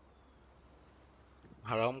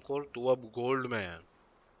 हरामखोर तू अब gold में है,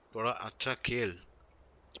 थोड़ा अच्छा खेल.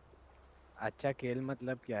 अच्छा खेल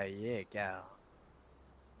मतलब क्या है ये? क्या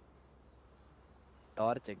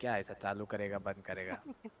टॉर्च है क्या? ऐसा चालू करेगा बंद करेगा?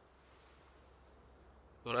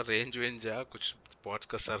 थोड़ा रेंज वेंज जा, कुछ बॉट्स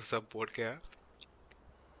का सर सब पोट के आ.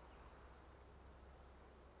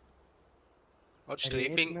 और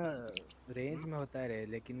स्ट्रेफिंग रेंज में होता है रे,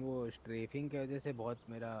 लेकिन वो स्ट्रेफिंग की वजह से बहुत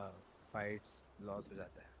मेरा फाइट्स लॉस हो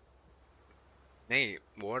जाता है. नहीं,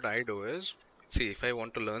 what I do is, see, if I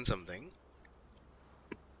want to learn something,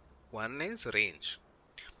 one is range.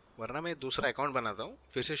 वरना मैं दूसरा अकाउंट बनाता हूँ,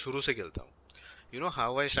 फिर से शुरू से खेलता हूँ. You know how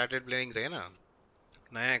I started playing Reyna?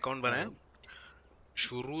 नया अकाउंट बनाया,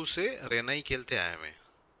 शुरू से रेना ही खेलते आया मैं.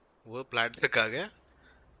 वो प्लेट तक आ गया,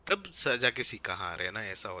 तब जाके सीखा हाँ रेना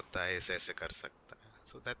ऐसा होता है, ऐसे ऐसे कर सकता है.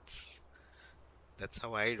 So that's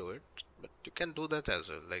how I do it. But you can do that as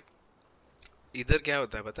well. Like इधर क्या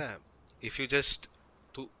होता है पता है? If you just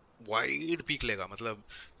तू वाइड पीक लेगा, मतलब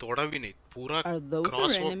थोड़ा भी नहीं, पूरा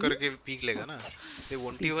क्रॉस वॉक करके पीक लेगा ना, they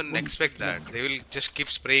won't even expect that. They will just keep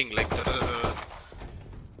spraying like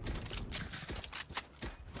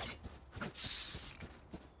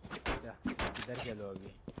इधर खेलो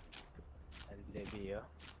अभी. I'll be here.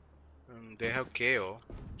 they have KO,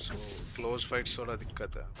 so close fights थोड़ा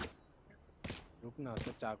दिक्कत है. रुक ना,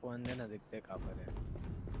 उसको चाकू अंदर ना दिखते कहाँ पर है.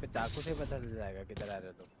 फिर चाकू से पता चल जाएगा किधर आ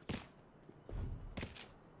रहे. तो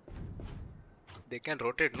They can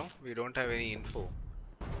rotate, no? We don't have any info.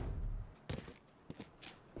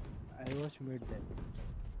 I watch mid then.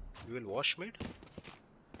 You will watch mid?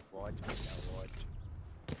 Watch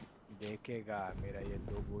देखेगा मेरा ये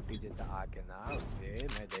दो बूटी जैसा आके ना उसे,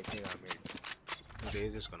 मैं देखेगा mid.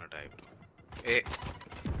 Raze is gonna die, bro. Hey.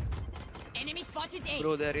 Enemy spotted A.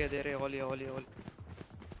 Bro, there, all.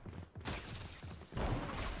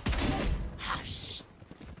 Hush.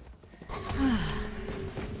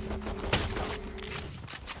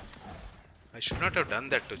 I should not have done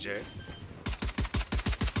that to Jay.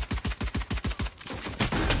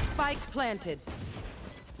 Spike planted.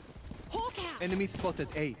 Hawk out. Enemy spotted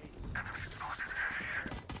A.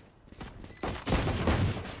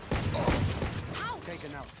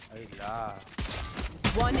 Taken out. Allah.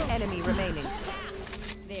 One enemy remaining.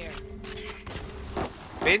 There.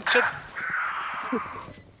 Bench it.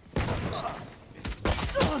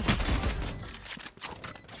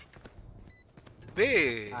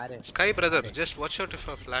 Hey, Sky brother, just watch out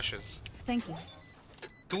for flashes. Thank you.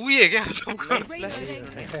 तू ही है क्या?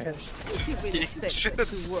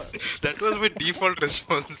 That was my default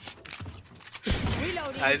response.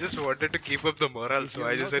 Reloading. I just wanted to keep up the morale, so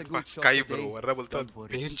I just said Sky bro. वरना बोलता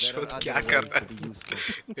bench shot क्या कर रहा है?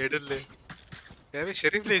 Header ले. क्या मैं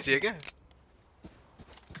शरीफ नहीं चाहिए क्या?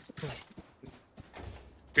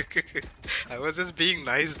 I was just being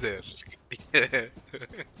nice there.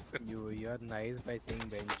 You're nice by saying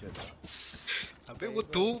bench होता. अबे वो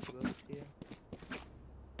तू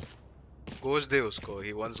Ghost दे उसको.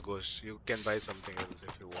 He wants ghost. You can buy something else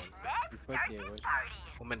if you want. इसको चाहिए ghost.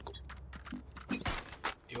 Woman go.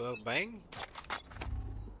 You are buying?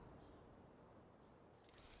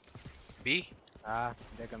 B? Ah,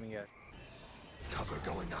 they're coming here. Cover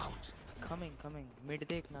going out. Coming. Mid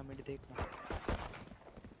देखना.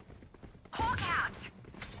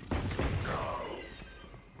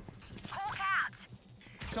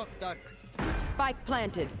 Shot dark. Spike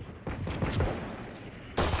planted.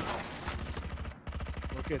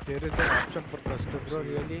 Okay, there is an option for custom. Bro,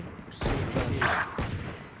 really?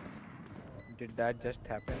 Did that just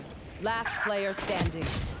happen? Last player standing.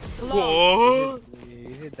 Whoa!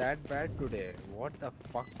 Is it that bad today? What the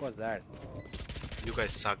fuck was that? You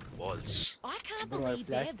guys suck balls. I can't Bro, I believe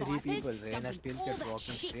they're flashed 3 vipers people. Reina dumping still all kept that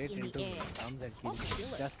walking shit straight in into the me. air. Comes and I'll kills me.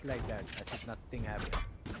 kill it. Just like that. As if nothing happened.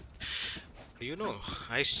 You know,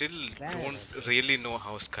 I still Damn. don't really know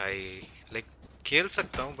how Sky like खेल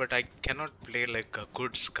सकता हूँ, but I cannot play like a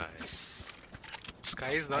good Sky. Sky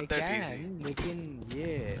is not that easy. लेकिन ये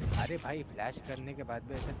अरे भाई flash करने के बाद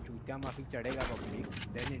भी ऐसा चूतिया माफी चढ़ेगा public.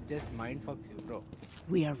 Then it just mind fucks you, bro.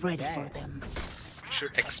 We are ready for them.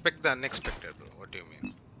 Should expect the unexpected, bro. What do you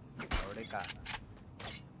mean? थोड़े का.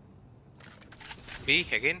 B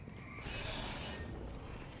again?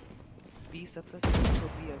 Be successful, so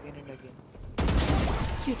be again and again.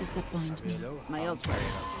 You disappoint me. My ultra.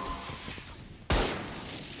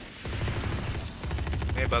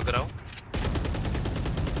 मैं bug रहा हूँ.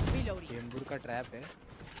 Reloading. Chembur का trap है.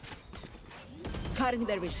 Cutting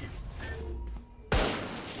their vision.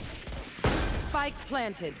 Spike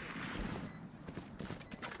planted.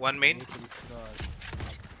 One main.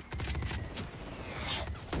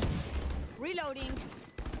 Reloading.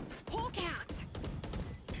 Hawk out.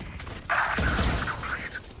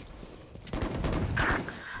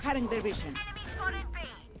 Cutting their vision.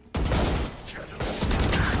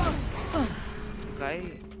 Sky.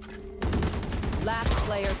 Last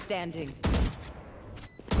player standing.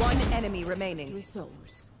 One enemy remaining. 3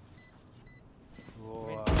 souls.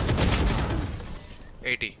 वो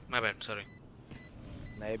 80. My bad. Sorry.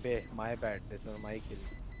 नहीं बे, my bad. This was my kill.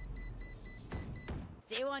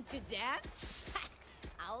 They want to dance?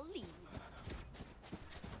 I'll leave.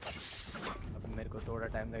 अब मेरे को थोड़ा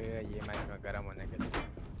time लगेगा ये match में गर्म होने के लिए.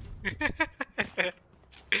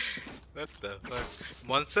 What the fuck?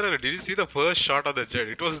 Monster, did you see the first shot of the jet?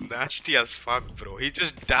 It was nasty as fuck, bro. He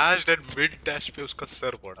just dashed and mid dash पे उसका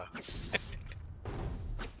सर पड़ा.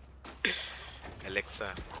 Alexa,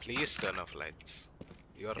 please turn off lights.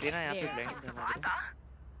 You're. Reina यहाँ पे blind है हमारे.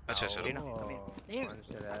 अच्छा अच्छा. Reina, come here. There.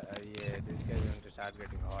 Monster, ये this guy is going to start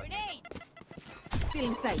getting hot. Grenade. Still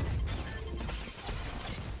in sight.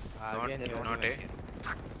 Not A.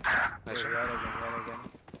 Nice one. Again.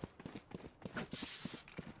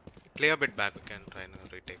 Play a bit back. We can try and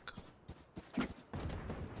retake.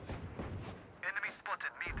 Enemy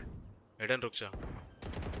spotted mid. Hidden रुक जा.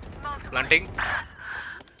 Planting.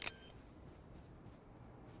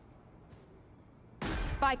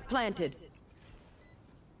 Spike planted.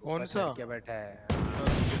 कौन सा? क्या बैठा है?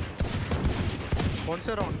 कौन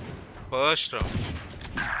सा round? First round.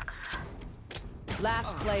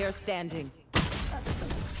 Last player standing.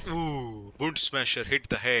 Ooh, Bund Smasher hit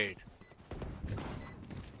the head.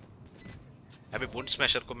 अबे Bund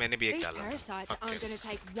Smasher को मैंने भी एक These डाला. parasites Fuck aren't him. going to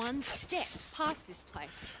take one step past this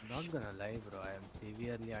place. Not gonna lie, bro. I am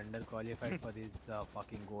severely underqualified for this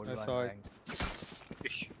fucking gold I one saw it. rank.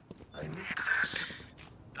 I need this.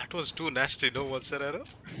 That was too nasty, no Monster Arrow?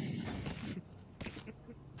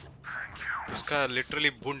 उसका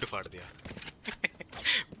literally बुंड फाड़ दिया.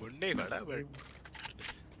 बुंड नहीं फाड़ा, but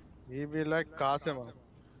He be like Qasim.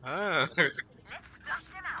 हाँ.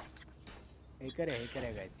 हे करे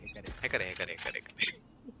guys, हे करे. करे.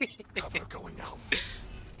 Cover going out.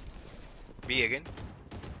 B again.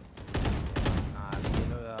 हाँ, ये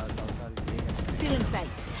लोग साल ये Still in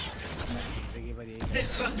sight. जिंदगी भर यही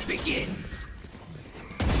Begins.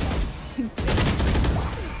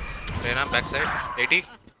 Reina backside. 80.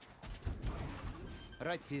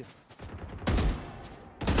 Right here.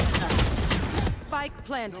 Spike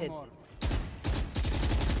planted.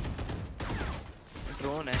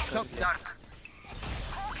 Drone है. Shock dart.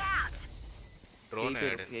 Drone है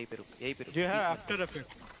hidden. यहीं पे रुक. यहीं पे रुक. जो है after effect.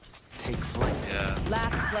 Take flight. Yeah,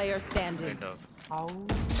 Last player standing. kind of.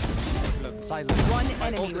 Silence. One My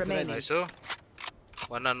enemy ult is ready. remaining. Nice. So,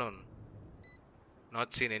 one unknown. Not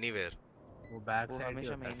seen anywhere. वो बैक वो साइड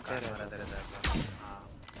हमेशा main पे रहता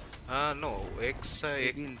है. No. X.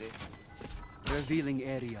 Reveal they. Revealing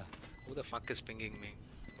area. Who the fuck is pinging me?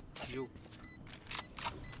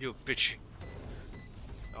 You bitch.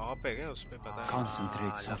 Of है क्या उसपे पता है.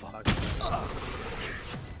 Concentrate, Sova.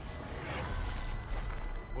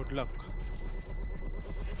 Good luck.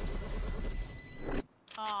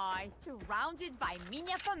 Oh, surrounded by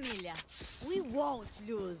minha família. We won't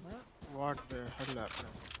lose. What the hell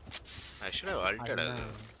happened? I should have ulted as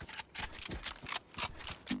well.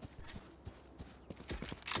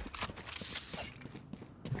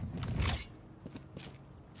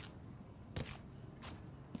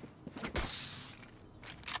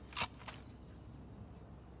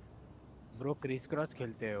 Bro criss cross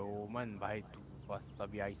खेलते हैं ओमन भाई तू बस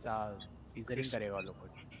अभी ऐसा सीजरिंग करेगा लोग को।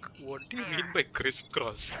 What do you mean by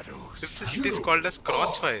crisscross? It is called as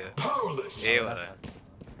crossfire. ये हो रहा है।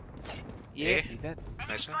 ये इधर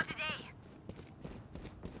ऐसा?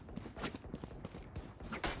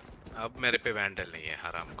 अब मेरे पे वैंडल नहीं है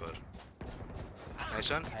हरामखोर।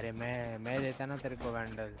 ऐसा? अरे मैं देता ना तेरे को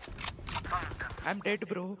वैंडल। I'm dead,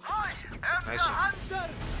 bro. ऐसा?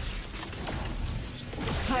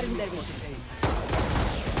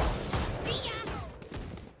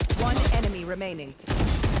 One enemy remaining.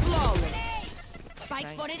 Flawless. Spike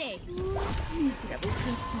spotted A.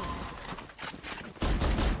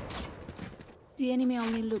 The enemy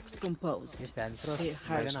only looks composed. ये सैंट्रोस Their लगा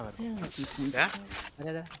hearts ना मेरे tell a different क्या? story.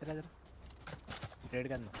 इधर ट्रेड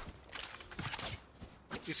करना।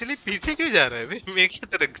 इसलिए पीछे क्यों जा रहा है बे? मैं क्या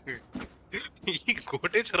तरह ये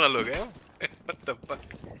गोटे चुरा लोग हैं? What the fuck?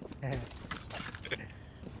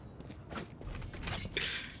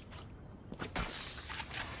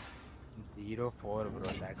 0-4 bro,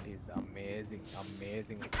 that is amazing.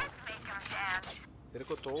 तेरे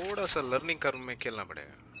को थोड़ा सा लर्निंग कर्व में खेलना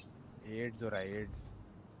पड़ेगा। एड्स हो रहा है एड्स।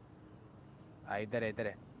 इधर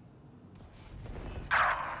है।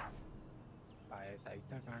 पाए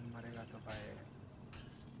ऐसा कांड मारेगा तो पाए।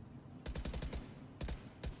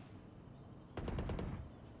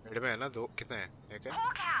 मिड में है ना दो कितने हैं? एक है?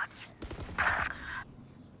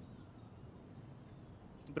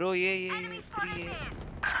 Bro, ये 3 है।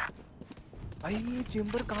 भाई ये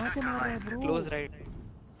चेंबर कहाँ से मार रहा है bro?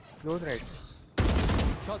 Close right.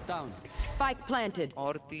 Shot down. Spike planted.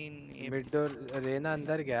 और 3 ये मिड डोर रेना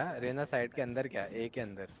अंदर गया, रेना साइड के अंदर गया, ए के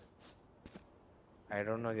अंदर। I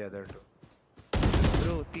don't know the other two.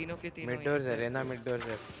 bro, तीनों के तीनों। मिड डोर से रेना मिड डोर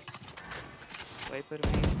से। वाइपर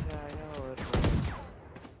में से आया और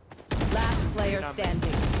Last player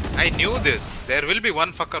standing. I knew this. There will be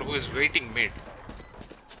one fucker who is waiting mid.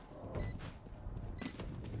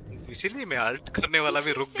 इसीलिए मैं अल्ट करने वाला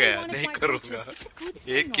भी रुक गया, नहीं करूँगा।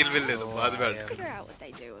 एक किल मिल ले तो बाद में alt.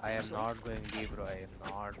 I am not going B bro. I am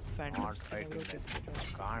not fighting this.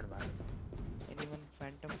 Can't man. anyone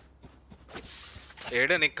phantom?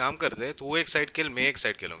 Aiden एक काम कर दे, तू एक साइड किल, मैं एक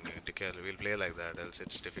साइड किलूंगी, ठीक है? We'll play like that, else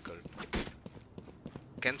it's difficult.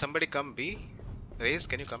 Can somebody come B? Raise,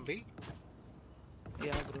 can you come B?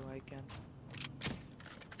 Yeah, bro, I can.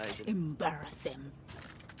 Embarrass them.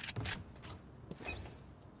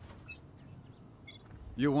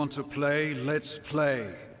 You want to play? Let's play.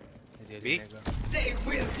 B? They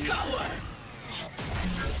will cower.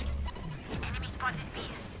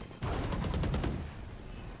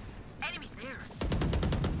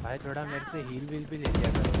 भाई थोड़ा मेरे से heal भी ले लिया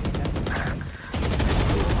करो।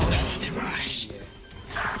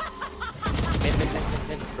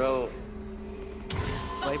 Bro.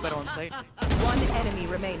 Viper on site. One enemy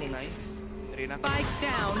remaining. Nice. Rena. Spike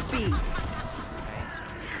down B. Nice.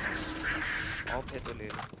 Off है तो ले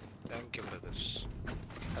लो. Thank you brothers.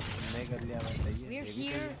 अब तुमने कर लिया बस सही है। We're ये भी here सही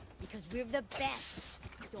है। because we're the best.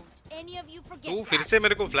 Don't any of you forget तू that. फिर से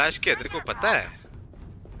मेरे को फ्लैश किया, तेरे को पता है?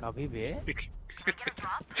 कभी भी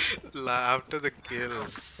After the kill.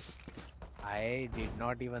 I did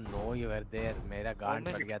not even know you were there. मेरा गांड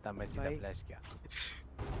फट गया था, मैं सीधा Bye. फ्लैश किया।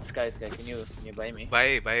 Sky, can you buy me?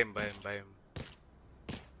 Buy him.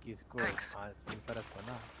 किसको? हाँ सिंफरस को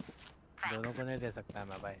ना। दोनों को नहीं दे सकता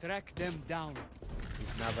मैं भाई। Track them down.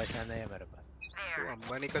 इतना बचा नहीं है मेरे पास। तू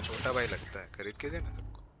अंबानी का छोटा भाई लगता है, खरीद के देना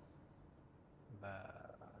तेरे को। बस।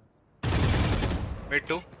 Mid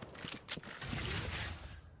 2.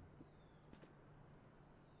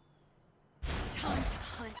 Time to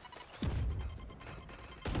hunt.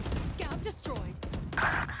 Scout destroyed.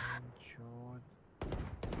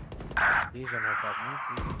 These are not happening.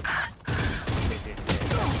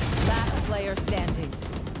 Last player standing.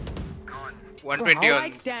 120 on.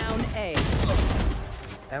 Spike down A.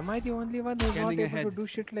 Am I the only one who's not Scanning able to ahead. do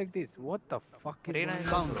shit like this? What the fuck is Reyna going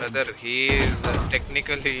is on? Brother, he is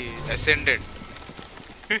technically ascendant.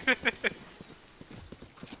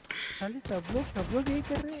 साले सब लोग यही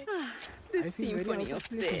कर रहे हैं। The I feel very symphony out of of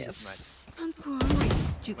place in death. this match. Don't worry.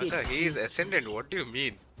 You Masa, get he is used. ascendant. What do you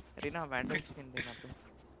mean? Rena, Vandal skin देना तुम.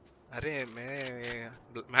 अरे मैं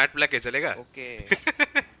मैट ब्लैक है, चलेगा? Okay.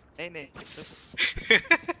 नहीं.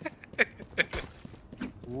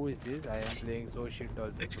 Who is this? I am playing so shit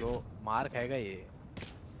also. Bro, मार खाएगा ये।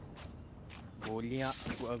 गोलियां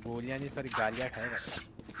नहीं सॉरी गालियां खाएगा।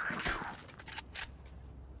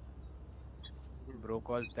 Bro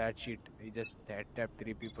calls that shit. He just tapped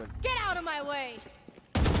 3 people. Get out of my way.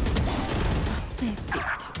 Pathetic.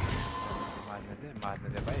 मारने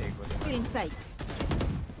दे भाई एक गोली। Get in sight.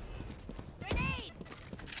 Grenade.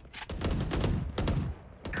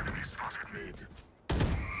 Enemy spotted mid.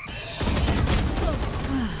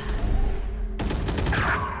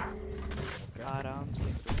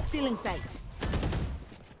 Stealing sight.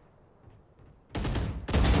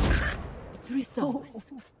 3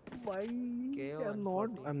 souls. Why? KO I'm not.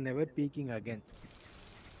 140. I'm never peeking again.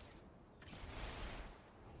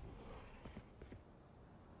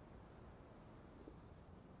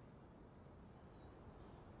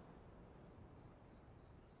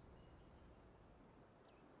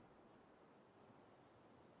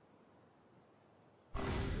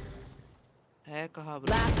 है कहाँ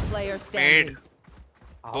bro? Last player Mid. standing.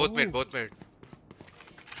 Both mid, both mid.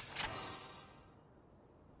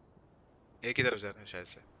 एक ही तरफ जा रहे हैं शायद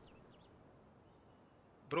से.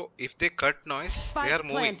 Bro, if they cut noise, they Spike are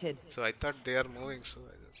moving. planted. So I thought they are moving, so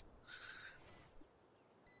I just...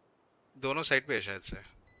 दोनों साइड पे है शायद से.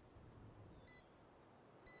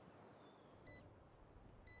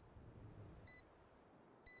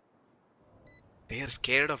 They are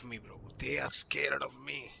scared of me, bro. They are scared of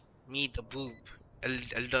me. Me, the boob.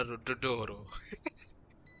 Elder Dodoro.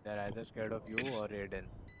 They're either scared of you or Aiden.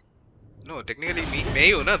 No, technically me, मैं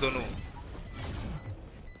ही हूँ ना दोनों.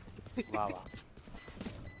 वाह वाह.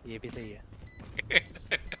 ये भी सही है.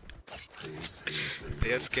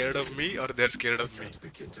 They are scared of me or they are scared of me.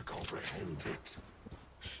 Begin to comprehend it.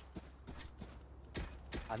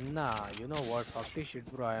 Anna, you know what? Fuck this shit,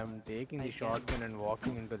 bro. I am taking the shotgun and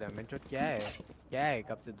walking into them. मैं चोट क्या है? क्या है?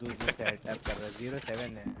 कब से दूर दूर से अटैक कर रहा है?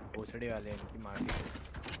 07 है. भोसड़ी वाले हैं इनकी मार के.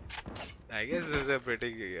 I guess this is a pretty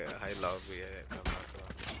high lobby है. I'm not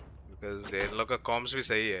wrong. Because they लोग का comms भी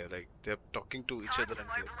सही है. Like they are talking to each other and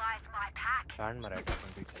Can't matter to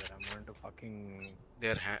each other. I'm going to fucking they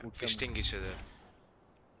are fisting each other.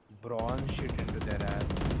 bronze shit into their ass.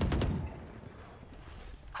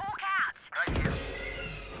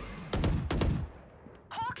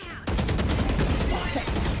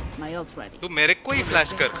 My ult ready. तू मेरे को ही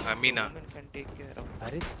flash कर, Amina. Women can take care of.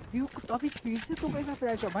 अरे तू तो अभी फिर से तो कैसा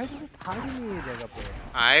फ्लैश है भाई? तुझे था ही नहीं ये जगह पे.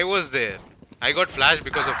 I was there. I got flashed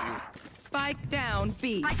because of you. Spike down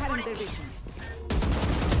B. Cutting their vision.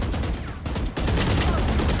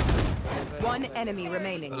 One enemy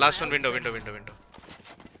remaining. Last one window.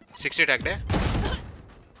 60 tagged है.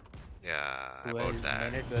 Yeah, about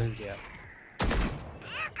that. मैंने 12 दिया.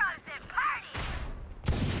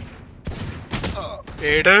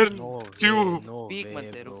 Aiden, No क्यों? way, no Peek way, मत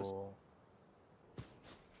दे, bro.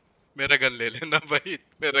 मेरा gun ले लेना भाई,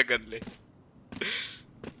 मेरा गन ले.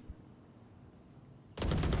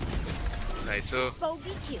 Nice, so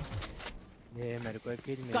ये मेरे को एक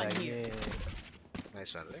किल मिला ये.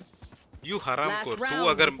 nice one, right? You हराम Last खोर, तू round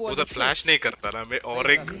अगर before उधर the फ्लैश नहीं करता ना, मैं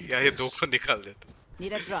और एक या ये दो को निकाल देता.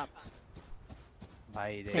 Need a drop.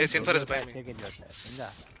 भाई Hey, Sinfar is by me. ऐसे किल होता है, समझा?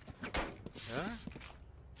 हाँ?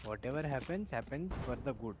 Whatever happens, happens for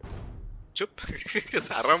the good. चुप.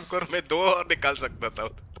 हराम खोर, मैं दो और निकाल सकता था.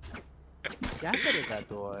 क्या करेगा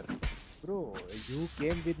तो और? Bro, you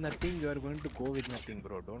came with nothing, you are going to go with nothing,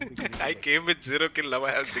 bro. Don't be greedy. I came with 0 kill, now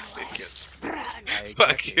I have 16 kills. Exactly.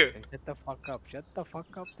 Fuck you. Shut the fuck up. Shut the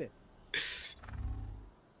fuck up there.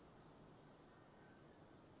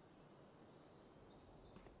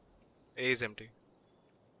 A is empty.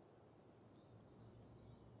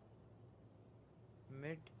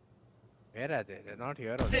 Mid. Where are they? They're not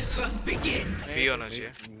here already. B होना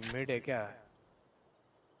चाहिए. Mid है क्या?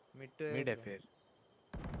 Mid to A. Mid है bro. फिर.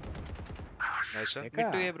 Nice one.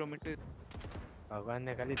 Mid to A bro. Mid to A. भगवान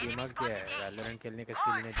ने खाली दिमाग दिया है. Valorant खेलने का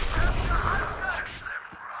स्किल नहीं दिया.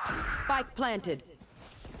 Spike planted.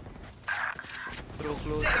 Throw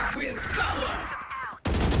close.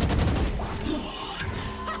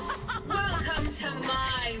 Welcome to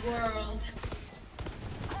my world.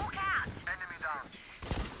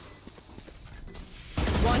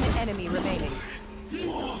 One enemy remaining.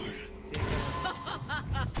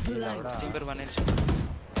 Timber 1 inch.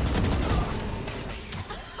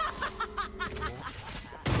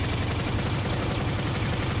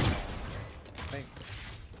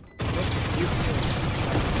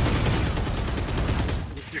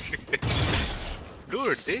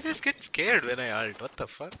 Dude, they just get scared when I ult. What the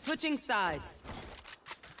fuck? Switching sides.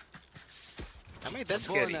 Am I that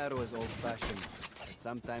Bow and scary? arrow is old-fashioned, but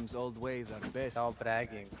sometimes old ways are best. Stop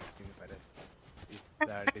bragging.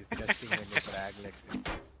 It's disgusting when you brag like this.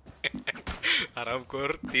 आराम कर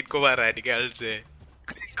 3 को बाहर है निकल से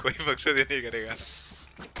कोई मकसद ही नहीं करेगा.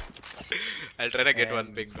 I'll try to get one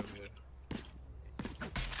pick from here.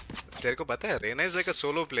 तेरे को पता है Raina is like a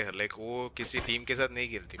solo player. Like वो किसी टीम के साथ नहीं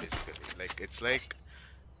खेलती बेसिकली. लाइक इट्स लाइक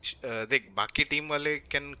देख बाकी टीम वाले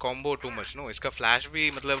can combo too much. No, इसका फ्लैश भी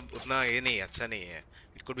मतलब उतना ये नहीं अच्छा नहीं है.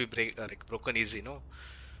 It could be broken easy. No,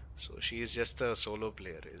 so she is just a solo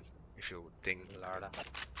player if you think. लाड़ा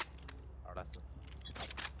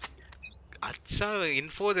अच्छा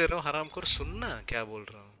इन्फो दे रहा हूँ हराम खोर, सुनना क्या बोल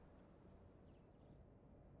रहा हूँ.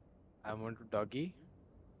 I want to doggy.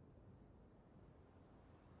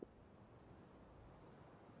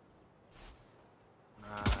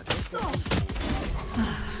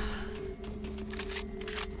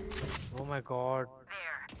 Oh my god.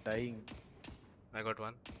 Dying. I got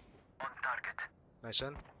one. On target. Nice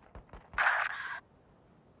one.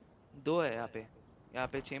 दो है यहाँ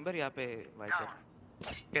पे चेंबर, यहाँ पे wiper.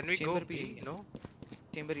 Can we chamber go भी B? No.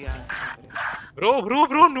 चेंबर यहाँ. Bro, no,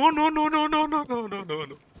 no, no, no, no, no, no, no, no,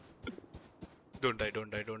 no. Don't die, don't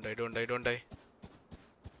die, don't die, don't die, don't die.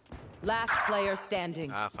 Last player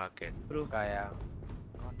standing. Ah, fuck it. Bro, kaya.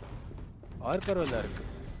 और करो lurk.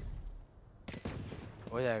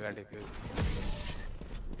 हो जाएगा diffuse.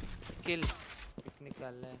 किल. Pick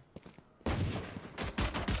निकालना है.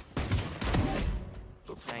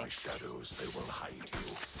 Look for my shadows, they will hide you.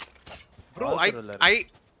 Bro, I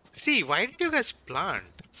see. Why did you guys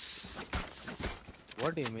plant?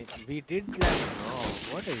 What do you mean? We did plant. No.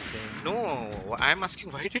 What are you saying? No, I'm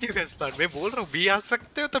asking why did you guys plant? मैं बोल रहा हूँ B आ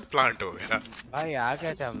सकते हो तब plant हो गया. भाई आ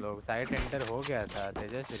गए थे हम लोग. साइट एंटर हो गया था. They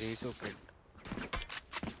just retook it.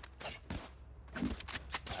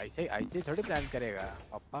 ऐसे थोड़ी प्लान करेगा.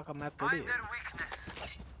 पापा का मैप थोड़ी.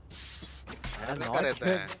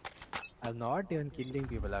 I'm not even killing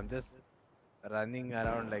people. I'm just running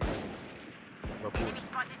around like a baboon.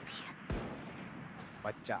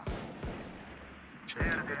 बच्चा.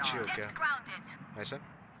 बच्ची हो क्या? ऐसा?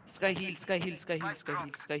 Sky heal.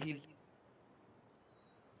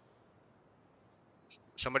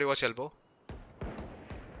 Somebody watch elbow.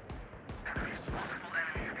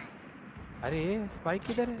 अरे स्पाइक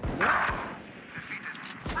किधर है?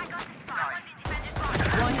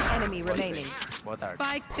 One enemy remaining.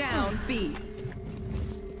 Spike down B.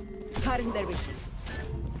 Cutting their vision.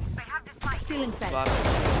 Still inside.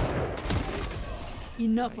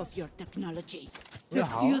 Enough of your technology. The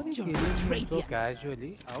How are you future killing is him so radiant.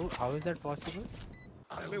 casually? How is that possible?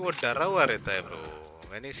 अबे वो डरा हुआ रहता है bro.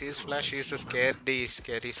 When he sees flash, he's a scary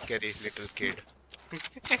little kid.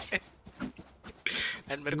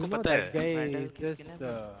 And मेरे को पता है. Guy just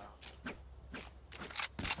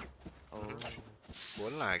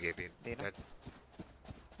बोलना आगे भी.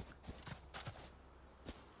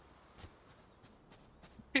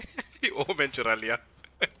 ओ मैं चुरा लिया.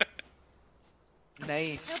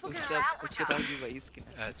 नहीं, उसके पास भी वही स्किन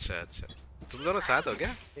है. अच्छा. तुम दोनों साथ हो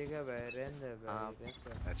क्या? ठीक है भाई, रहने दे भाई.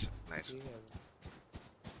 अच्छा, नाइस.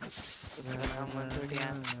 उसका नाम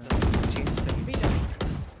 130 चेंज कर.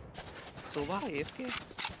 सोवा AFK?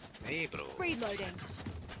 नहीं ब्रो. Reloading.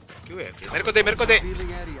 क्यों है? मेरे को दे.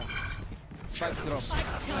 Healing area. Spike drop.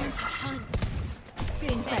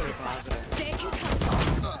 Getting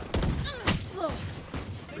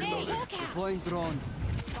Deploying drone.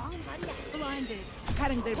 Blinded.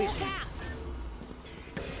 Cutting their vision.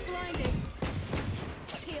 Blinded.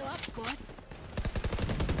 Heal up, squad.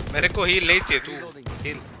 मेरे को हील नहीं चाहिए तू.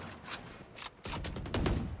 Heal.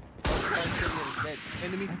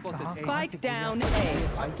 Enemy spotted. Spike down A.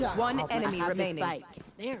 One enemy I have the remaining. spike.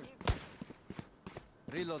 There.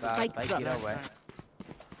 Reload. Spike Spike drop. गिरा हुआ है.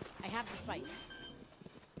 I have the spike.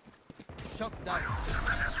 Shot down.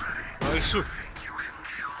 Nice.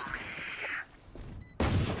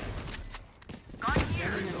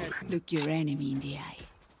 Look your enemy in the eye.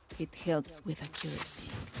 It helps with accuracy.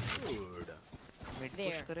 Mid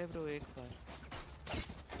push करे bro एक बार.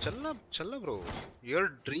 चलना bro. Your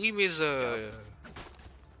dream is a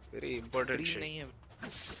very important dream shit. नहीं है.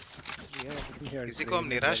 किसी को हम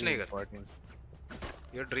निराश नहीं करते.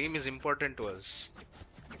 Your dream is important to us.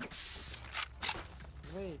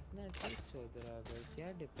 भाई इतना ठीक चल रहा है भाई. क्या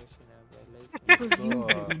डिप्रेशन है भाई? For you,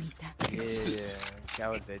 Bonita. ये क्या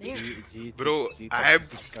बोलते हैं? जी Bro, I am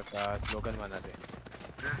का स्लोगन बनाते हैं.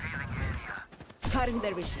 Cutting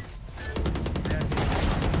their vision.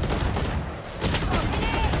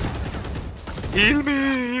 heal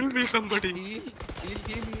me somebody. Heal.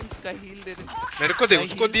 Sky heal दे दे. मेरे को दे,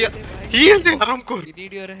 उसको दिया. heal दे आराम को. We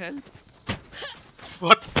need your help.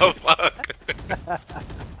 What the fuck?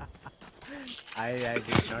 I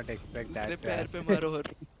did not expect that. उसने पैर पे मारो और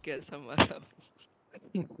कैसा मारा.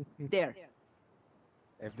 There.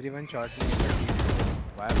 Everyone shot me.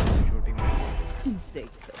 Why are you shooting me?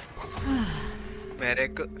 Insect.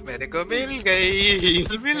 मेरे को मिल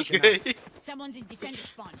गई. Someone's in defender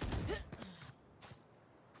spawn.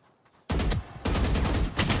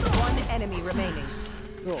 One enemy remaining.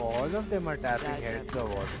 So all of them are tapping heads or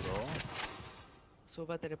what, bro?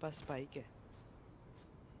 सोवा तेरे पास स्पाइक है.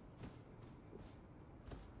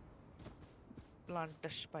 Plant a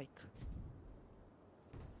spike.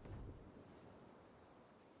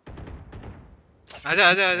 आजा.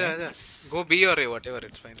 Go B or A, whatever.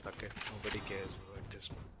 It's fine. Fuck it. Nobody cares about this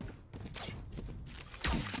one.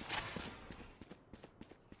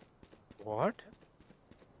 What?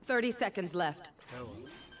 30 seconds left.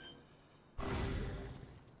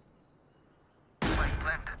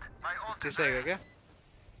 किससे आएगा क्या?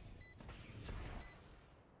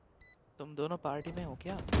 तुम दोनों party में हो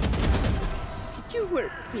क्या? You were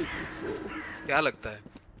pitiful. क्या लगता है?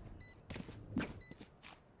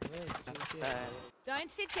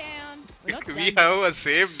 Don't sit down. We're not We done have a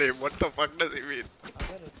same name. What the fuck does it mean?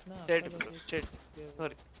 Chat bro, chat.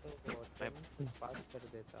 Sorry. पास कर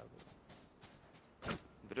देता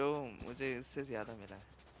Bro, मुझे इससे ज़्यादा मिला है.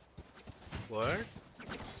 What?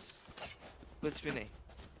 कुछ भी नहीं.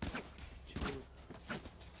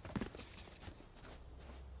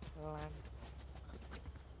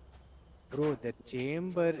 Bro, the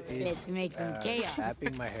chamber is Let's make some chaos.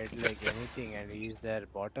 tapping my head like anything, and he's their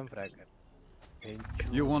bottom fragger.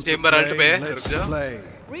 You want Chamber to alt play? पे, Let's रुक जाओ. play.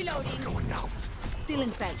 Reloading. Going out. Still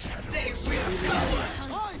inside.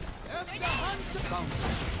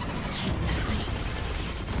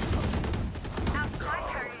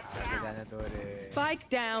 जाने दो रे. Spike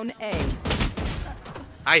down A.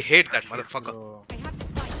 I hate that motherfucker. Bro, I have the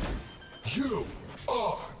spike. You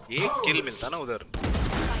are. एक किल मिलता ना उधर.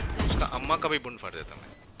 उसका अम्मा का भी बुन फाड़ देता मैं.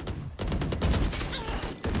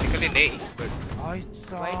 Technically नहीं, but I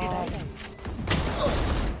Why did I saw. die?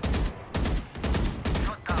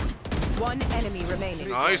 One enemy remaining.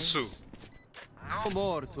 nice. No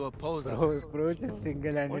more to oppose us. Bro, just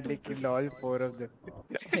single-handedly killed all 4 of them.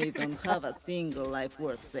 They don't have a single life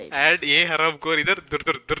worth saving. And ये हरामखोर इधर दुर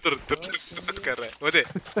दुर दुर दुर दुर दुर कर रहा है. वो दे.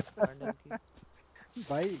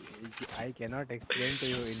 भाई, I cannot explain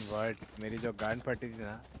to you in words. मेरी जो गान फटी थी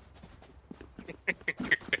ना.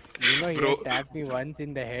 You know, he Bro. had tapped me once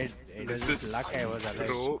in the head. It was just luck I was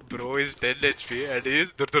alive. Bro is 10 HP and he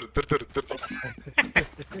is dur dur dur dur dur.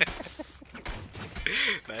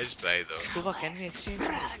 Nice try though. Suba, can we exchange?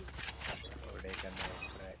 Oh, they can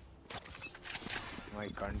try. My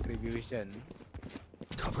contribution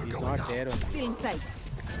Cover is going not out. there only. Still inside.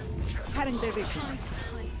 Cutting the vision.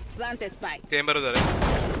 Plant a spike. Chamber उधर है.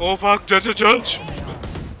 Oh fuck, judge.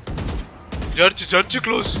 Judge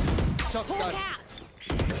close. Shotgun. Out.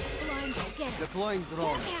 Blind again. Deploying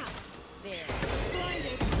drone. Out. There.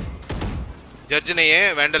 Blinded. Judge नहीं है,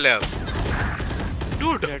 Vandal है अब.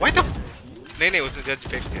 Dude, why the? नहीं उसने judge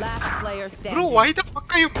फेंक दिया. Last player standing. Bro, why the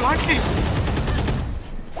fuck are you planting?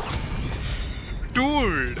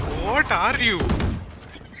 Dude, what are you?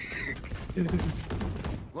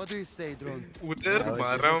 What do you say, drone? उधर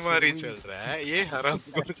मारामारी चल रहा है, ये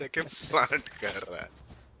हरामखोर जाके प्लांट कर रहा है.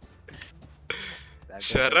 That was a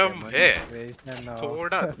शर्म है. demonstration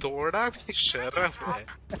of- थोड़ा भी शर्म है.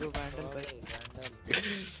 Bro, Vandal, bhai.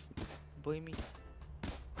 Boy me.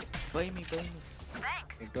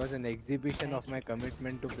 It was an exhibition of my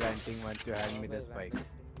commitment to planting once you hand me the spike.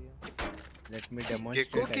 Let me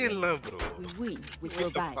demonstrate Gekko again. खेलना bro. We win. We What the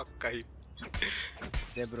survive. fuck are you?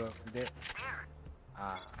 They bro, they...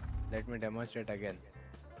 let me demonstrate again.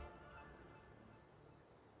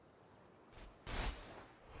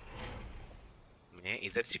 मैं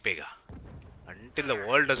इधर छिपेगा. Until the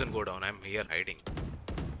wall doesn't go down, I'm here hiding.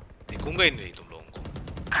 दिखूंगा ही नहीं तुम लोगों को.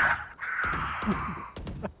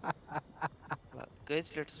 Guys,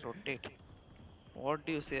 let's rotate. What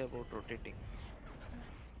do you say about rotating?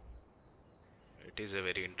 It is a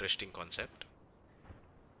very interesting concept.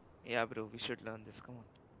 Yeah, bro, we should learn this. Come on.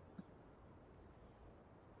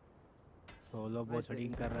 Solo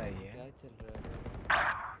boasting कर रहा है ये.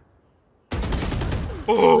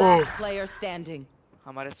 Last player standing.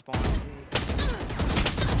 हमारे spawn से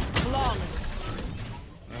Flawless.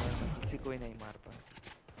 किसी को ही नहीं मार पाया.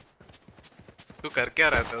 तू कर क्या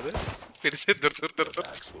रहा था उधर? फिर से दूर.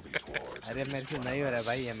 अरे मेरे से नहीं हो रहा है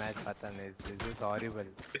भाई ये मैच पता नहीं. This is horrible.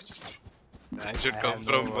 I should come have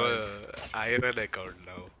from no words. Iron account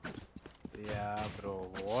now. Yeah, bro.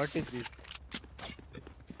 What is this?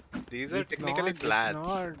 These are It's technically not- plats. it's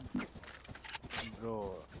not- Bro,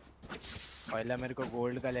 पहला मेरे को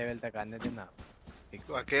गोल्ड का लेवल तक आने देना.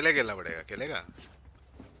 तो अकेले खेलना पड़ेगा. खेलेगा?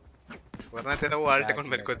 वरना तेरा वो आल्ट अकाउंट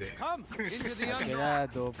मेरे को दे. अकेला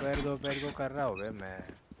दोपहर को कर रहा हूँ बे मैं.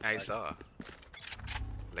 I saw.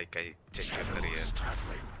 Like I checked your career.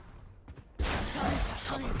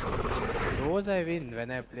 Those I win when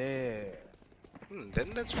I play. Then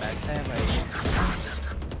that's bad. Time I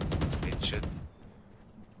It should.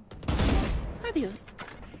 Adios.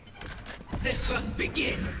 The hunt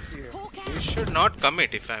begins. You should not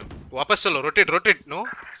commit if I'm. वापस चलो. Rotate. No?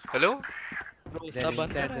 Hello? Bro, Then सब अंदर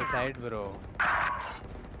inside the side, bro.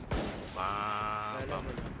 Bam.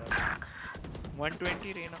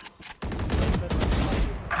 120 Reina.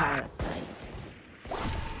 Parasite.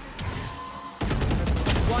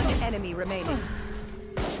 One enemy remaining.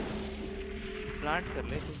 Plant कर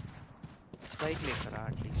ले तू spike लेकर आ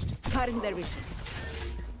at least Cutting their vision.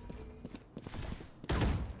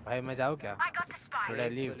 भाई मैं जाऊँ क्या? Should I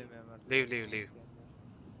leave? Leave.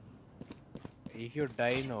 If you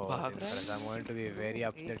die, no, भाग रहा है? Simpress, I'm going to be very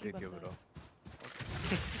upset with you, bro.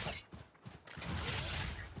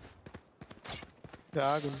 क्या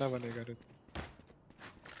गुंडा बनेगा रे?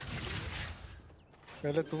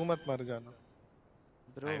 पहले तू मत मर जाना।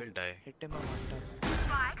 Bro, I will die. hit him one time.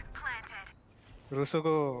 Rousseau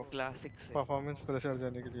को Classic से. परफॉर्मेंस प्रेशर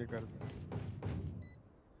देने के लिए कर दे।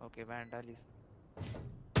 Okay, Vandal is.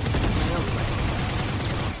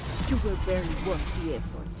 You were barely worth the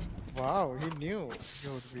effort. Wow, he knew he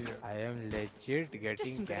would be here. I am legit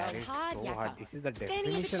getting Doesn't get carried hard, so Yaka. hard. This is the Standing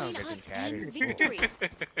definition of between getting us and carried. victory.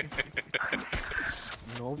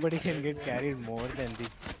 Nobody can get carried more than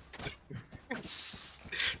this.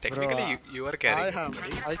 Technically, you are carrying.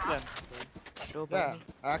 I can. Bro, Yeah,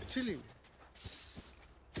 actually,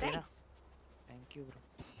 Thanks. Thank you, bro.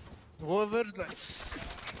 whoever like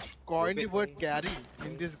coined the word carry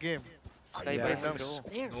in this game, Sky Yeah. by me, bro.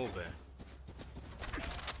 There. No way.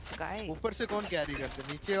 Sky. ऊपर से कौन carry करते?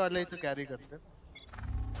 नीचे वाले ही तो carry करते।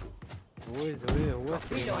 Who is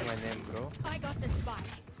screaming my name, bro? I got the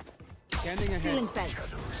spike. Scanning ahead. Feeling fed.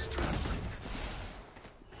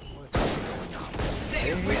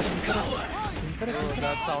 Oh,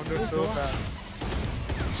 that sounded so bad.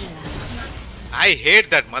 I hate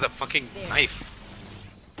that motherfucking knife.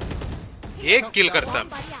 एक kill करता है.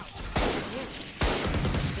 Somebody out.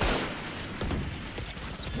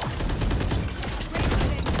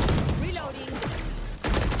 Reloading.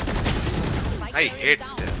 Spike I carrier hate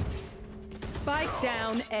down. that. Spike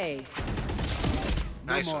down A.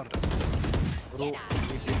 Nice more. one.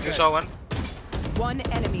 You saw one? One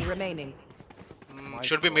enemy remaining.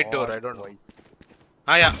 Should be mid door. I don't know.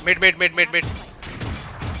 Ah yeah, mid.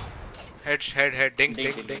 Head. Ding.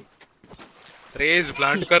 Raise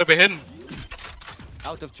plant कर बहन.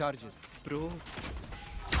 Out of charges. Bro,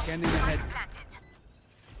 Scanning ahead.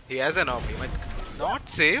 He has an op. He might not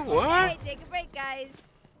say what. Alright, take a break, guys.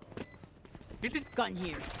 He did. Gun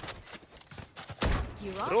here.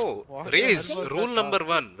 You up? Bro, What raise the hell was rule that number op?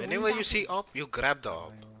 1. Whenever you see op, you grab the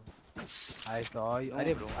op. I saw you.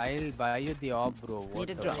 Arey, I'll buy you the op, bro. What Need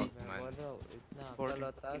a the drop. fuck, man?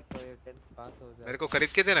 मेरे को खरीद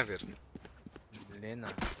के देना फिर. लेना.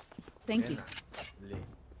 Thank you. ले.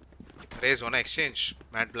 Raise wanna exchange.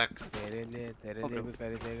 Matte black. तेरे लिए भी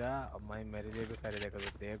खरीदेगा और मैं मेरे लिए भी खरीदेगा तो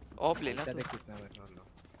देख. ऑफ लेना क्या तू. देख कितना मेरे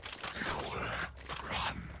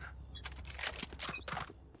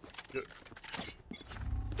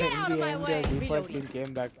Get out of my way. default Reloading. kill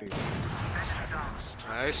came back to you.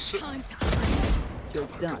 Nice. Time to You're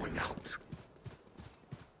done.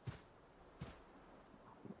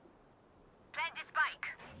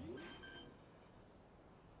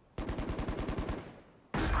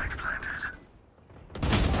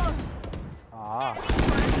 Ah.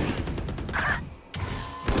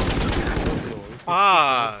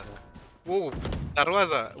 Ah. Oh,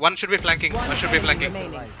 darwaza. One should be flanking. One should be flanking.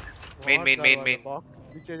 Remaining. Main. Box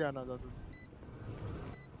नीचे जाना था तू।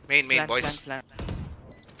 Main, Flank, boys. flank.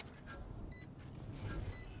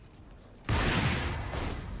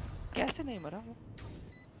 कैसे नहीं मरा वो?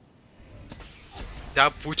 जा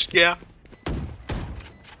पूछ गया.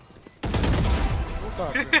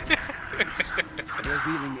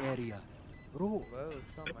 Revealing area. Bro,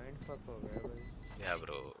 उसका mind fuck हो गया भाई. Yeah,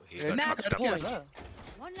 bro. He got Match fucked up. point.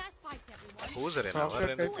 One last fight, everyone. Who's Rena? Software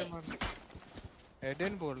Rena? कैसे मार?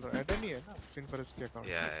 एडन बोल रहा है। एडन ही है ना? सिंफरस के account.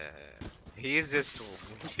 Yeah. He is just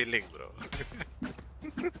chilling, bro.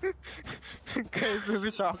 कहीं पे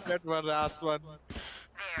भी शॉर्टकट मार रहा है आसमान।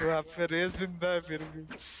 तो आप पे रेस जिंदा है फिर भी।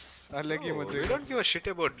 अलग ही No, मजे we का। don't give a shit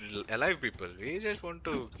about alive people. We just want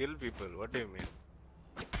to kill people. What do you mean?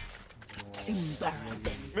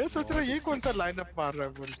 Embarrassing. मैं सोच रहा ये कौन सा लाइनअप मार रहा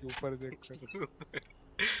है बोल के ऊपर देखकर।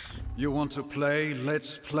 You want to play?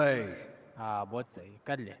 Let's play. हाँ बहुत सही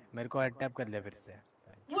कर ले मेरे को हेड टैप कर ले फिर से.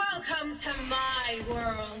 Welcome to my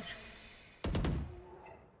world.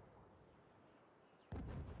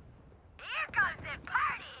 Here goes the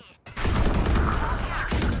party.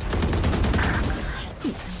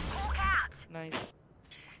 Nice.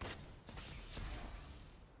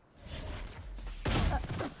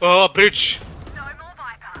 Oh, bridge.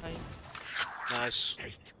 Nice.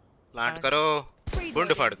 Nice. Plant करो.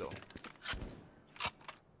 बूंद फाड़ दो.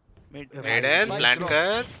 Mid. Aiden, plant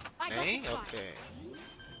कर. I got नहीं, the spike. okay.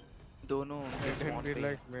 दोनों एडन भी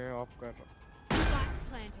लाइक मैं ऑफ कर रहा हूँ। Spike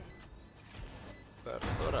planted. कर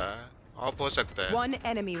तो रहा है. Off हो सकता है. One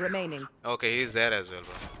enemy remaining. Okay, he is there as well,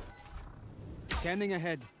 bro. Scanning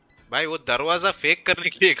ahead. भाई वो दरवाजा फेक करने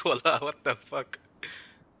के लिए खोला. What the fuck?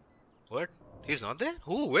 What? He's not there?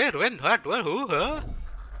 Who? Where? When? What? Where? Who? Huh?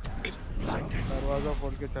 दरवाजा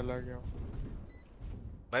खोल के चला गया.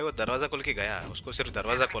 भाई वो दरवाजा खोल के गया. उसको सिर्फ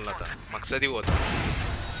दरवाजा खोलना था. मकसद ही वो था.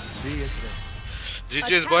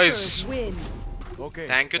 GG's boys. Okay.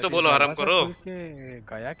 Thank you तो बोलो आराम करो. खोल के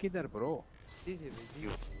गया किधर bro? Ji ji ji.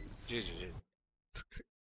 Ji ji ji.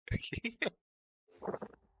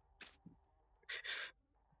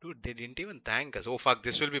 Dude, they didn't even thank us. Oh fuck,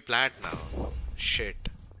 this will be plat now. Shit.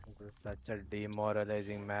 This is such a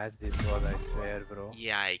demoralizing match this was, I swear, bro.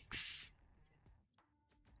 Yikes.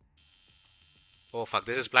 Oh fuck,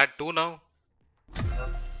 this is plat 2 now.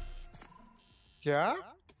 क्या?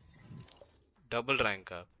 Double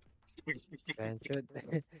rank up.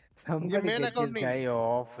 Somebody main get account this नहीं. guy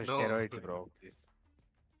off No. steroids, bro. Please.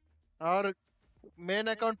 और main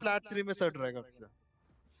account plate 3 में shirt रहेगा उससे.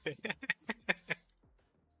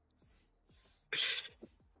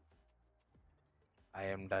 I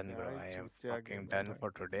am done, bro. I am चूतिया fucking game done है for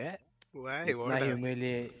today. Why?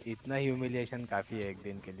 इतना humiliation काफी है एक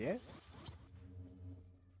दिन के लिए.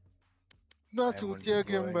 ना I want चूतिया to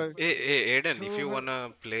go गेम and- भाई. Hey, Aiden, if you So- wanna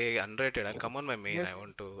play unrated, come on my main. Yes.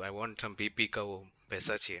 I want some BP का वो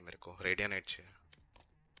पैसा चाहिए मेरे को. Radiant चाहिए.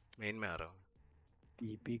 Main में आ रहा हूँ.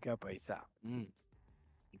 PP का पैसा.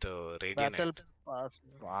 The Radiant. Battle pass.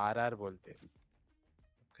 RR बोलते.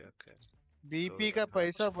 Okay. बीपी का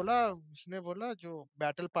पैसा बोला उसने बोला जो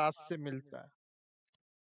बैटल पास से मिलता है.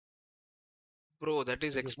 Bro, that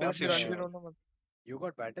is expensive shit. You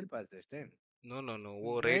got battle pass this time. No,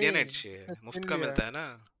 वो नहीं, Radiant चाहिए. इसने मुफ्त skin का लिया मिलता है ना.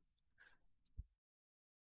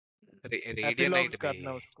 Radiant Epilogue भाई.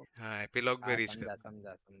 करना उसको. हाँ, epilogue हाँ, berries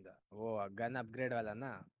समझा. वो गन अपग्रेड वाला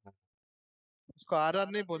ना. उसको आरआर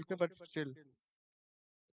नहीं बोलते but still.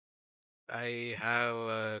 I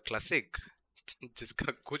have classic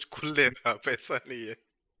जिसका कुछ खुल ले रहा पैसा नहीं है.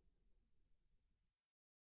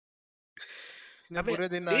 अबे बुरे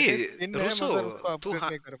दिन आ गए. दिन है रूसो मगर उसको अपग्रेड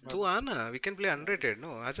नहीं कर तू पा. आना. We can play unrated.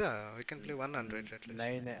 No, आजा. We can play 100 at least.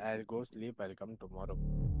 नहीं, I'll go sleep. I'll come tomorrow.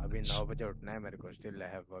 अभी 9 बजे उठना है मेरे को. Still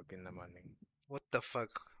I have work in the morning. What the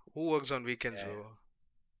fuck? Who works on weekends, Yeah. bro?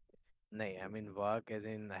 नहीं, I mean work as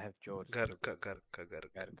in I have chores. घर to do. का. घर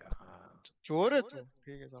का. हाँ. चोर है तू.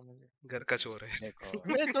 ठीक है समझ गया. घर का चोर है. देखो.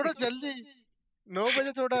 नहीं थोड़ा जल्दी. 9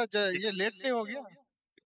 बजे थोड़ा ये लेट नहीं हो गया.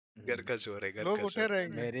 घर का चोर है. घर लोग का उठे चोर.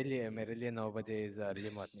 रहेंगे. मेरे लिए 9 बजे is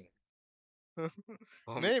early morning.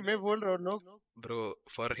 नहीं मैं बोल रहा हूँ लोग. Bro,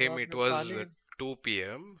 for him it was 2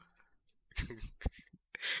 p.m.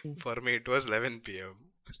 For me it was 11 p.m.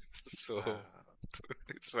 So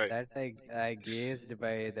it's fine. That I guessed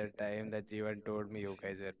by the time that Jeevan told me you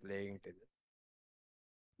guys were playing till.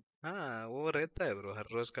 हाँ वो रहता है bro. हर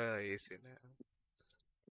रोज का ये सीन है.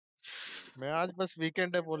 मैं आज बस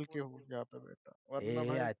वीकेंड है बोल के हूँ यहाँ पे बैठा. वरना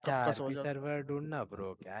भाई अच्छा कब का सो RP जाता. सर्वर ढूंढना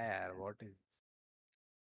ब्रो. क्या यार what is.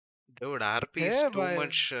 Dude, RP is है too भाई.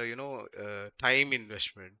 much, time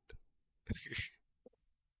investment.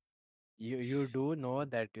 You do know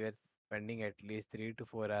that you are spending at least 3 to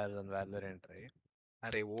 4 hours on Valorant, right?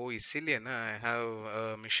 अरे वो इसीलिए ना. I have a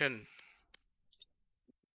mission.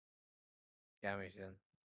 क्या मिशन?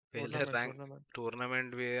 पहले रैंक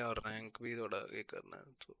टूर्नामेंट भी है और रैंक भी थोड़ा ये करना है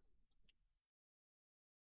तो.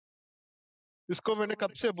 इसको मैंने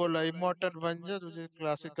कब से बोला इमॉर्टल बन जा तुझे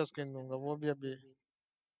क्लासिक का स्किन दूंगा. वो भी अभी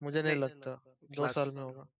मुझे नहीं लगता 2 साल में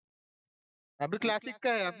होगा. अभी क्लासिक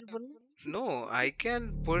का है अभी बोल. No, I can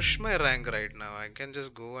push my rank right now. I can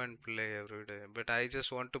just go and play every day. But I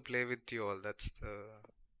just want to play with you all. That's the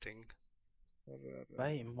thing.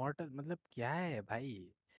 भाई immortal मतलब क्या है भाई?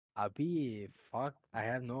 अभी fuck I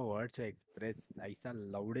have no words to express. ऐसा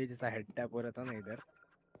लौड़े जैसा head tap हो रहा था ना इधर.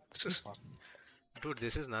 Dude,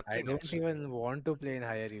 this is I nothing. don't even want to play in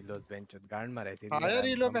higher elos bench. गांड मारा है. हायर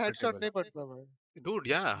हीलो में हेडशॉट नहीं पड़ता भाई. Dude,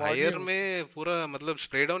 yeah, higher में पूरा मतलब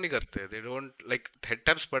स्प्रे डाउन ही करते हैं. They don't like head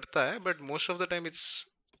taps पड़ता है, but most of the time it's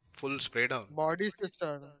full spray down. Body से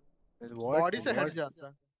स्टार्ट. बॉडी से हट जाता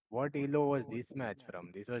है. What elo was this match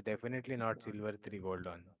from? This was definitely not silver 3 gold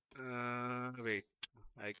on. Wait,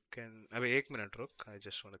 I can. अबे एक minute रुक. I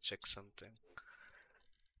just want to check something.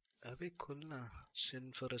 अबे खुलना.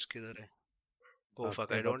 Sinforus किधर है? Oh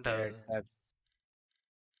fuck, I don't have.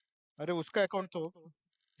 अरे उसका अकाउंट तो.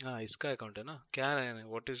 हाँ इसका अकाउंट है ना. क्या है?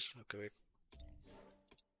 What is? Okay, wait.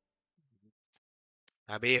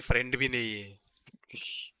 अबे ये फ्रेंड भी नहीं है.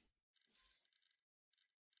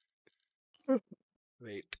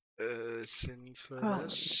 Wait.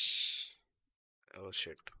 Sinforus. Oh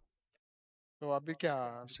shit. तो अभी क्या.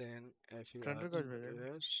 Sin if you Friend are request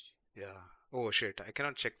भेजेगा. yes. Yeah. Oh shit, I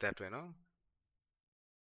cannot check that way, no?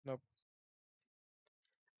 Nope.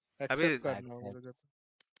 अबे एक्सेप्ट करना Accept. होगा जब।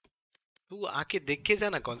 तू आके देख के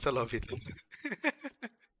जाना कौन सा लॉबी था।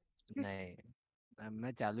 नहीं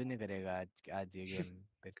मैं चालू नहीं करेगा आज आज ये गेम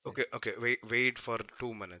फिर से। Okay, okay, wait for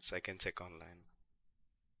 2 minutes. I can check online.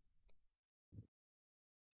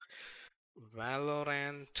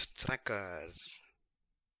 Valorant tracker.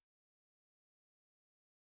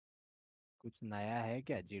 कुछ नया है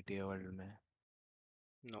क्या GTA वर्ल्ड में?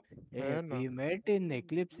 No, ए है ना? We met in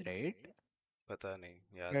eclipse right? पता नहीं,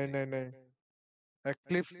 याद नहीं नहीं। नहीं नहीं,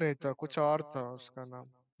 एक्लिप्स नहीं था, कुछ और था उसका नाम।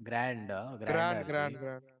 Grand grand grand RP. Grand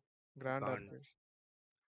grand grand कौन? आरपी।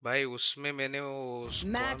 भाई उसमें मैंने वो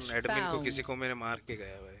कौन Match एडमिन को किसी found. को मैंने मार के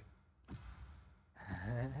गया भाई।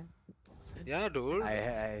 Yeah, dude.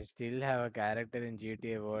 I still have a character in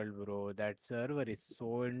GTA World, bro. That server is so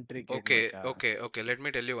intricate, Okay, macha. okay, okay. Let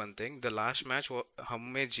me tell you one thing. The last match वो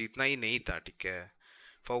हमें जीतना ही नहीं था, ठीक है?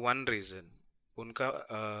 For one reason. उनका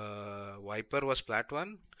wiper was plat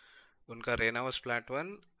 1, उनका Raina was plat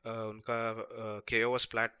 1, उनका KO was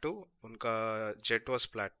plat 2, उनका jet was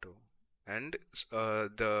plat 2, and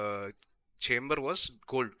the chamber was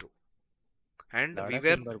gold 2. And we Lada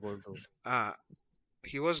were Chamber Gold too.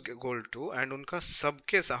 he was gold 2 and उनका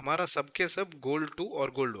सबके हमारा सबके सब gold 2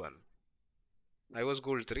 और gold 1. I was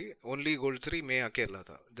gold 3, only gold 3 मैं अकेला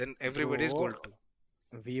था. Then everybody is gold Bro,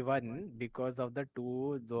 2. we won because of the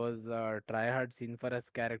those tryhard Sinferus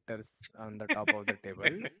characters on the top of the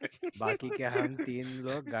table. बाकी के हम तीन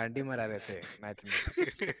लोग गांडी मरा रहे थे मैच में.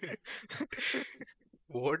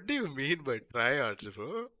 What do you mean by tryhards,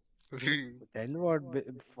 bro? Then what?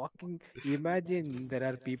 Fucking imagine there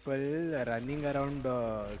are people running around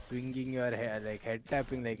swinging your hair like head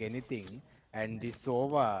tapping like anything, and this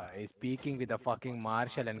Sova is speaking with a fucking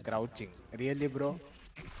marshal and crouching. Really, bro?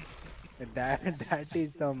 That that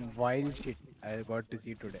is some wild shit I got to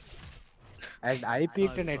see today. And I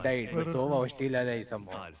peeked and I died, but Sova was still alive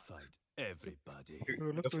somehow. I'll fight everybody.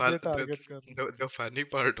 वो लोग the, तुझे fun, target कर रहे the funny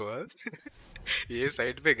part was ये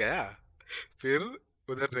side पे गया, फिर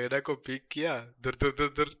उधर रेना को पिक किया, दूर दूर दूर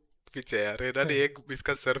दूर पीछे आया, रेना ने एक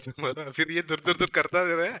इसका सर पे मारा, फिर ये दूर दूर दूर करता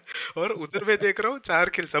रहा है, और उधर मैं देख रहा हूँ 4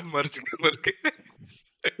 किल सब मर के।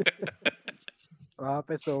 वहां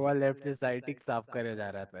पे सोवा लेफ्ट से साइटिक साफ करे जा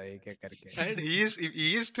रहा था एक एक करके. And he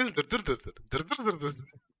is still दूर दूर दूर दूर दूर दूर दूर दूर।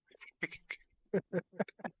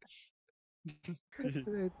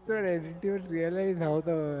 It's so I didn't even realize how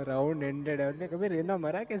the round ended. I was like, अबे रेना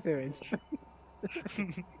मरा कैसे bench?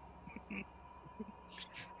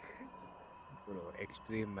 Bro,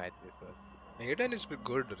 extreme match this was. Aiden is been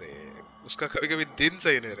good रे, उसका कभी कभी दिन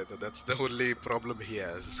सही नहीं रहता. That's the only problem he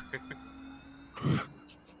has.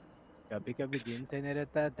 कभी कभी दिन से नहीं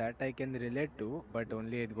रहता. That I can relate to, but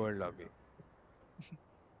only in gold lobby.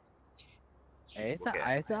 ऐसा Okay.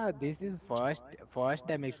 ऐसा this is first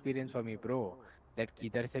time experience for me, bro. That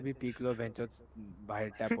किधर से भी पीक लो बेंचो बाहर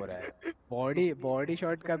टैप हो रहा है. बॉडी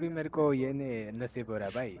शॉट का भी मेरे को ये नहीं नसीब हो रहा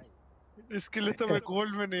है भाई. इसके लिए तो मैं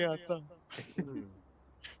गोल्ड में नहीं आता।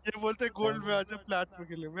 ये बोलते हैं गोल्ड में आजा फ्लैट में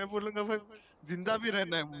के लिए, मैं बोलूंगा भाई जिंदा भी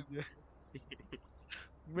रहना है मुझे।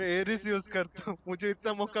 मैं एरिस यूज करता हूँ, मुझे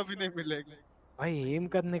इतना मौका भी नहीं मिलेगा। भाई एम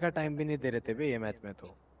करने का टाइम भी नहीं दे रहे थे बे ये मैच में तो.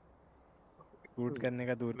 शूट करने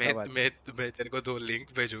का दूर का बात. मैं तेरे को 2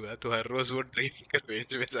 लिंक भेजूंगा, तू हर रोज वो ट्रेनिंग कर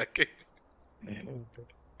रेंज में जाके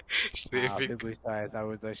अभी कुछ तो ऐसा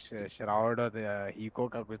कुछ तो श्राउड और हीको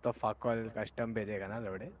का कुछ तो फक ऑल कस्टम भेजेगा ना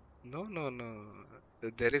लोड़े. No.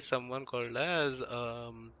 There is someone called as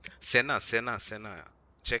Sena.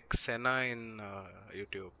 Check Sena in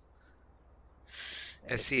YouTube.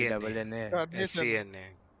 SENA.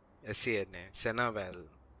 Senaval.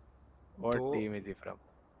 What तो team is he from?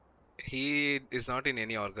 he is not in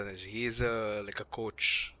any organization. He is like a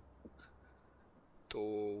coach. तो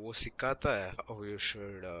वो सिखाता है how you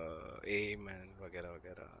should aim and वगैरह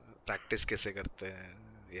वगैरह, practice कैसे करते हैं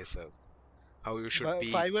ये सब, how you should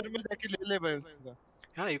be. Fibre में जाके ले ले भाई उसका.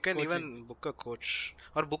 Yeah, you can even book a coach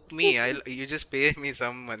or book me. You just pay me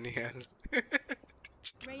some money.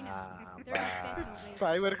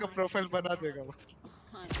 Fibre का प्रोफाइल बना देगा वो.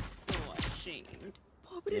 I'm so ashamed.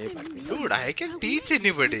 Dude, I can teach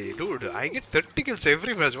anybody. Dude, I get 30 kills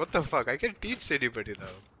every match. What the fuck? I can teach anybody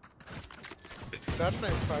now. करना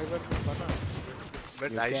है fibre में बना.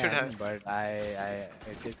 But You I should can, have. but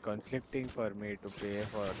it is conflicting for me to pay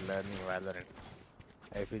for learning Valorant.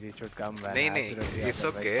 I feel it should come when नहीं, naturally, it's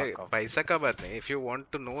otherwise okay. fuck off. पैसा का बात नहीं. If you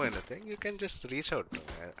want to know anything, you can just reach out to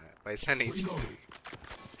me. पैसा नहीं चाहिए.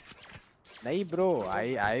 नहीं bro,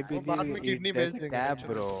 I बाद में believe kidney there's बेच a देंगे cap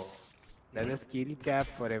बेचारे. bro. There's a skill cap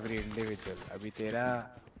for every individual. अभी तेरा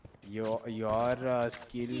your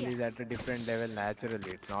skill is at a different level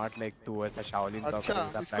naturally. It's not like तू ऐसा Shaolin का अच्छा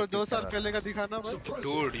ऐसा इसको 2 practice कर साल रहा पहले का दिखाना भाई।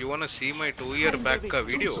 Dude, you wanna see my 2 year back का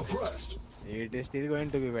video? It is still going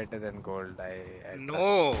to be better than gold. I No.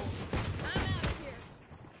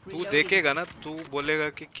 तू देखेगा ना, तू बोलेगा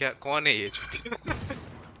कि क्या कौन है ये चूतिया?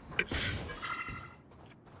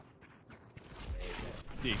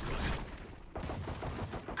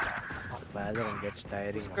 Valorant gets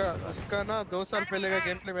tiring. उसका ना 2 साल पहले का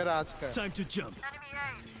गेम प्ले मेरा आज का है। Time to jump.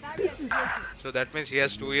 So that means he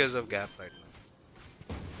has 2 years of gap right now.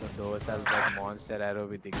 तो 2 साल बाद monster arrow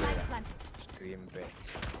भी दिखेगा stream पे.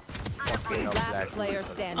 Fucking up Last that player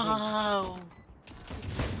standing. Ow.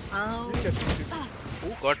 Ow. Who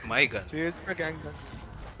got my gun? Sage पे गैंग था।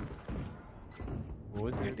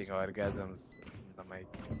 Who's getting orgasms in the mic?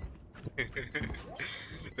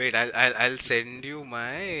 Wait, I'll send you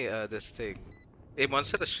my this thing. A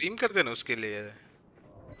monster stream कर देना उसके लिए.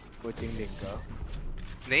 Coaching link का.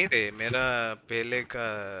 नहीं रे, मेरा पहले का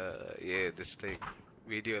ये this thing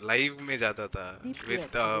video live में जाता था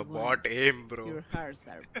with bot aim bro. Your hearts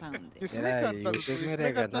are pounding. इसमें करता था YouTube में इसमें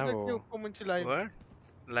रहेगा करता ना था वो. कि उपको मुंची live. What?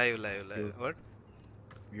 Live. What?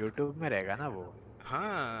 YouTube में रहेगा ना वो.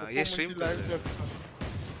 हाँ, ये stream कर लाइव दे. करता।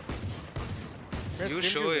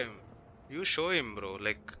 You show him bro,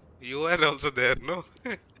 like you are also there, no?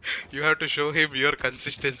 You have to show him your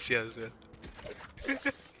consistency as well.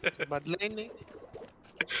 बदला ही नहीं।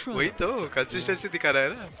 वही तो consistency दिखा रहा है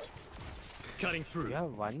ना. Cutting through. Yeah,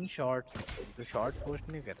 one shot. तो shorts post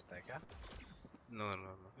नहीं करता है क्या? No.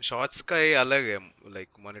 Shots का ये अलग है,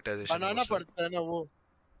 like monetization. बनाना पड़ता है ना वो।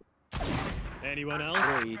 Anyone Bro,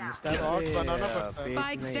 else? Insta Shorts पे बनाना पड़ता है। page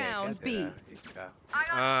Spike नहीं है down, क्या B. तेरा इसका?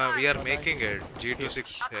 We are making it. G26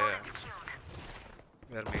 है.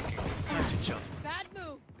 We are making it. Time to jump. Bad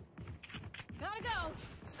move. Gotta go.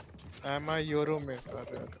 Am I Euro में?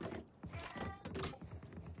 अरे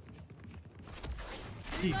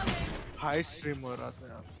हाई स्ट्रीम हो रहा था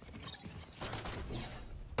यार।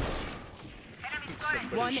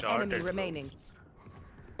 One shot enemy it, bro. remaining.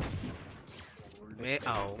 मैं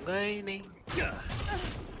आऊँगा ही नहीं. Your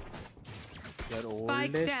Spike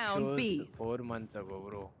oldest down, shows B. 4 months ago,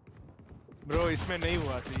 bro. Bro इसमें नहीं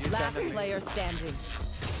हुआ था ये Last channel. player standing.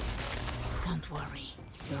 Don't worry.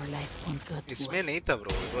 Your life won't go to इसमें नहीं था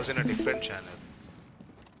bro. It was in a different channel.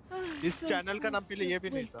 इस चैनल का नाम पहले ये भी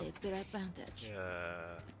नहीं था। wasted their advantage.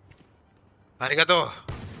 arigato.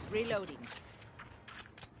 Reloading.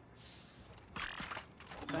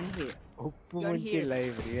 One here. Uppu You're Munchi here.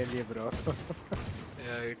 live, really, bro.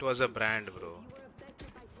 Yeah, it was a brand, bro.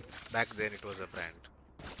 Back then, it was a brand.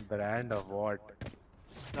 Brand of what?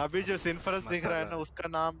 अभी जो सिनफरस दिख रहा है ना मसाला. उसका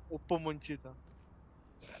नाम उप्पू मुंची था।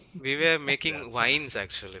 We were making wines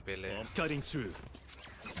actually, पहले. I'm cutting through.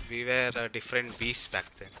 We were a different beast back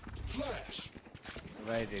then.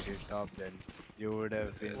 Why did you stop then? You would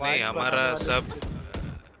have been. नहीं, हमारा सब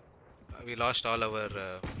we lost all our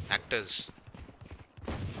actors.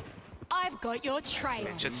 I've got your trail.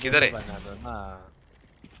 Mention किधर है? बना दो ना.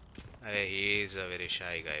 Hey, he is a very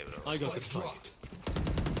shy guy, bro. I got the spike.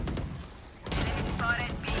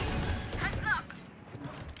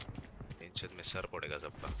 Mention में sir पड़ेगा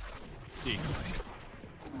सबका. Decoy.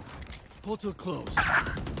 Portal closed.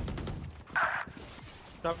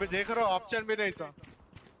 तब भी देख रहा हूँ ऑप्शन भी नहीं था।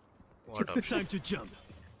 What up? Time to jump.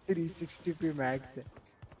 360p max है.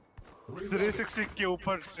 360 के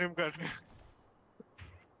ऊपर स्ट्रीम करने।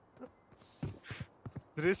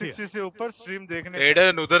 360 से ऊपर स्ट्रीम देखने।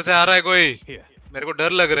 एडन उधर से आ रहा है कोई. Here. मेरे को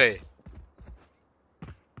डर लग रहा है.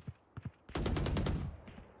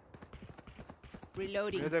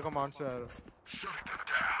 Reloading. ये देखो मॉन्स्टर आ रहा।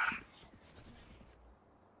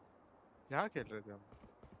 क्या खेल रहे थे हम?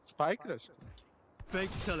 Spike rush.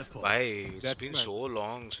 Fake teleport. Why? It's That been much. so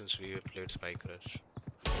long since we have played Spike Rush.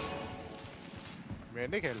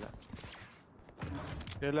 मैंने खेला।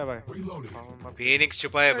 खेला भाई। Phoenix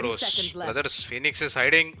छुपा है 30 bros. seconds left. Brothers, Phoenix is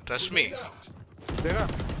hiding. Trust me. देखा?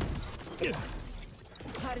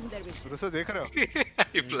 Cutting their vision. रुसो देख रहे हो?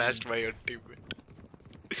 He flashed by your teammate.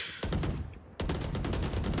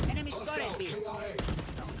 Enemy spotted B.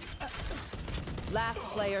 Last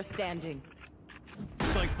player standing.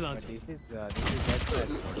 Spike But planted. this is death.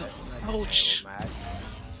 Ouch.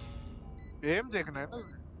 M देखना है ना।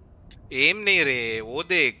 Aim नहीं रे. वो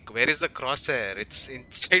देख. Where is the crosshair? It's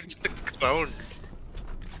inside the ground.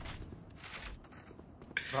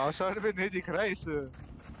 Rao shot भी नहीं दिख रहा है इस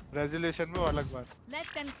रेजोल्यूशन में, वो अलग बात। Let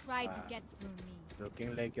them try to get through me. Looking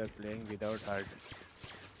like you're playing without heart.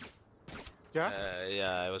 क्या?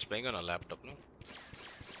 Yeah, I was playing on a laptop, no?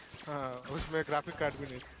 हाँ, उसमें ग्राफिक कार्ड भी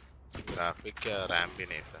नहीं। Graphic या RAM भी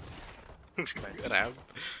नहीं था. रैम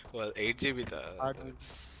well 8 GB था 8 GB।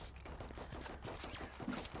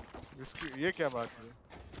 इसकी ये क्या बात है?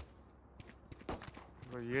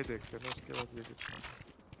 वो ये देखते हैं ना, उसके बाद ये देखते हैं।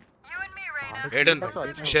 Hayden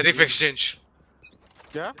sheriff exchange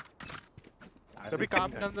क्या? कभी काम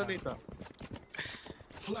धंधा नहीं था।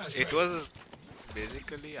 it was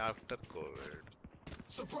basically after COVID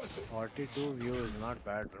 42 views, not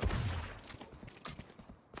bad, bro.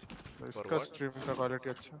 इसका स्ट्रीम का क्वालिटी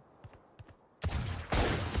अच्छा।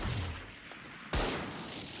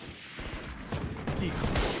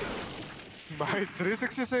 भाई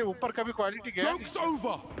 360 से ऊपर का भी क्वालिटी गया। Joke's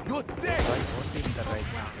over. You're dead. भाई बहुत टीम कर रहा है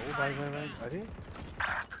इतना। ओ भाई अरे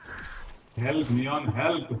Help, Neon,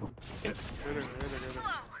 help.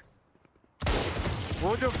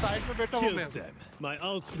 वो जो साइड में बैठा हूँ मैं, My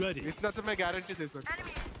ult's ready. इतना तो मैं गारंटी दे सकता हूँ।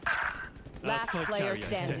 Last player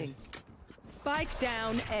standing. Spike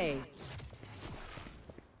down A.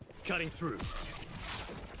 Cutting through.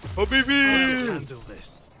 Habibi Handle this.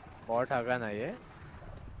 Bot आगा ना ये?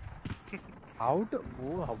 How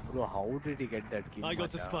did he get that kill? I got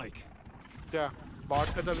the spike. क्या? बॉट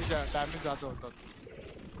का तभी डैमेज ज्यादा होता था।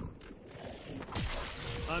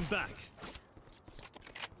 I'm back.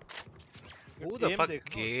 who the fuck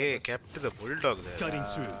kept the bulldog there Cutting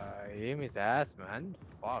through. Aim is ass, man.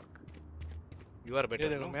 Fuck. you are ये better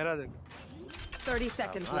देखो no? मेरा देखो। 30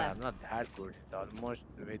 seconds I'm left. not that good.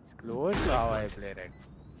 It's close to how I play right.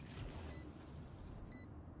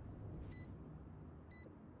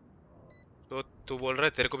 तो तू बोल रहा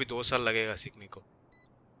है तेरे को भी 2 साल लगेगा सीखने को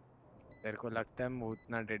तेरे को लगता है मैं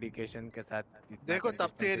उतना डेडिकेशन के साथ देखो तब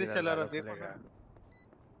से एरिस चला रहा देखो ना।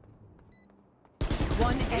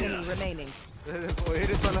 One enemy remaining. देखो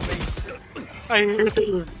एरिस वाला नहीं। I hate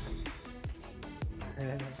you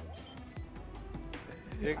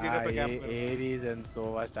एक जगह पे गैप कर। Aries and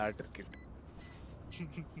Sova starter kit.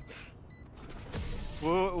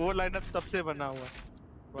 वो लाइनअप तब से बना हुआ है।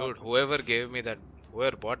 dude whoever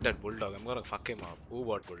bought that bulldog I'm gonna fuck him up who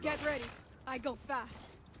bought bulldog Get ready. I go fast.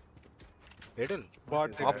 Hayden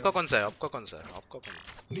Bought it. आपका कौन सा है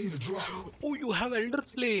Need a drop. oh you have elder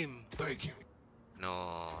flame Thank you. no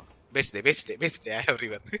बेच दे I have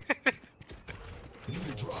river Need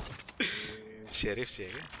a drop. sheriff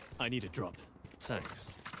चाहिए I need a drop. Thanks.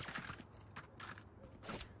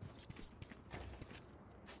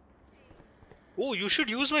 oh you should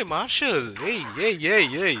use my marshal hey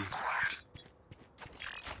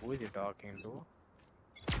Who is he talking to?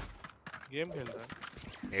 Game खेल रहा है।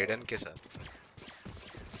 Hayden के साथ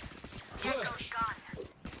Flash.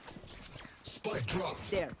 Spike dropped.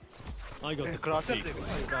 There. I got the क्रॉसर spike. देखो।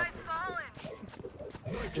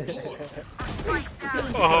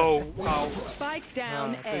 oh Spike down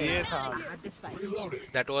तो A. ये था। Reloading.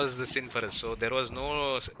 that was the sin for us so there was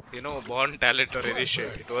no born talent or any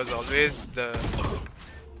shit it was always the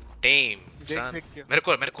tame son देख के। मेरे को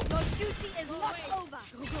Your duty is not over.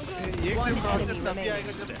 ये सिर्फ क्रॉसर तभी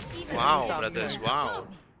आएगा जब wow brothers wow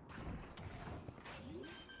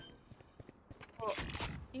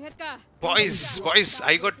Ingat ka. boys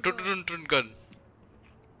I got tun gun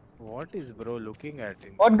What is bro looking at?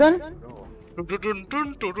 What gun? Bro.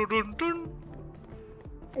 tun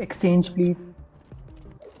Exchange, please.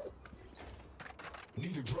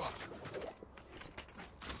 Need a drop.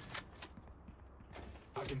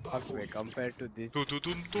 I can buy Fuck for me, you. compared to this Tum,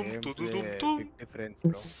 gameplay, big difference,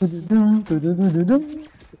 bro.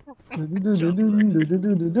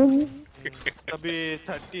 तभी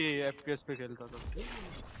 30 FPS पे खेलता था।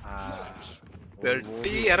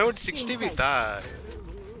 30 around 60 भी था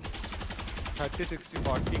 30 60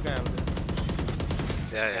 40 का average.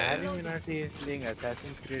 yeah Illuminati is playing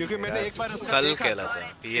Assassin's Creed. क्योंकि मैंने एक बार उसका कल देखा खेला था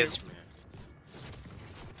PS में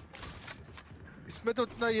इसमें तो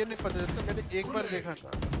उतना ये नहीं पता चलता मैंने एक बार देखा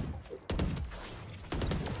था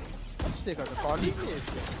कॉलेज में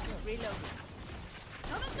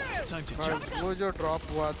Time to हाँ, jump. वो जो ड्रॉप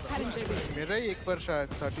हुआ था मेरा ही एक बार शायद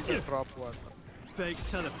 30 तक ड्रॉप हुआ था Fake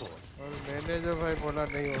teleport. और मैंने जो भाई बोला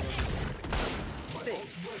नहीं होगा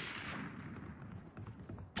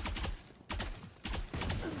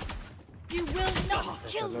You will not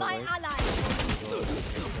kill my ally.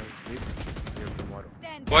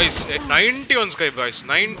 Stand boys 90 on Sky boys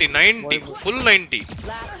 90 full 90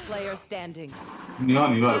 Last player standing.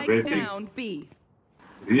 Neon, you are Spike betting. down B.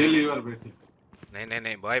 Really, you are betting.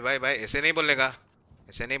 नहीं भाई ऐसे नहीं बोलेगा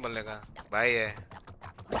भाई है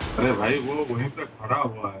अरे भाई वो वहीं पे खड़ा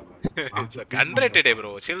हुआ है भाई। it's okay unrated है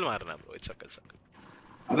bro chill मारना bro it's okay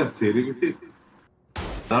अरे तेरी भी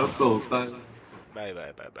दर्द तो होता है। बाय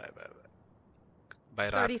भाई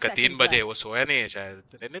रात 30 का 3 seconds बजे left. वो सोया नहीं है शायद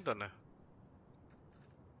रहने दो ना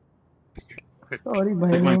सॉरी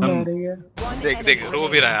भाई नहीं आ रही है। देख देख रो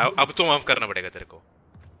भी रहा है, अब तो माफ करना पड़ेगा तेरे को,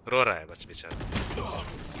 रो रहा है बस बेचारा।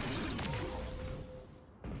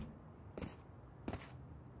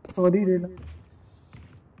 Sorry Raina.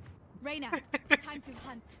 Reyna, time to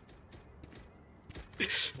hunt.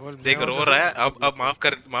 देख रो रहा है, अब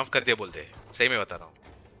माफ कर दिया बोल दे, सही में बता रहा हूँ,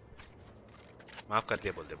 माफ कर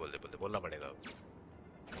दिया बोल दे बोलना पड़ेगा अब।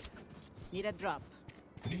 Need a drop.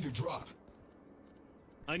 Need a drop.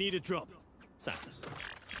 I need a drop. Thanks.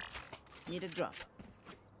 Need a drop.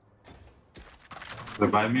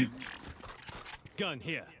 Revive me. Gun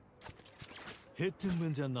here. Hit them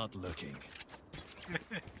when they're not looking.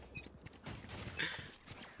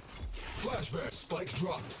 Flashback. Spike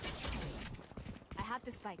dropped. I have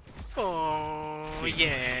the spike. Oh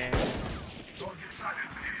yeah. Target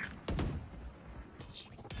sighted.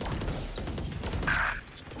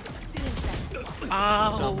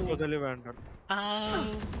 Champakali vandal.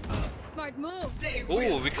 Smart move.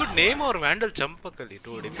 Oh, we could name our Vandal Champakali,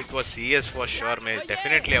 dude. If it was CS for sure, man,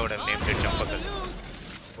 definitely I would have named it Champakali.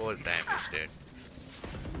 Whole time it's dead.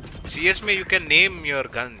 CS में you can name your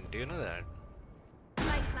gun. Do you know that?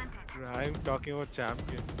 I'm talking about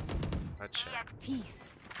champion. अच्छा. Peace.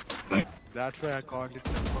 That's why I called it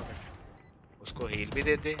Champakali. उसको heal भी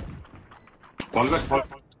दे दे. Fall back.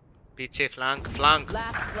 पीछे flank.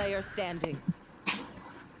 Last player standing.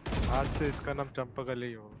 आज से इसका नाम चंपकली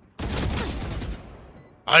ही होगा.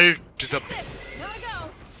 Alt to the. Gotta go.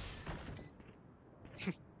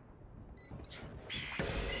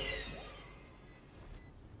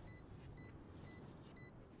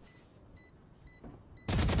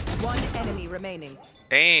 One enemy remaining.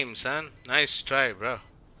 Damn, son. Nice try, bro.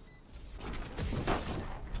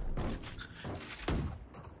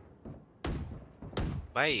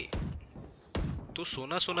 भाई तू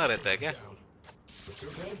सुना रहता है क्या?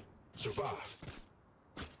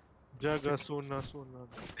 जगह सुना.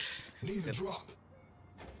 Need a drop.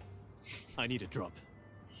 I need a drop.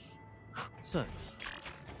 Thanks.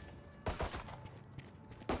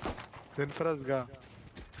 सिंफरस गा.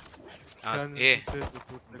 ए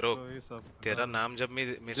ब्रो, तेरा नाम जब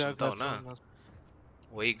मैं सुनता हूँ ना,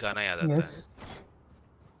 वही गाना याद आता है.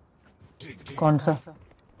 कौन सा?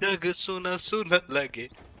 जग सुना लगे.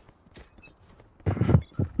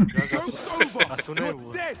 सुने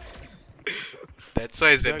वो. That's why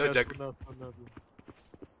I said no jag. Reloading.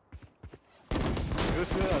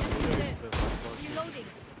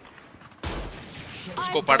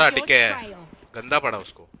 उसको पड़ा ठीक है, गंदा पड़ा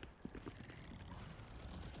उसको.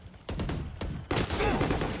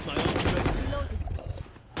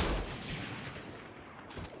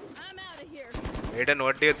 I'm out of here. Aiden,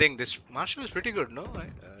 what do you think? This Marshall is pretty good, no?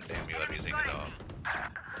 Damn, you are using it all.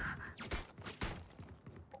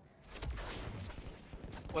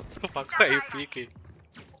 What the fuck are you peeking?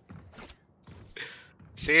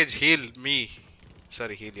 Sage, heal me.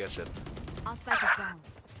 Sorry, heal yourself. I'll spike it down.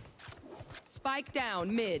 Spike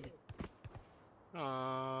down mid.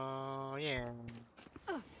 Oh, yeah.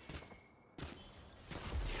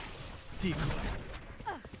 Decoy.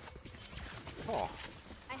 Oh.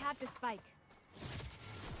 I have the spike.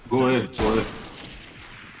 Go ahead.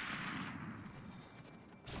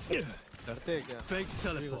 करते हैं क्या? Fake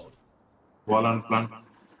teleport. Wall and plant.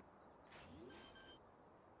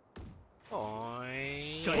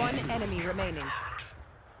 One enemy remaining.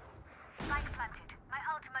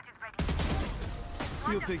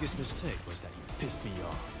 Your biggest mistake was that you pissed me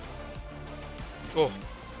off. Oh.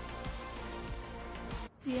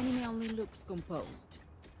 The enemy only looks composed.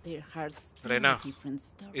 Their hearts tell Reyna, a different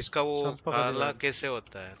story. इसका वो काला कैसे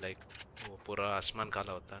होता है? Like वो पूरा आसमान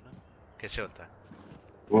काला होता है ना? कैसे होता है?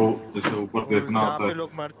 वो जैसे ऊपर देखना होता है. जहाँ पे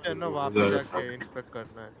लोग मरते हैं ना, वहाँ पे जाके इंस्पेक्ट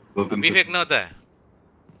करना है. अभी फेंकना होता है?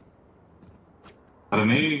 अरे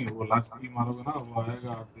नहीं, वो लास्ट की मारोगे ना, वो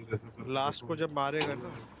आएगा फिर ऐसे. लास्ट को जब मारेगा ना,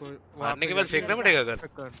 तो मारने के बाद फेंकना पड़ेगा अगर.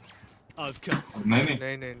 नहीं.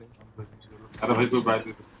 अरे भाई कोई बात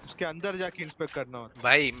नहीं. उसके अंदर जाके इंस्पेक्ट करना होता है.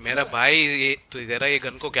 भाई मेरा भाई ये तो तेरा ये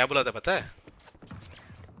गन को क्या बुलाता पता है?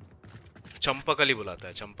 चंपकली बुलाता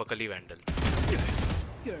है, Champakali vandal.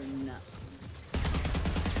 You're not.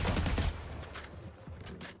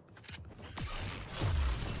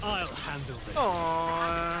 I'll handle this.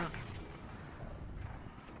 Aww.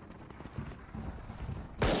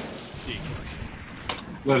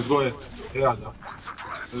 Let's go. ये आ जा.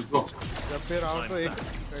 Let's go. जब भी राउंड तो एक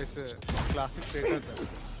ऐसे क्लासिक टेकर था.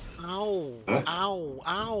 Ow.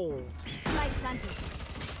 Spike planted.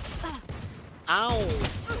 Ow.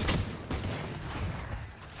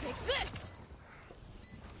 Take this.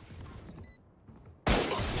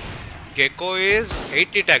 Gecko is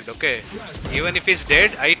 80 tagged, okay? Even if he's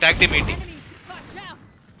dead, I tagged him 80. Enemy, watch out.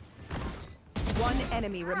 One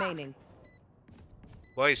enemy remaining.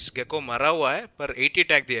 Boys, Gecko मरा हुआ है पर 80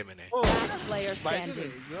 टैग दिए मैंने. Last player By the way,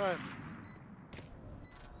 standing. you are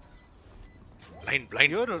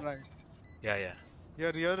Blind. you're right. Yeah.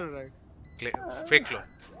 You're right. Fake clone.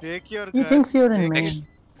 Take your He gun. thinks you're in take main.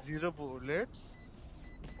 0 bullets.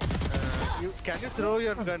 Can you throw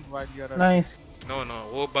your gun while you're Nice. No,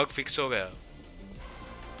 वो bug fix हो गया.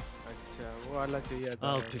 अच्छा वो वाला चाहिए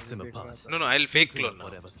था. I'll pick them apart. No, I'll fake clone now.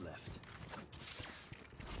 Whatever's left.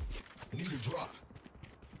 Need a drop.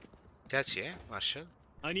 क्या चाहिए, Marshall?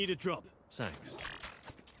 I need a drop. Thanks.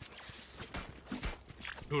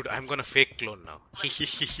 Dude, I'm gonna fake clone now.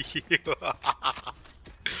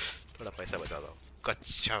 थोड़ा पैसा बचा दो.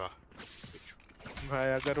 कच्चा. भाई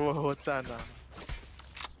अगर वो होता ना.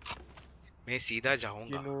 मैं सीधा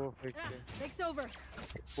जाऊंगा. किन वो फेंक के. Take's over.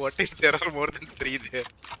 What if there are more than 3 there?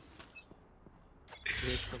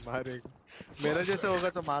 एक तो मारेगा. मेरा जैसा होगा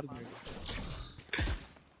तो मार देगा.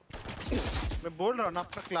 मैं बोल रहा हूँ ना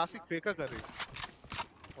अपना क्लासिक फेंका करेगा.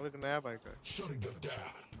 और एक नया बाइक है. Shutting them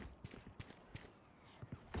down.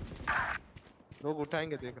 लोग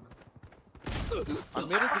उठाएंगे देखना. और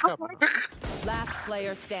मेरे दिखा पड़ा. Last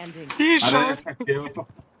player standing. He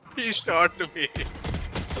shot me.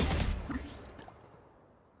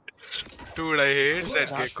 Dude, I hate that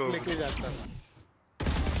Gecko. लेके जाता है.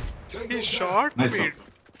 He shot Nice me. also.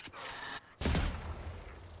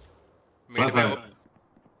 Mid में वो-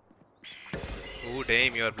 Oh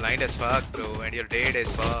damn, you're blind as fuck, bro, and you're dead as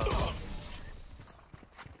fuck.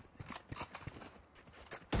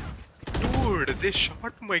 Dude, they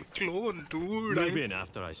shot my clone, dude. Move in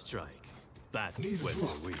after I strike. That's when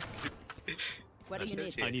we're weak. What do you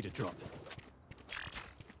need? I need a drop.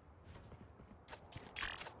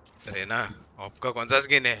 अरे ना, आपका कौन सा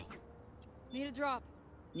skin है? Need a drop.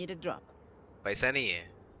 Need a drop. पैसा नहीं है,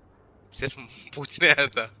 सिर्फ पूछने आया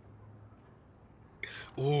था.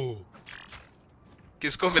 ओह,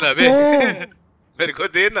 किसको मिला बे? मेरे को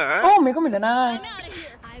देना. Oh, मेरे को मिला ना. I'm out of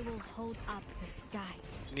here. I will hold up the sky.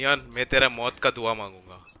 Neon, मैं तेरा मौत का दुआ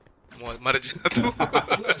मांगूंगा. मर जा तू.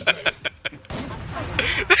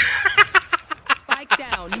 Spike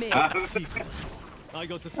down mid. I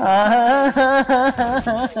got to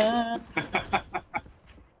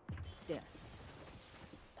There.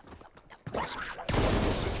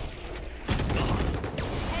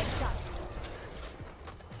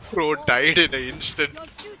 Bro died in an instant. Your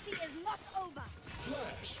duty is not over.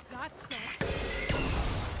 That's it.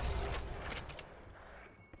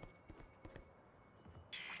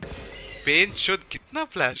 Pen शुद्ध कितना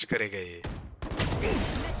फ्लैश करेगा ये?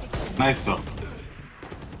 Nice one.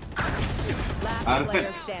 Last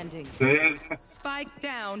player standing. Sir, Spike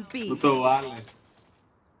down B. तू तो वाले.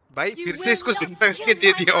 भाई You फिर से will इसको not जिंदा kill करके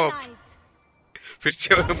दे my दिया ऑफ. allies. फिर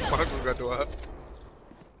से मांगूंगा दुआ.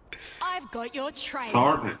 I've got your trail.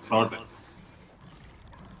 Sorted.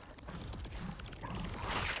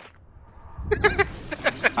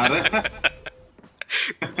 अरे.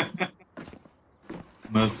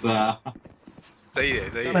 मजा. सही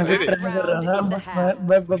है. मैं भी very- ट्राई कर रहा था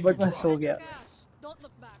बट मैं सो गया. Cash. Don't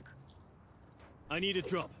look back. I need a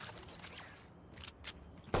drop.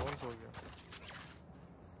 कौन सो गया.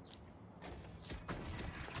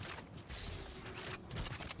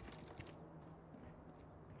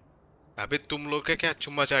 अबे तुम लोग का क्या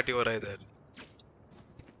चुम्मा चाटी हो रहा है इधर?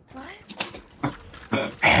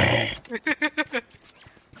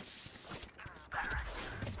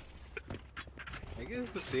 I guess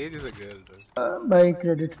the sage is a girl, though. भाई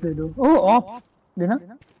क्रेडिट्स दे दो. ओह ऑफ देना.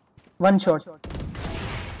 One shot.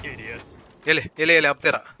 Idiots. ये ले अब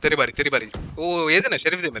तेरी बारी. ओ ये दे ना,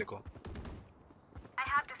 शरीफ दे मेरे को.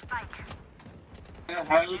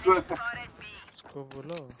 उसको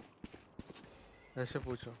बोलो. ऐसे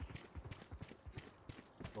पूछो.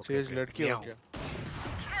 सेज लड़की हो क्या?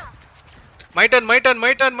 My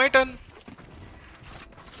turn.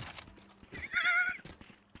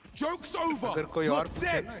 Joke's over. अगर कोई और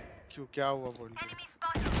पूछे ना क्यों क्या हुआ बोल के.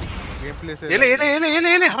 गेम प्ले से. ये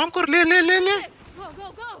ले हरामखोर ले. Yes.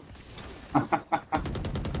 Go.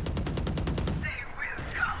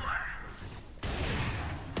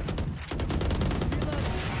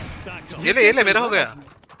 Back up. ये ले मेरा हो गया.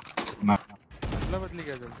 बदली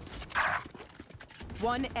क्या जल्दी.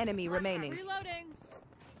 One enemy remaining. Reloading.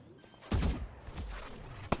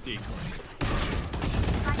 Decoy.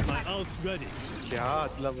 My ult's ready. क्या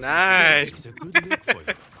मतलब. Nice. It's a good look for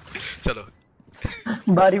you. चलो.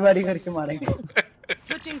 बारी करके मारेंगे.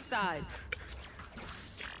 Switching sides.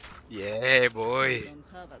 Yeah, boy.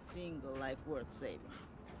 Don't have a single life worth saving.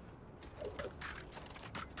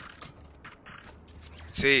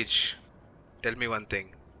 Sage, tell me one thing.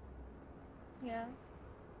 Yeah.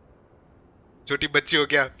 छोटी बच्ची हो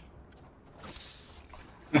क्या?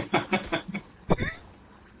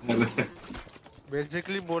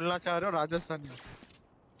 बेसिकली बोलना चाह रहे हो राजस्थानी?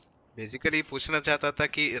 बेसिकली पूछना चाहता था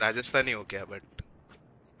कि राजस्थानी हो क्या, बट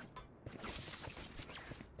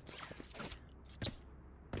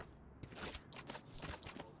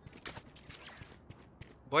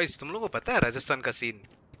बॉयज तुम लोगों को पता है राजस्थान का सीन?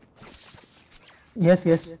 Yes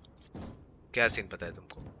yes. क्या सीन पता है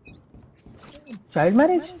तुमको? Child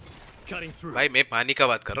marriage? भाई मैं पानी का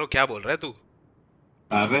बात कर रहा हूँ, क्या बोल रहा है तू?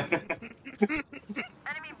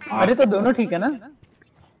 अरे तो दोनों ठीक है ना,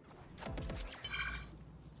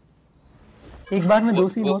 एक बार में दो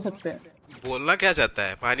सीन हो सकते हैं। बोलना क्या चाहता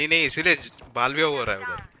है? पानी नहीं इसीलिए बाल भी हो रहा है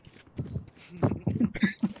उधर।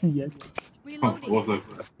 हो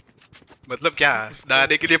सकता है। मतलब क्या,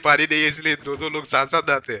 नहाने के लिए पानी नहीं है इसलिए दो लोग साथ साथ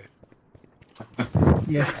नहाते हैं।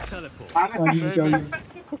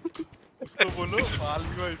 उसको बोलो बाल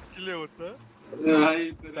विवाह इसके लिए होता है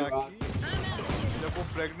ताकि जब वो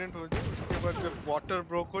प्रेग्नेंट हो जाए उसके बाद जब वाटर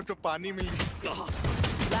ब्रोक हो तो पानी मिल जाए।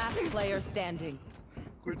 Last player standing.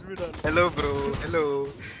 कुछ भी डाल। Hello bro, hello.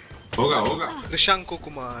 होगा कृषांको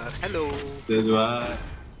कुमार, हेलो।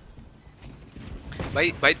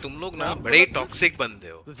 भाई तुम लोग ना बड़े ही टॉक्सिक बंदे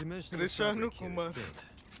हो। कृषांको कुमार।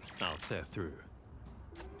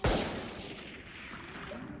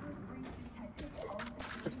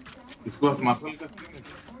 इसको बस मार्शल का स्किन है।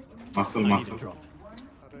 मार्शल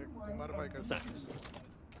अरे कुमार भाई का।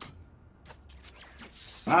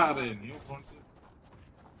 हाँ अरे न्यू फोन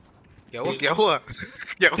क्या हुआ?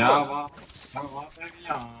 क्या हुआ?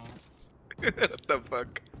 What the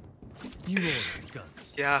fuck?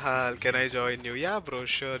 क्या हाल? Can I join you? Yeah bro,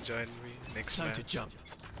 sure join me next Time match. to jump.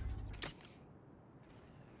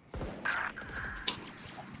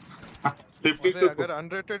 अरे अगर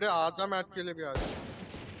अनरेटेड है आधा मैच के लिए भी आ जाए।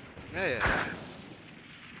 Yeah.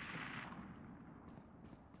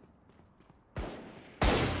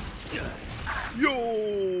 यो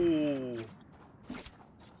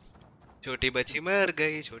छोटी बच्ची मर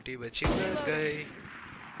गई, छोटी बच्ची मर गई।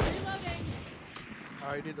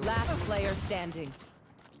 Last player standing.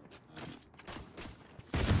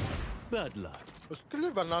 Bad luck. उसके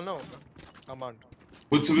लिए बनाना होगा कमांड।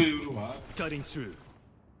 कुछ भी हुआ। Cutting through.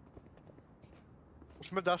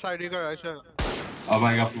 उसमें 10 आईडी का ऐसा। अब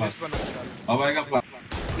आएगा प्लस। अब आएगा प्लस।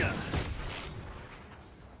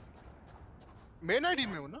 मेन आईडी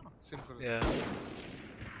में हूँ ना simple. Yeah.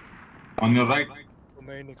 On your right. तो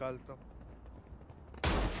मैं ही निकालता हूँ।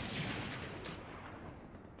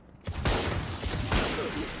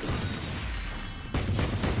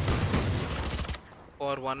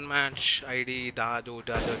 For one match ID da do.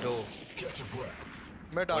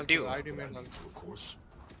 मैं डालता हूँ you? आईडी में डालता हूँ।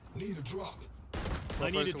 I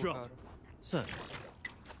need a drop. Sense.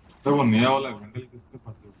 तो वो नया वाला वैंडल किसके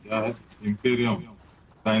पास है? क्या है? इंपीरियम।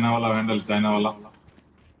 चाइना वाला वैंडल, चाइना वाला।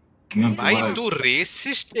 भाई तू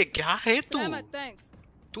रेसिस्ट है क्या है तू?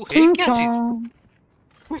 तू है क्या चीज?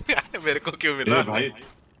 मेरे को क्यों मिला? भाई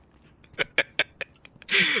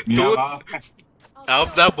तू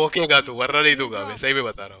अब ना बोकेगा तू, वरना नहीं दूंगा, मैं सही में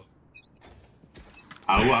बता रहा हूँ।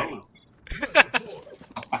 आओ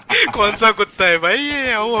कौन सा कुत्ता है भाई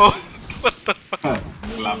ये? आओ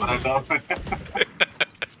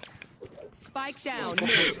Spike down.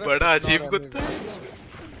 बड़ा अजीब कुत्ता है।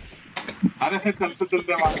 अरे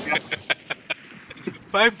चलते मार गया।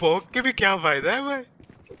 भाई भौंक के भी क्या फायदा है भाई?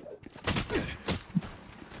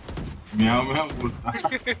 म्याऊं बोलता।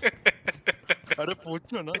 अरे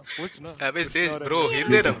पूछो ना। अबे सेज ब्रो,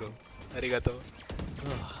 हिंदी ना ब्रो। अरिगातो।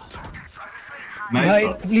 भाई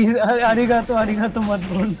प्लीज अरिगातो मत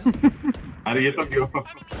बोल। अरे ये तो क्यों?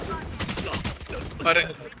 अरे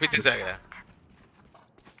पीछे से आ गया।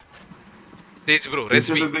 तेज ब्रो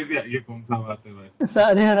रेसिपी। ये कौन सा बात है भाई?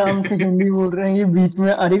 सारे आराम से हिंदी बोल रहे हैं, ये बीच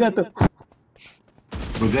में अरिगातो।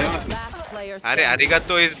 अरे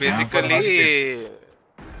अरिगातो इज बेसिकली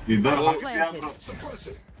इधर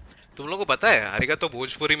तुम लोगों को पता है अरिगातो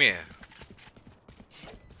भोजपुरी में है।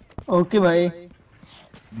 ओके भाई,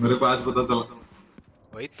 मेरे पास पता चला।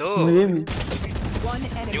 वही तो, मुझे भी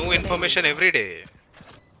न्यू इन्फॉर्मेशन एवरी डे।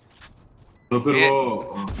 तो फिर वो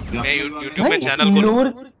मैं यूट्यूब में चैनल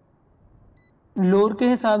खोलूं। लोर के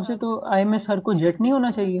हिसाब से तो आईएमएस हर को जेट नहीं होना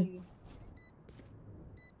चाहिए।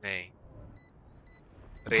 नहीं,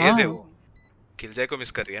 ग्रेज है वो। किलजाय को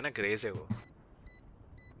मिस कर रही है ना, ग्रेज है वो।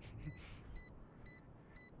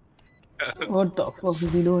 What the fuck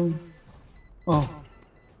is he doing? Oh.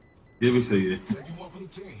 ये भी सही है।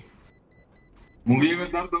 उंगली में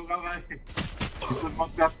दर्द होगा भाई। मत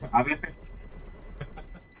कर। अरे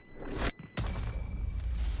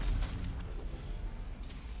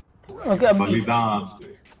Okay, अब बलिदान।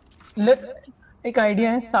 एक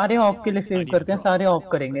आइडिया है, सारे ऑफ के लिए सेव करते हैं, सारे ऑफ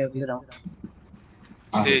करेंगे अगले round.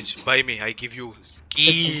 Sage, buy me. I give you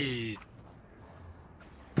ski.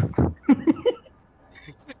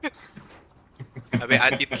 अबे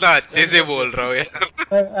इतना अच्छे से बोल रहा हूँ यार।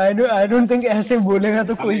 I don't think ऐसे बोलेगा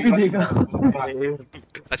तो कोई भी देगा।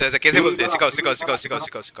 अच्छा ऐसा कैसे बोलते हैं? सिखाओ।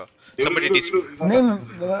 Somebody teach me. नहीं,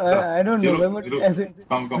 I don't know, but ऐसे।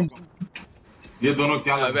 कम। ये दोनों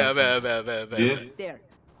क्या लग रहा है?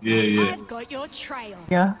 ये I've got your trail.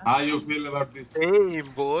 क्या? How you feel about this? Hey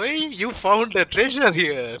boy, you found a treasure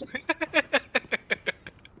here.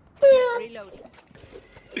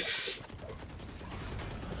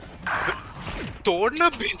 तोड़ना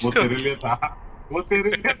बीच वो तेरे लिए था।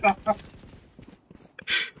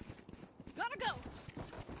 Gotta go.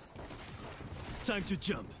 Time to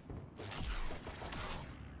jump.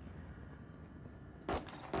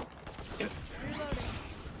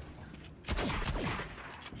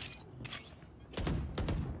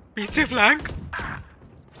 पीछे फ्लैंक।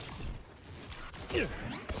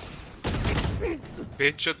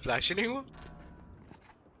 पेज शॉट फ्लैश नहीं हुआ।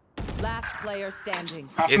 Last player standing.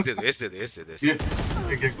 एस दे दो।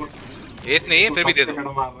 एस नहीं है फिर भी दे दो।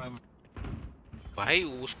 भाई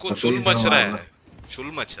उसको चुल मच रहा है।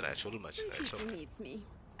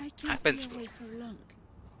 Happens, bro.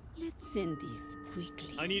 Let's end this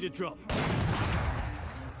quickly. I need a drop.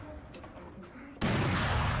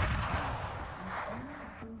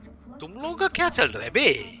 तुम लोगों का क्या चल रहा है बे?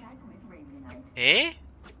 हैं?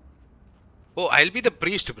 Oh, I'll be the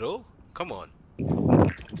priest, bro. Come on.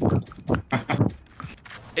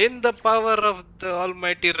 In the power of the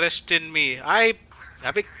Almighty, rest in me.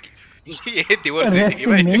 अबे ये divorce दे दी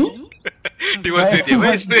भाई। Divorce दे दिया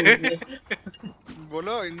भाई इसने।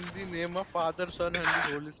 बोलो in the name of Father, Son and the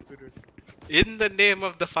Holy Spirit. In the name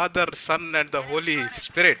of the Father, Son and the Holy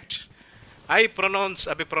Spirit. I pronounce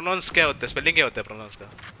अबे pronounce क्या होता है? Spelling क्या होता है pronounce का?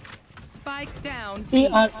 Spike down.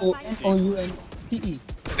 PRONOUNCE.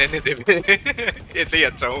 रहने दे बे। ऐसे ही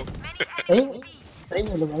अच्छा हूँ। सही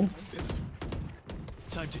बोलो भाई।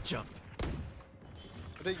 Time to jump.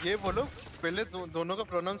 अरे ये बोलो पहले दोनों का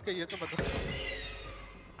प्रोनाउंस क्या ये तो बता।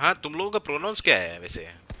 हाँ तुम लोगों का प्रोनाउंस क्या है वैसे?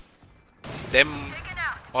 Them,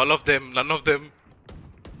 all of them, none of them.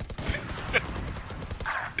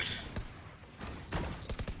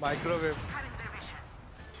 Microwave.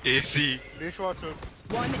 AC. Dishwasher.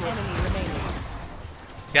 One enemy remaining.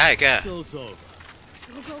 क्या है क्या? Show's over.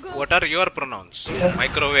 What are your pronouns?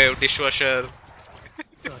 Microwave, dishwasher.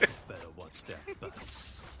 Better watch that back.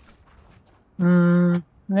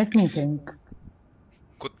 Let me think.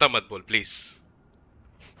 कुत्ता मत बोल please.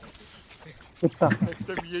 कुत्ता। Next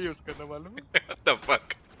time ये use करना मालूम है? What the fuck?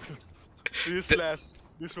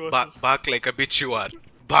 Dishwasher. Bark like a bitch you are.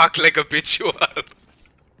 Bark like a bitch you are.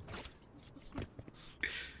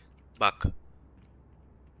 Bark.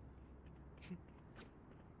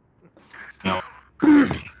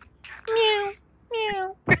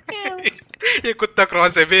 ये कुत्ता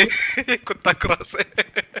क्रॉस है बे। ये कुत्ता क्रॉस है।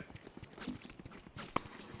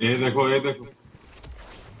 ये देखो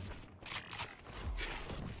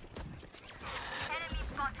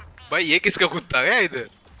भाई ये किसका कुत्ता है इधर?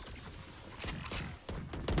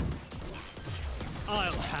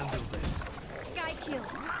 I'll handle this. Sky kill.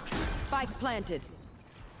 Spike planted.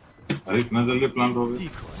 अरे इतना जल्दी प्लांट हो गया?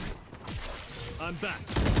 Decoy. I'm back.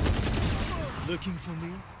 Looking for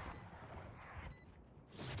me?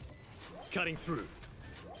 Cutting through.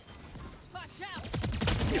 Watch out.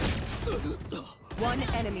 One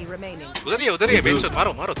enemy remaining. उधर ही है बेंच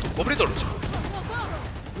मारो तू कोपरी तोड़ उसको।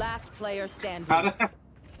 Last player standing.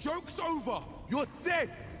 Joke's over! You're dead!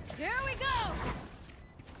 Here we go.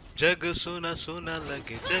 जग सुना सुना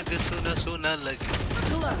लगे, जग सुना सुना लगे।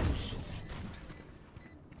 Clutch.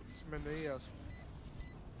 इसमें नहीं है।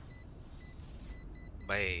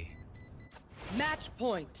 भाई Match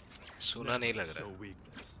point. सुना नहीं लग Show रहा।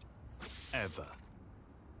 weakness. Ever.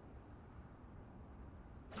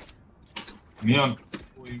 नियॉन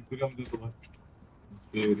वो इंपीरियम दे दो भाई।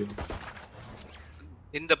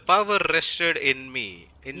 In the power rested in me,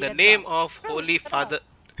 in the name of Holy Father.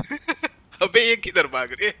 अबे ये किधर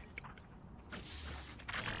भाग रहे?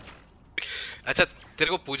 अच्छा तेरे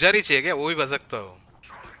को पुजारी चाहिए क्या? वो भी बज सकता हो।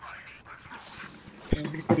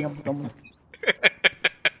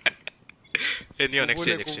 Neon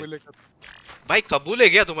exchange. भाई कबूल है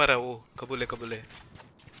क्या तुम्हारा? वो कबूल है।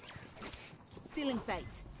 Still in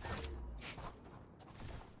sight.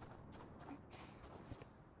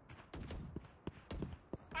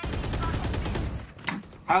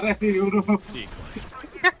 अरे यूरो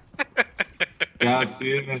क्या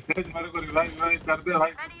सीन है? सच मेरे को रिवाइव कर दे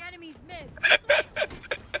भाई। Any enemies mid?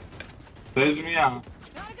 सच मियां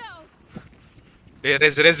Gotta go. Hey,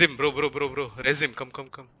 res him, bro. Res him, come.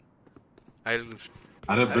 I'll.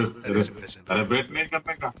 अरे Res him. अरे बेट नहीं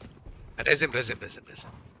करने का. Res him.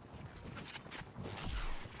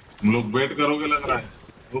 तुम लोग बेट करोगे लग रहा है.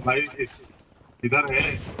 वो भाई इधर है.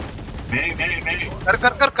 नहीं.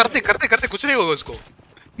 करते कुछ नहीं होगा उसको.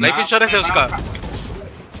 लाइफ इंश्योरेंस है उसका.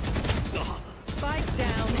 Spike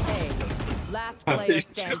down A. Last player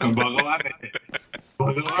standing. भगवान है.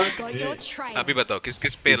 Got your trail. अभी बताओ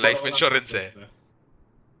किस पे लाइफ इंश्योरेंस है.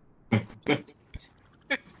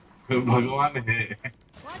 भगवान है.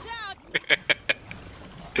 Watch out.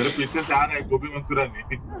 तेरे पीछे से आ रहा है गोभी Manchurian.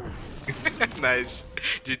 Nice.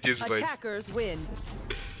 GG's boys. Attackers win.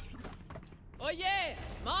 Oh yeah!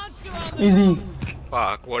 Monster on the Easy.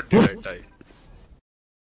 Fuck, what did I die?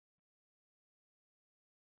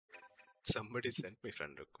 Somebody sent me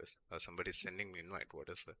friend request. Or somebody is sending me invite. What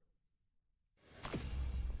is that?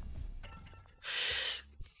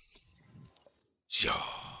 Yo.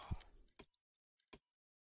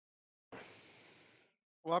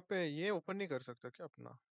 वहाँ पे ये open नहीं कर सकता क्या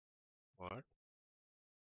अपना? What?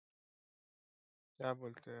 क्या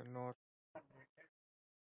बोलते हैं? नोट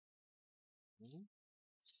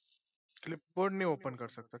क्लिपबोर्ड नहीं ओपन कर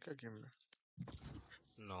सकता क्या गेम में?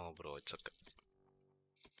 No, bro, it's okay.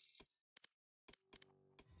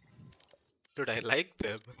 Dude, I like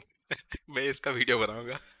them. मैं इसका वीडियो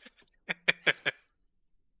बनाऊंगा.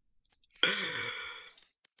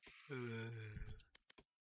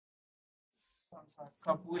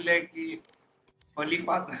 कबूल है कि Holi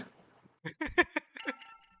father.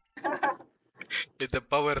 With the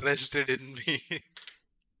power rested in me.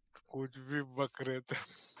 कुछ भी बक रहे थे.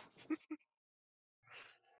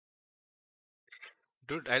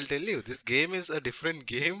 Dude, I'll tell you, this game is a different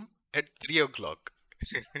game at 3 o'clock.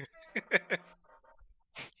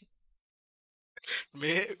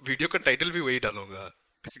 मैं वीडियो का टाइटल भी वही डालूंगा.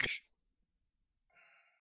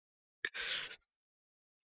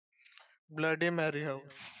 Bloody Mary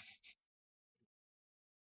house.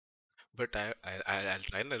 But I'll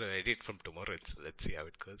try and edit from tomorrow. Let's see how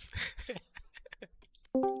it goes.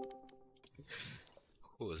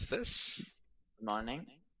 Who is this? Morning.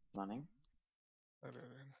 Hello.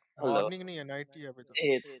 Morning नहीं है, night ही है अभी तो.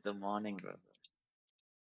 It's the morning, bro.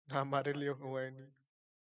 हमारे लिए हुआ ही नहीं.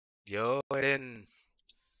 Yo, Eden.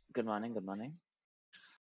 Good morning.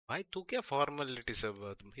 भाई तू क्या फॉर्मेलिटी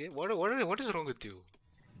सब ये what is wrong with you?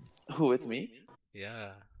 Who with me?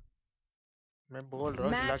 Yeah. मैं बोल रहा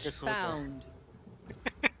हूँ हिला के सो जा.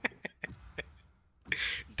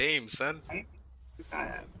 Damn son.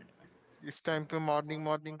 इस टाइम पे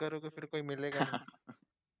मॉर्निंग करोगे फिर कोई मिलेगा नहीं.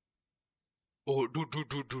 Oh,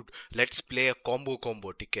 dude. Let's play a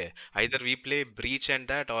combo, ठीक है? Either we play breach and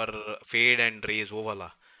that or fade and raise वो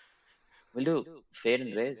वाला. We'll do fade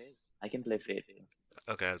and raise. I can play fade.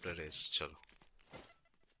 Okay, I'll play raise. चलो.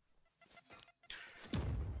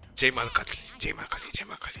 जय मां काली.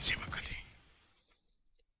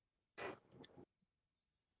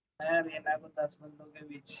 मैं रेना को 10 बंदों के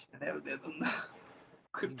बीच रेव दे दूंगा.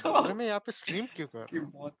 अरे मैं यहाँ पे स्ट्रीम क्यों कर रहा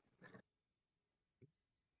हूँ?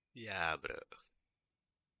 Yeah, bro.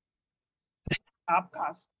 आप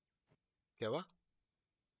कहाँ से? क्या हुआ?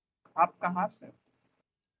 आप कहाँ से?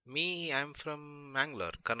 Me, I'm from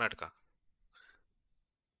Mangalore, Karnataka.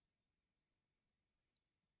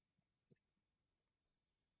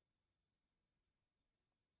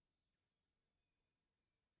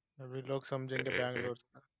 अभी लोग समझेंगे Bangalore.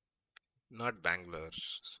 Not Bangalore.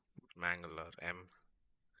 Mangalore.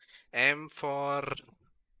 M for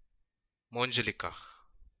Monjalika.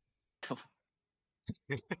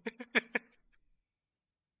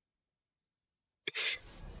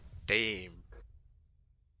 Damn.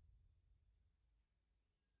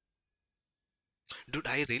 Dude,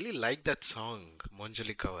 I really like that song,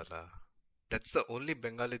 Monjalika wala. That's the only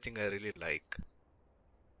Bengali thing I really like.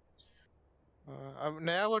 अब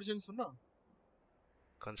नया वर्जन सुना?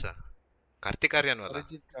 कौन सा? कार्तिक आर्यन वाला?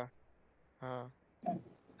 अरिजीत का. हाँ.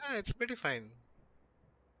 It's pretty fine.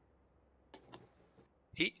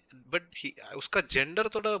 उसका जेंडर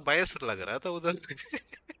थोड़ा बायस लग रहा था उधर.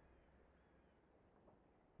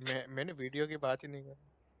 मैंने वीडियो की बात ही नहीं की.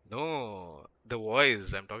 No, the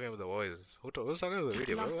voice. I'm talking about the voice. Who's talking about the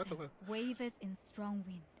video? What the fuck? Wavers in strong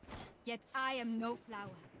wind, yet I am no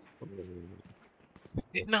flower.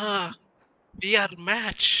 Nah, we are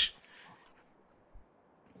match.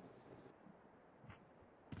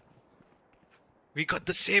 We got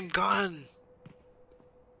the same gun.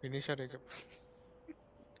 Finisher है क्या?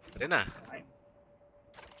 अरे ना,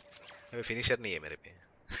 अबे finisher नहीं है मेरे पे.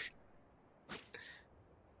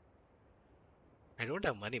 I don't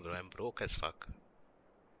have money, bro. I'm broke as fuck.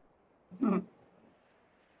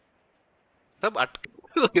 सब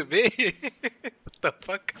अटके बे. What the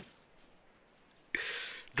fuck?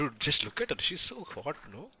 Dude, just look at her. She's so hot,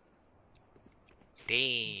 no?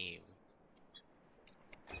 Damn.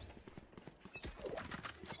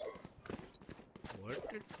 What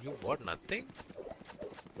did you bought nothing?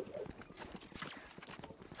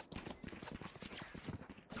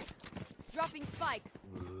 Dropping spike.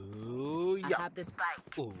 Ooh, yeah. I have the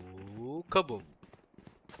spike. Ooh, kaboom.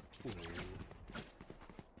 Ooh.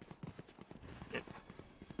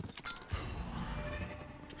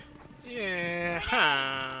 Yeah.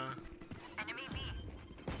 Huh. Enemy B.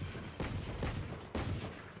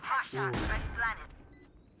 Ooh.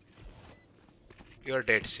 You're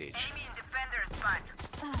dead, Siege. Enemy in defender spawn.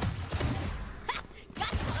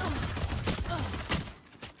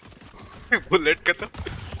 Bullet खत्म.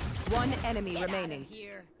 One enemy remaining.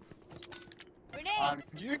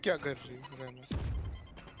 ये क्या कर रही है रहना?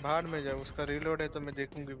 बाहर में जा, उसका रीलोड है तो मैं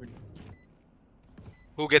देखूंगी भी नहीं.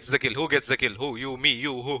 Who gets the kill? Who gets the kill? Who? You, me,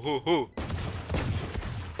 you, who?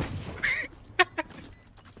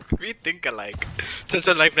 We think alike.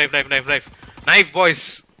 Chal, knife. Knife,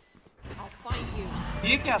 boys. I'll find you.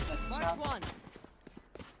 ये क्या था? Mark one.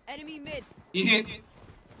 Enemy mid. ये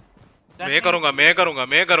मैं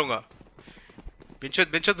करूँगा.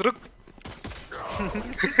 बिंचत रुक.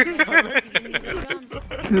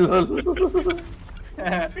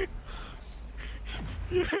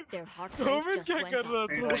 Their heart rate just went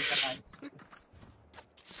up.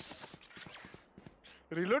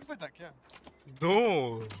 Reload पे था क्या? No.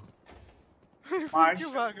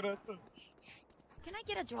 क्यों भाग रहा था? Can I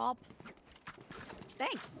get a drop?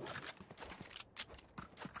 Thanks.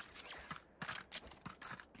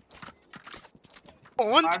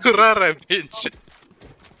 कौन चुरा रहा है बेंच?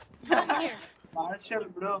 Martial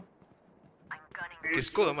bro.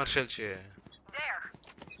 किसको मार्शल चाहिए?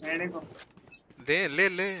 मेरे को.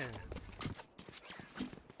 ले.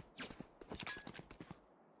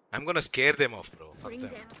 I'm gonna scare them off, bro. Fuck Bring them.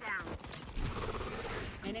 them down.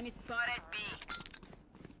 Enemy spotted B.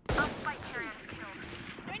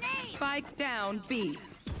 Spike down B.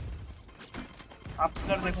 आप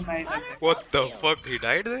कर देखो नहीं. What the fuck? He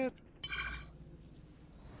died there?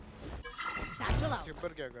 Keeper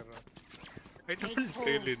क्या कर रहा है? I don't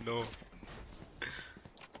really know.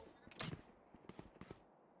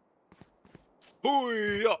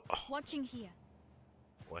 Hoo-ya! Watching here.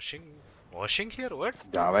 Washing here? What?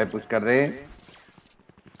 जा भाई पुश कर दे.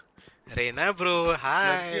 रेना ब्रो,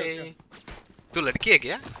 हाय. तू लड़की है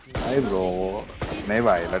क्या? Hi bro. नहीं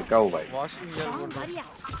भाई, लड़का हूँ भाई. वॉशिंग यार बोल रहा.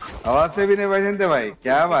 आवाज से भी नहीं पहचानते भाई.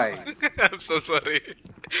 क्या भाई? I'm so sorry.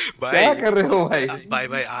 भाई. क्या कर रहे हो भाई?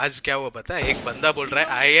 भाई आज क्या हुआ पता है? एक बंदा बोल रहा है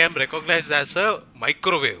I am recognized as a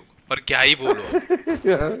microwave. और क्या ही बोलो.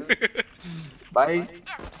 भाई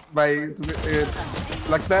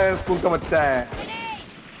लगता है स्कूल का बच्चा है.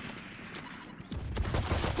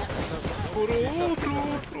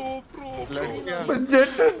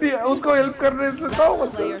 जेट दिया उसको हेल्प करने से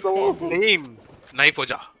तो नहीं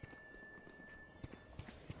पहुंचा.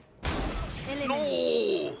 No.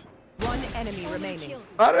 One enemy remaining.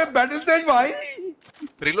 अरे बैटल स्टेज भाई.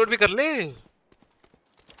 Reload भी कर ले.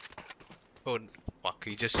 Oh fuck,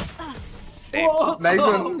 he just. Nice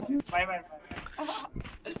one. Bye.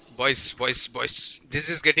 Boys, this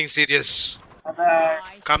is getting serious.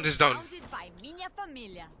 Calm this down.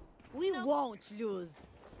 We won't lose.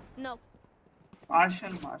 No.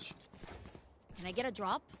 Marshall. Can I get a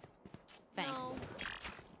drop? Thanks.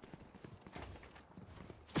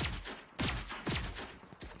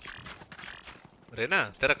 Raina,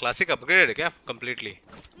 तेरा classic upgrade है क्या completely?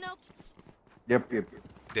 No. Yup.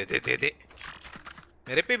 दे.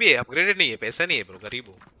 मेरे पे भी है, upgraded नहीं है, पैसा नहीं है ब्रो, गरीब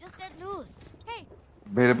हूँ. Just let loose. Hey.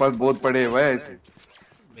 मेरे पास बहुत पड़े हुए हैं ऐसे.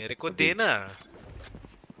 मेरे को देना.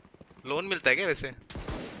 लोन मिलता है क्या वैसे?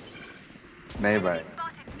 नहीं भाई.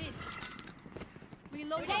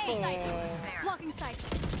 Blocking sight.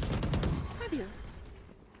 Adios.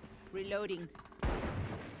 Reloading.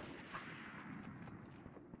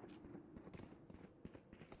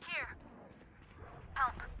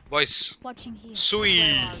 Boys. Watching here. Sui.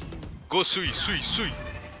 Go Sui.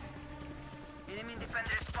 Enemy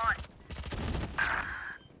defender spawn.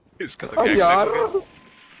 इसका तो क्या यार.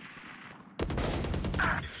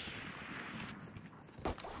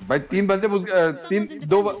 भाई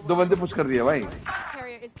दो बंदे पुश कर दिया भाई.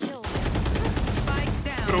 Carrier is killed.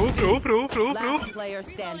 Pro. Last player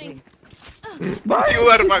standing. भाई You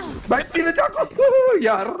are fuck. भाई तीन चाकू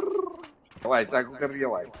यार. भाई चाकू कर दिया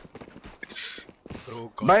भाई.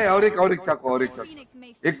 भाई और एक चाकू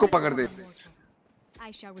एक को पकड़ दे.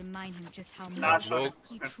 I shall remind him just how much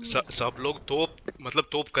सब लोग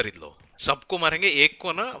तोप खरीद लो. सबको मारेंगे, एक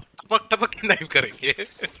को ना टपक टपक के नाइफ करेंगे।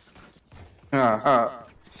 हाँ हाँ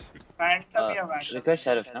Request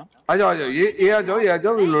Sheriff now. आ जाओ ये आ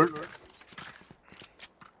जाओ reload।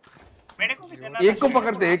 एक को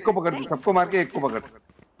पकड़ते सबको मार के एक को पकड़ते।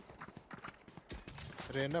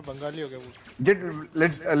 रेना बंगाली हो गया वो। जेट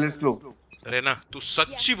लेट्स लो। रेना तू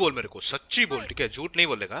सच्ची बोल मेरे को, सच्ची बोल, ठीक है? झूठ नहीं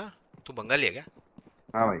बोलेगा। तू बंगाली है क्या?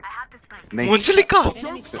 हाँ भाई। नहीं मुझे लिखा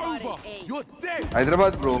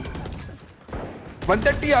हैदराबाद ब्रो।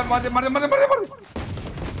 130 यार, मार दे।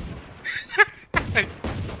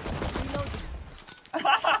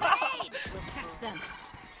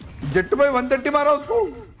 जेट भाई 130 मारा उसको।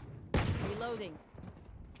 Reloading.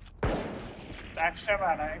 बैकस्टैब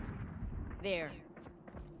आ रहा है। There.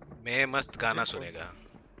 मैं मस्त गाना सुनेगा।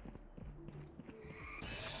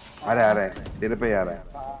 आ रहा है तेरे पे आ रहा है।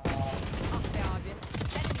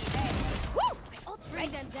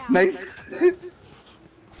 Nice.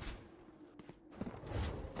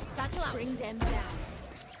 Bring them down.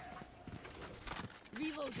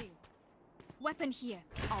 Reloading. Weapon here.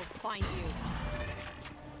 I'll find you.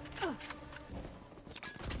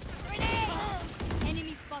 Grenade!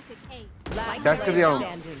 Enemy spotted A. Last Dash कर दिया player हूँ।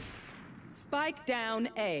 standing. Spike down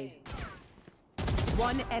A.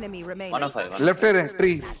 One enemy remaining. 105. Left है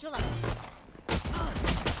tree.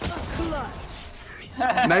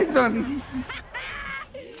 Nice one.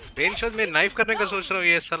 Pen shot में नाइफ करने का सोच रहा हूँ,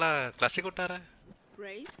 ये साला क्लासिक उठा रहा है।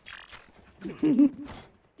 Brace.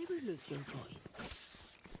 Never lose your voice.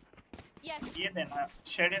 Yes. ये देना,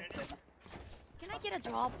 शेडिफ देना। Can I get a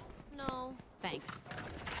drop? No. Thanks.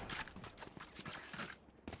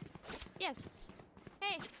 Yes.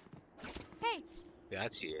 Hey. Hey. क्या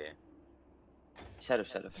चाहिए? Sheriff.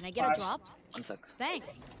 Can I get a drop? One sec.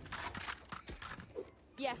 Thanks.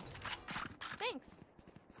 Yes. Thanks.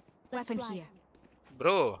 Weapon here.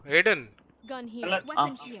 Bro, Aiden. Gun here. गलत-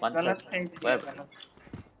 Weapon here. One गलत sec. फेंक दिया, Where? गलत।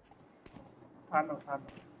 हालो।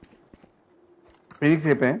 Phoenix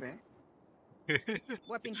ये पे है।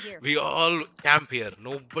 Weapon here. We all camp here.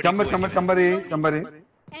 Nobody. Chamber ये।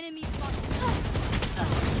 Enemy spotted.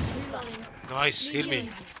 Reloading. Nice. Heal me.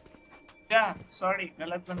 क्या? सॉरी,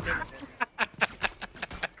 गलत बंदे को दे।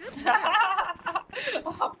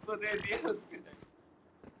 आपको दे दिया उसके।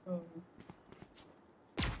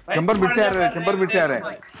 चंबर मिट से आ रहा है।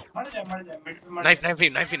 मर जा मिड पे मर। Knife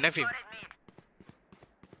him.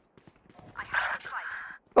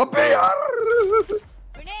 अबे यार।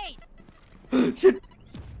 Grenade. शिट।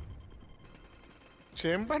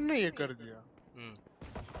 चेम्बर ने ये कर दिया।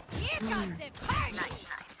 Here comes them.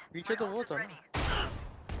 पीछे तो वो था ना।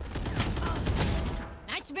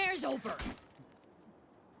 Nightmare's over.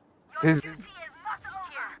 फिर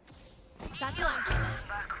Satellite.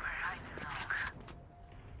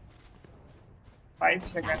 5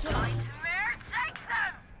 seconds.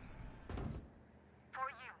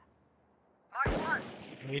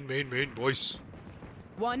 Main, boys.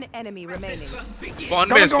 One enemy remaining. Spawn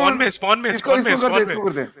में.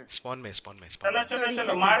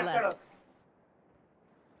 चलो मार करो।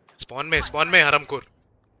 Spawn में हरामखोर।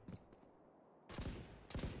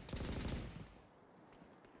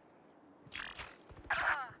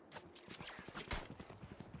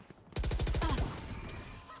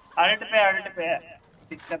 अल्ट पे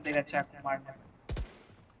दिक्कत देगा चाकू मारने में।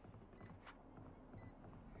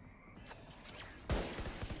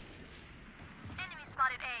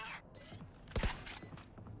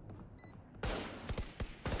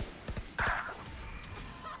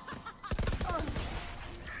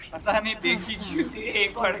 पता नहीं देखी क्यों थी,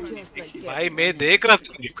 एक बार देखी। भाई मैं देख रहा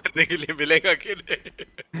था करने के लिए मिलेगा कि नहीं।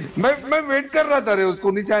 मैं वेट कर रहा था रे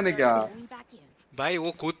उसको नीचे आने क्या। भाई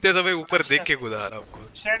वो कूदते समय ऊपर देख के कूदा रहा आपको।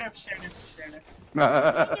 शेडिफ।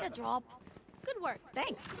 Get a drop. Good work.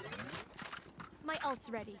 Thanks. My ult's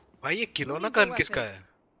ready. भाई ये किलोना गन किसका है?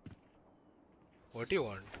 What do you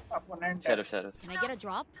want? Opponent. Sheriff. Can I get a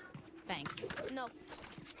drop? Thanks. No.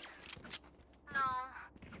 No.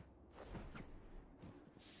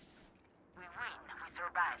 We win. We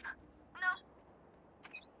survive. No.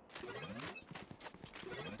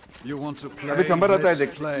 You want to play? अबे chamber आता है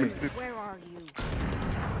देख। Where are you?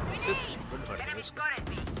 Enemy spotted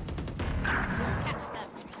me. Catch them.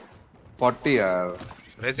 40 यार।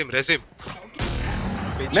 Regime.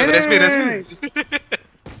 नहीं।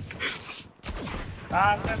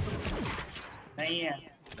 हाँ sir नहीं है।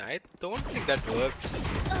 I don't think that works.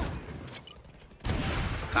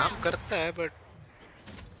 काम करता है बट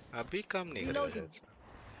अभी काम नहीं करेगा।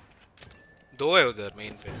 दो है उधर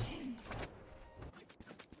मेन पे।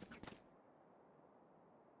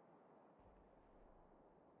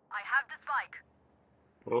 I have the spike.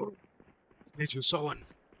 You saw one.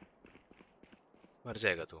 मर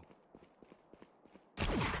जाएगा तू।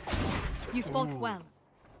 You fought well.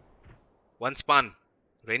 One spawn.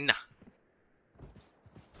 Reina.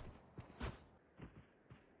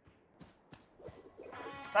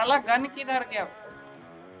 साला गन किधर गया?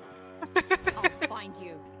 I'll find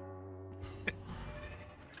you.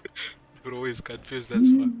 Bro is confused, that's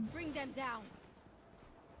why. Bring them down.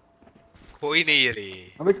 कोई नहीं है रे.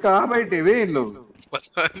 अबे कहाँ बैठे वे इन लोग?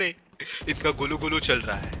 पता नहीं. इनका गुलू गुलू चल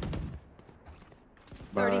रहा है.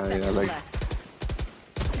 30 seconds left.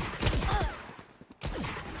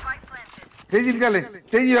 सेज निकाले.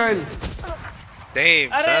 Says oil. Damn,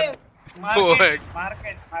 अरे son.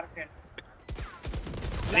 मार्केट.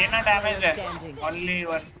 लेना डैमेज है. Only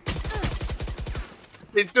one.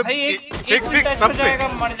 भाई एक उल्टा चढ़ जाएगा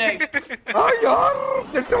मर जाएगा. हाँ यार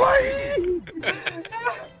जट्टू भाई.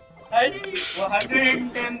 वो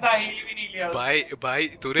 110 था हील भी नहीं लिया. भाई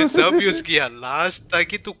तूने सब यूज किया. लास्ट था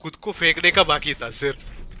कि तू खुद को फेंकने का बाकी था सिर्फ.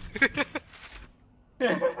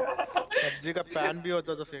 पबजी का पैन भी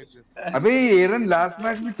होता तो फेंक दे. अबे एरन लास्ट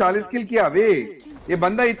मैच में 40 किल किया बे. ये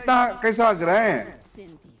बंदा इतना कैसा आग रहा है?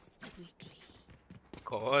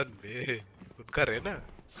 कौन बे? उनका रे ना.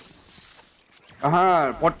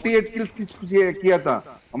 हाँ 48 किल्स किया था.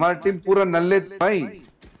 हमारा टीम पूरा नल्ले भाई.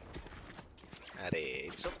 अरे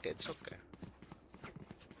इट्स ओके.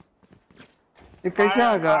 ये कैसे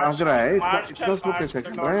आग रहा है? इतना स्लो कैसे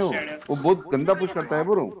कर रहा है वो बहुत गंदा पुश करता है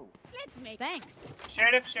bro. Thanks.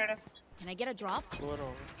 Sheriff. Can I get a drop?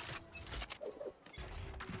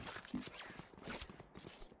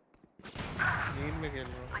 नींद में खेल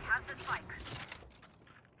रहा हूँ.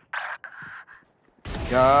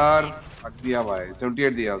 यार हक दिया भाई.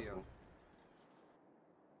 78 दिया उसको.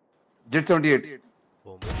 जेट 78.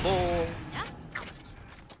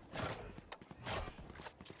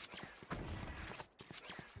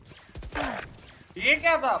 ये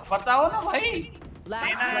क्या था? बताओ ना भाई.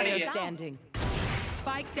 Last player standing.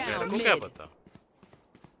 Spike down. मेरे को क्या पता?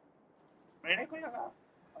 मेरे को लगा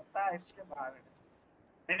पता है इसलिए बाहर है.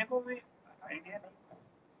 मेरे को भी आइडिया नहीं था.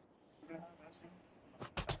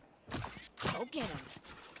 Go get him.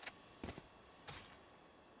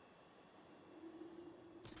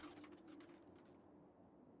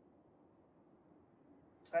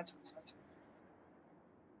 सच.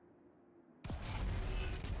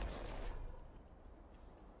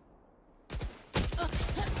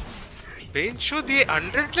 बेंचो दिए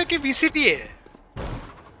 100 लेके बीसीटी है.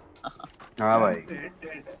 हाँ भाई.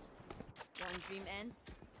 One dream ends,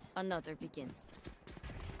 another begins.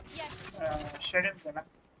 Yes. Sheriff देना.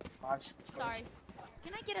 Sorry.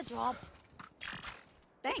 Can I get a job?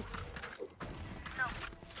 Thanks. No.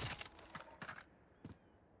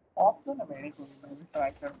 Of तो ना मेरे को मैं भी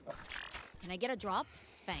ट्राई करूंगा. Can I get a drop?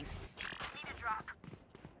 Thanks. Need a drop.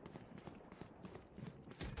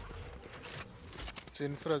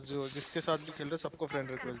 सिनफ्रस जो जिसके साथ भी खेल रहे सबको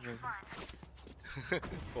फ्रेंड रिक्वेस्ट भेज.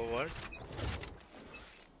 फॉरवर्ड.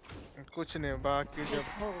 कुछ नहीं बाकी जब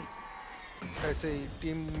ऐसे ही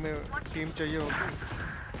टीम चाहिए होगी.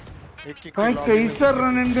 एक एक भाई कैसा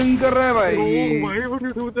रन एंड गन कर रहा है भाई. Oh my, what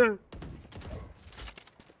did you do that?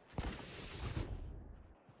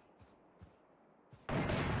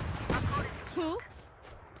 Oops.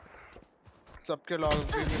 सबके लॉग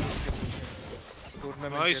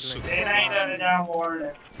टूर्नामेंट Nice. तेरा इधर जा होल्ड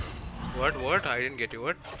है. What? I didn't get you.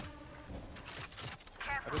 What?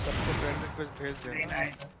 अरे सबको फ्रेंड रिक्वेस्ट भेज देना.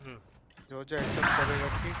 जो एक्सेप्ट करेगा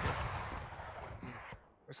ठीक है.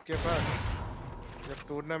 उसके बाद जब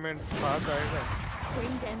टूर्नामेंट पास आएगा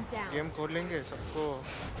गेम खोलेंगे सबको.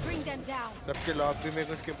 सबके लॉबी में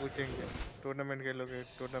घुस के पूछेंगे टूर्नामेंट खेलोगे.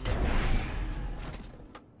 Tournament.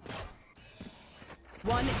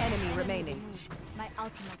 One enemy remaining. My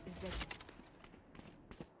ultimate is ready.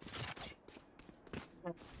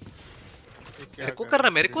 मेरे को करना.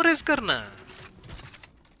 मेरे को रेस करना.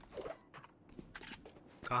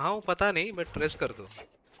 कहाँ हूँ पता नहीं बट रेस कर दो.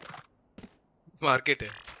 मार्केट है.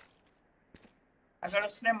 अगर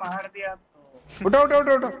उसने मार दिया तो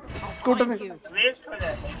उठा वेस्ट हो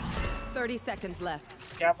जाएगा. 30 seconds left.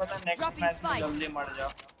 क्या पता नेक्स्ट मैच में जल्दी मर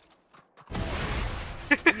जाओ.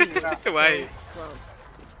 भाई.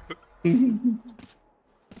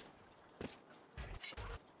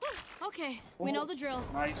 Okay, we know the drill.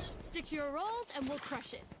 Nice. Stick to your roles and we'll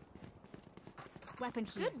crush it. Weapon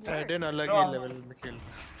here. Good work. Aiden अलग ही लेवल में खेल.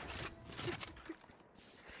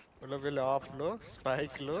 मतलब of low,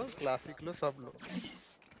 spike low, classic लो, सब लो.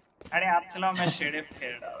 अरे आप चलो मैं शेरिफ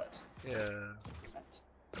खेल रहा हूँ बस.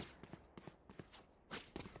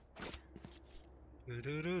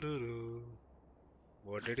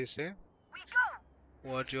 What did he say?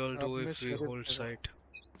 What you'll do if we hold site?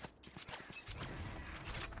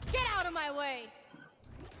 Get out of my way.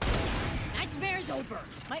 Nice nightmare's over.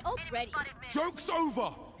 My ult's ready. Joke's over.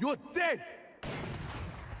 You're dead.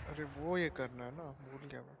 अरे वो ये करना है ना, भूल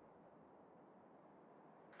गया मैं.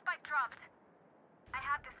 Spike dropped. I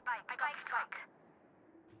have the spike. I got the spike.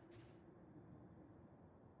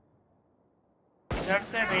 इधर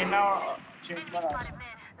से Raina chamber uh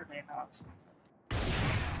Raina.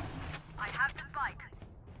 I have the spike.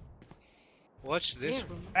 Watch this.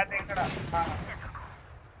 मैं देख रहा. हाँ.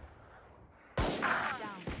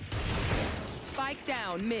 Spike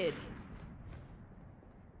down mid.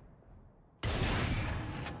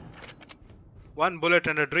 One bullet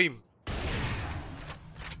and a dream.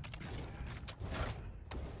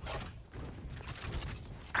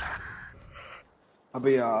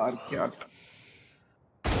 अबे यार क्या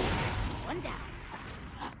One down.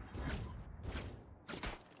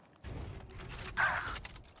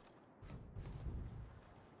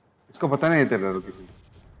 इसको पता नहीं है तेरा लोकेशन.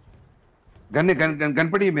 गन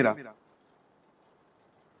पड़ी है मेरा.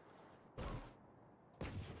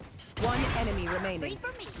 One enemy remaining.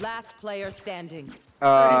 Last player standing.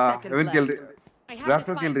 30 haven seconds किल left.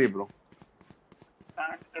 राफ्टर किल रही है ब्रो.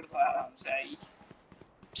 आराम से आई.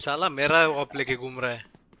 साला मेरा ऑप लेके घूम रहा है.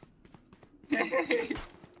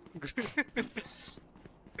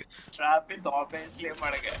 ट्रैप पे दो पे इसलिए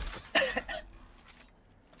मर गए.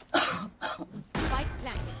 Spike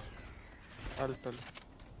planted. अल्टल.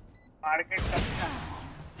 मार्केट का.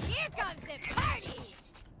 Here comes the party.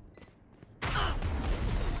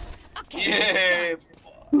 Yeah.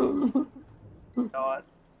 God.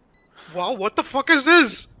 Wow, what the fuck is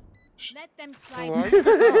this? Let them try.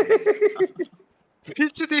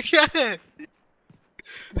 पीछे देखिए है.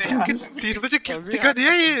 3 बजे क्या दिखा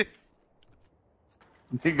दिया ये?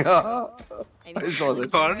 दिखा.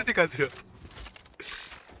 कौन दिखा दिया?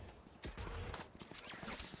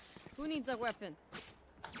 Who needs a weapon?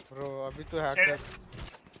 Bro, अभी तो हैक कर.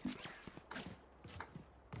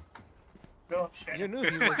 Bro, shit. You knew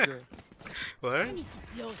he was there. What? I need to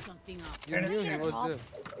blow something up. You knew he was there.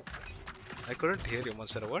 I couldn't hear you,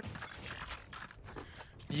 Mansara. What?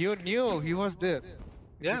 You knew he was there.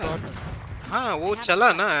 Yeah. हाँ वो चला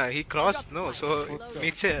ना. He crossed no, so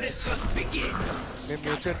नीचे. मैं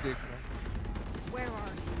nature देख रहा हूँ. Where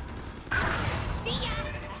are you?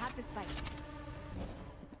 I have the spike.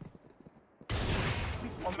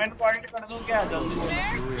 Moment point कर दूं क्या जल्दी?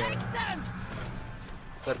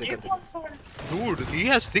 कर दे. Dude, he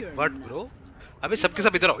has thick butt, bro. अबे सबके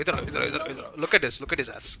सब इधर आओ. Look at this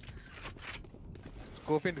ass.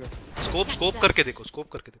 Scope in कर. Scope करके देखो.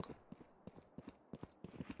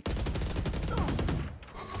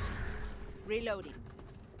 Reloading.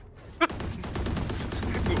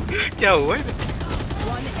 क्या हुआ है?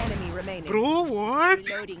 One enemy remaining. Bro, what?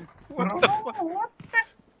 Reloading.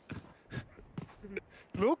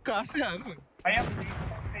 लोग कहाँ से आ रहे हैं?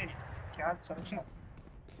 क्या चल रहा है?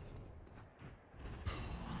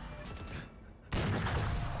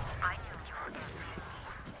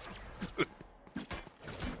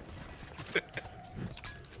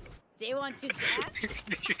 They want to dance?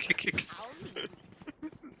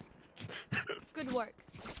 Good work.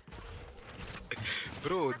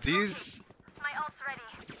 Bro, these. My ult's ready.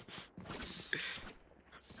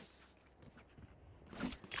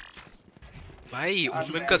 भाई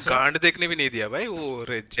उनमें का गांड देखने भी नहीं दिया भाई वो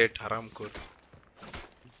जेट हराम को.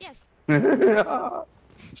 Yes.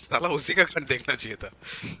 साला उसी का गांड देखना चाहिए था.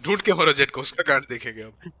 ढूंढ के मारो जेट को. उसका गांड देखेंगे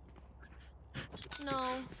अब. No.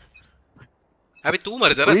 अभी तू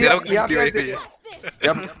मर जा ना. तेरा गांड भी वही है.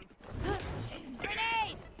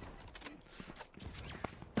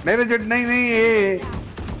 मेरे जेट नहीं ये.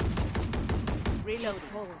 Reload.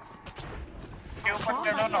 क्यों मत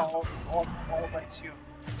चढ़ो ना. ओ बच्चियों.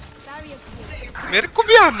 मेरे को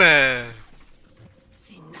भी आना है.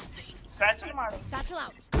 सैचल मारो. Satchel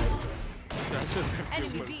out.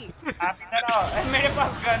 Enemy B. आप इधर आओ. मेरे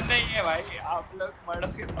पास गन नहीं है भाई. आप लोग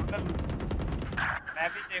मरोगे तब तक. मैं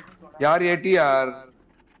भी देखूं थोड़ा. यार ये टी यार.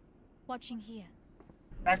 Watching here.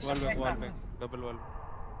 Wall में. Double wall.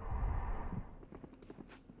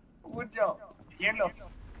 कूद जाओ. ये लो.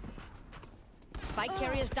 Spike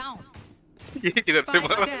carriers down. ये किधर से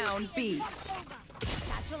मारा? Down B.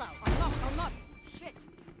 Satchel out. I'm not. Shit.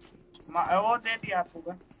 वो दे दिया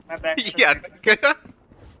आपको. मैं बैक. ये अटक गया.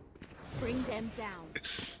 Bring them down.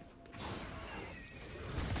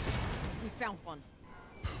 We found one.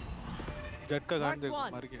 Jet का गांड देखो.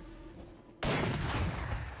 मर गया.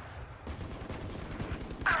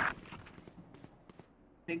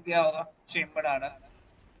 दिख गया होगा. चेंबर आ रहा.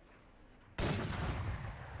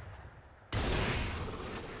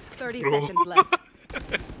 30 seconds left.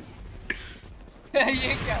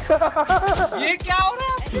 ये क्या हो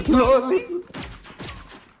रहा है?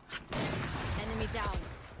 down.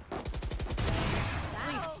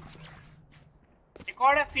 एक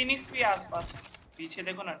और है फिनिक्स भी आसपास पीछे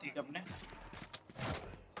देखो ना ठीक अपने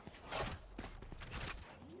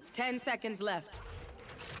 10 seconds left.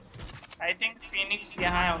 I think Phoenix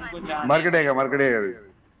यहाँ है उनको जाना मार्केट आएगा अभी।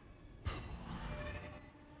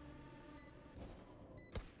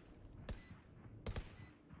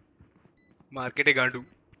 मार्केट है गांडू।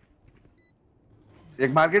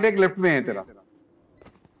 एक मार्केट एक लेफ्ट में है तेरा।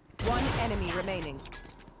 One enemy remaining.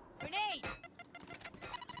 Grenade.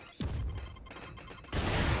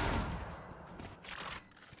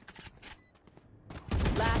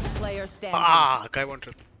 Last player standing. काय वांट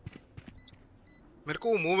मेरे को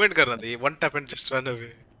मूवमेंट करना था ये one tap and just run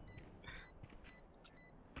away.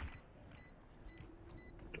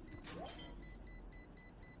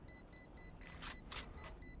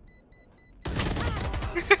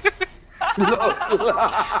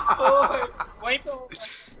 वही तो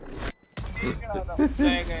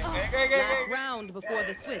Last round before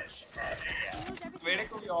the switch. मेरे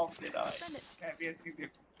को भी ऑफ दे रहा है कैसे ऐसी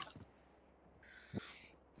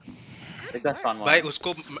देखो भाई उसको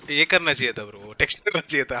ये करना चाहिए था ब्रो टेक्स्ट करना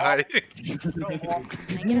चाहिए था हाय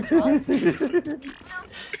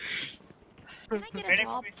Can I get a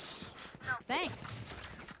drop? Thanks.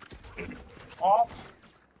 Off.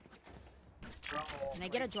 Can I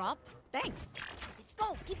get a drop? Thanks. Let's go.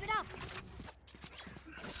 Keep it up.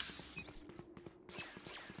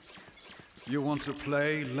 You want to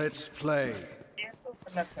play? Let's play. ये तो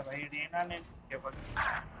गलत है भाई रीना ने केवल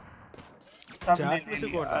चैट में से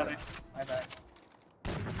कौन आया?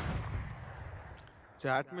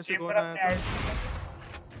 चैट में से कौन आया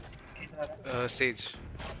था? सेज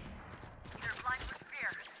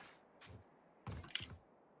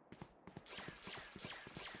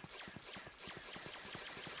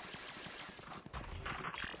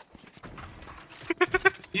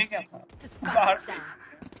ये क्या था?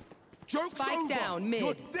 Spike down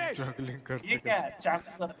mid. Juggling करते ये क्या है?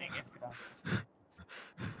 चाकू कर देंगे फिर आप।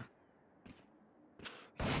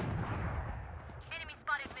 Enemy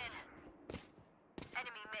spotted mid.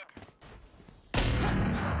 Enemy mid.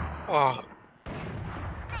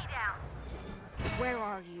 Stay down. Where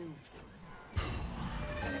are you?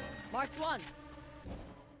 Marked one.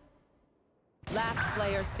 Last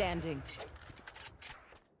player standing.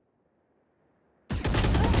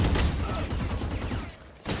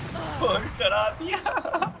 करा दिया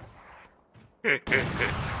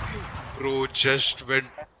Bro just went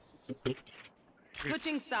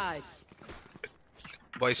Switching sides.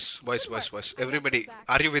 boys everybody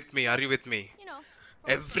are you with me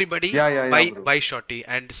everybody Yeah, bro. buy shorty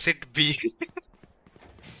and sit B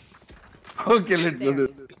Okay, let's do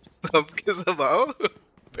it. सबके सब आओ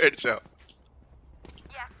बैठ जाओ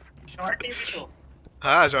shorty भी तो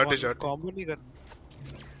हाँ शॉर्टी कॉम्बो नहीं करना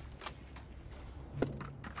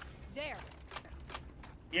There.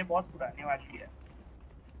 ये बहुत पुरानी वाली है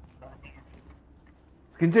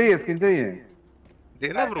स्किन चाहिए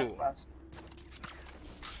देना bro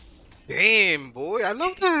damn boy I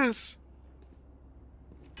love this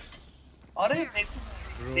अरे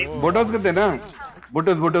देखो बोटल्स कितने ना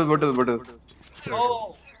bottles O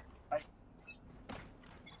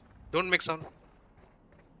don't make sound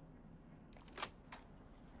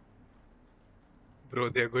bro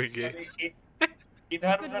they are going gay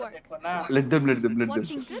इधर उधर देखो ना let them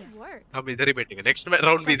Watching good work. हम इधर ही बैठेंगे नेक्स्ट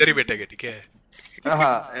राउंड भी इधर ही बैठेंगे ठीक है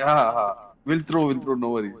हाँ we'll throw no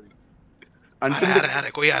worry until अरे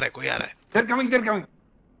कोई आ रहा है they're coming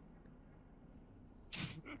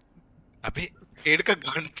अबे एड का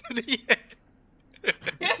गान तो नहीं है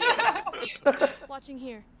Watching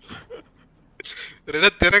here. रेना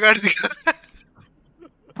तेरा गान दिखा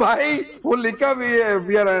भाई वो लिखा भी है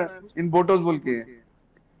we are in botos बोल के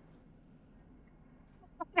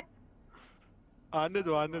आने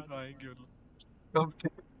दो आएंगे वो लोग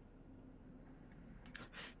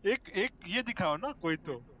एक ये दिखाओ ना कोई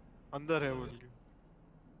तो अंदर है बोल के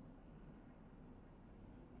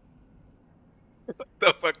The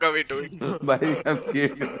fuck are we doing? भाई I'm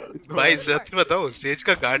scared भाई सच बताओ सेज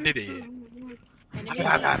का गांड ही नहीं है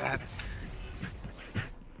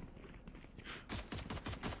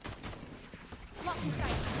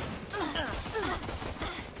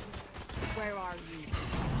Where are you?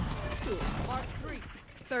 Mark 3.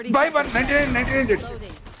 30 भाई seconds. 99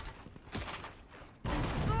 Loading.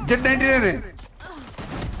 jet 99 है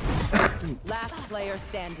Last player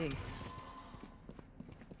standing.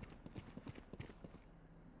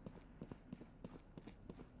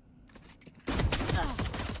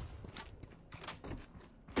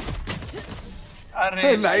 अरे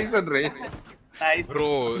nice and Ray nice bro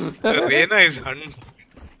Reina is 100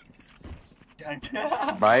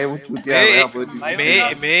 भाई वो चूतिया है भाई,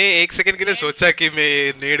 अपोजिट मैं एक सेकंड के लिए सोचा कि मैं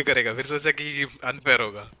नेड करेगा, फिर सोचा कि अनफेयर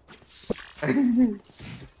होगा।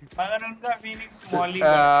 मगर उनका फीनिक्स मॉली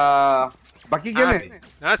बाकी क्या ले?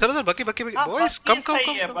 हाँ चलो सर, बाकी बाकी बॉयज कम कम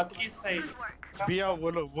सही है, कम। बाकी सही बिया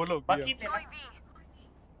बोलो बोलो बाकी देना।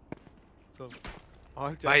 सब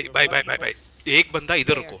भाई भाई भाई भाई भाई, एक बंदा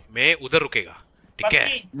इधर रुको, मैं उधर रुकेगा, ठीक है?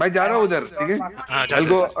 मैं जा रहा हूँ उधर, ठीक है? हाँ जा I'll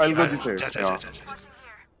go this way. जा जा जा जा।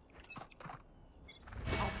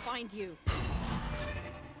 I'll find you.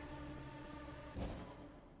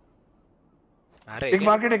 अरे एक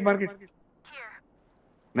मार्केट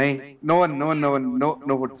नहीं, no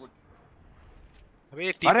foods.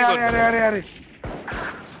 अबे अरे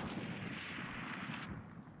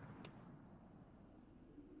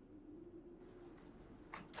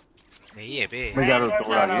नहीं है बे। मैं जा रहा हूँ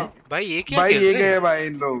थोड़ा आगे। भाई ये क्या? भाई ये गए भाई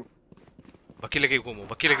इन लोग। बक्की लेके घूमो,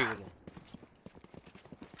 बक्की लेके घूमो।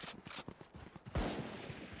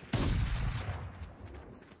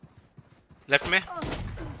 लेफ्ट में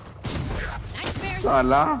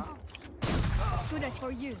साला Good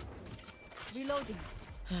for you. Reloading.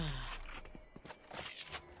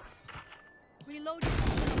 Reloading.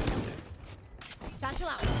 Satchel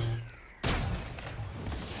out.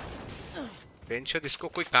 Pension इसको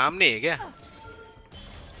कोई काम नहीं है क्या?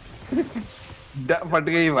 फट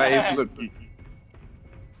गई भाई लोग की।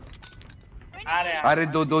 अरे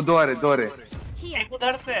दो आ रहे। एक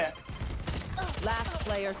उधर से। Last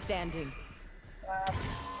player standing.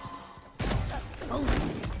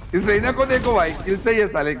 इस रेना को देखो भाई, किल सही है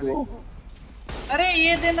साले को। अरे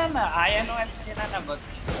ये देना ना, आयन वाला देना ना बस।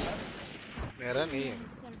 मेरा नहीं है।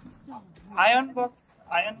 आयन बॉक्स,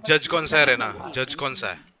 जज कौन सा है रेना? जज कौन सा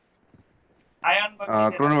है? Ion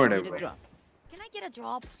box. क्रोनोवेड है। Can I get a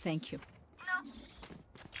drop? Thank you.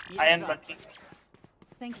 Ion box.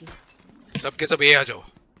 Thank you. सबके सब ये आ जाओ।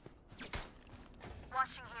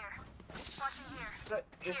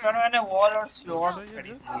 इस बार मैंने वॉल और स्लोअर खड़ी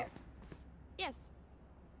की है। Yes.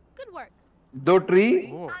 Good work. दो ट्री,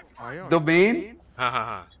 दो मेन।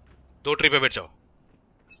 हाँ, दो ट्री पे बैठ जाओ।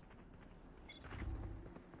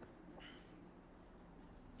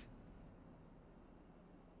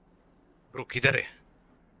 ब्रो किधर है?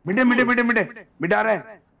 मिड आ रहा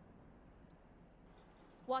है।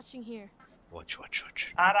 Watching here. Watch.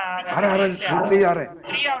 आ रहा सही आ रहा है।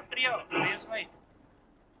 ट्री आउट रेस भाई।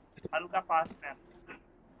 हल्का पास में।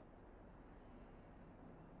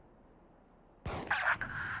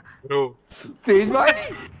 ब्रो सेज भाई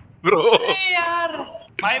ब्रो यार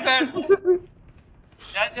माय बैड।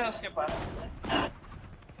 जा उसके पास।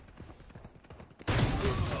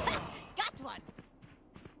 Got one.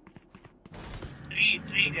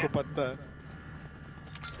 ट्री को पता है।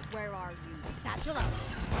 Where are you? Satchel out.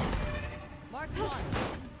 Mark one.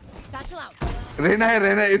 Satchel out. रहना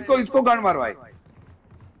है इसको गांड मार भाई।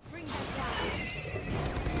 Bring them down.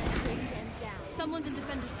 Bring them down. Someone's in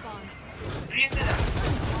defender spawn. Tree से जा।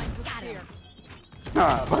 Got him.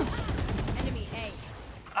 हाँ बस। Enemy A.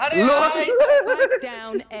 अरे भाई। Spike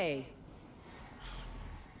down A.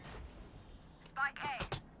 Spike A.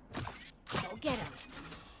 Go get him.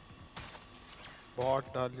 Bot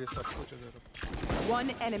डाल ये सब कुछ इधर। One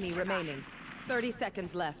enemy remaining. 30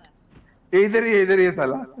 seconds left. इधर ही है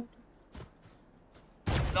साला।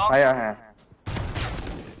 आया है।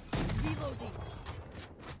 Reloading.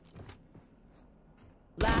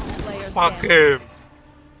 Last player Fuck standing. him.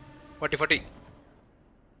 40.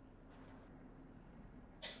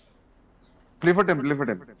 Play for them.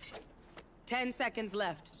 10 seconds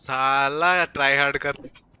left. साला ट्राई हार्ड कर।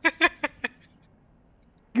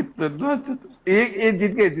 कितना एक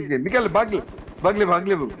जीत गए निकल भाग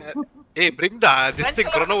ले वो। ए ब्रिंग द दिस थिंग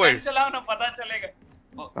क्रोनोवाइड। चलाओ ना, पता चलेगा।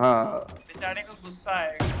 हाँ बेचारे को गुस्सा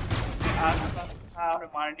आएगा। और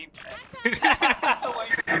मारनी पड़ेगा।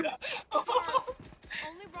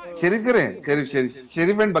 शेरिफ करें,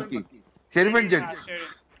 शेरिफ एंड बक्की, शेरिफ एंड जज।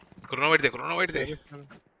 क्रोनोवाइड दे।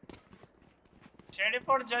 शेरिफ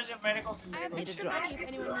और जज मेरे को।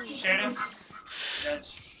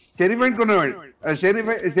 शेरिफ एंड क्रोनोवाइड,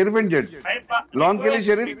 शेरिफ एंड जज। लॉन्ग के लिए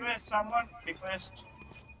शेरिफ।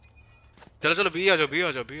 चलो बी आ जाओ। बी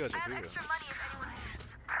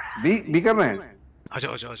कर रहे हैं। आ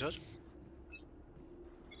जाओ।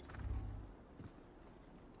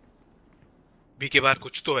 बी के बाहर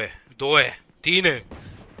कुछ तो है, 2 है, 3 है।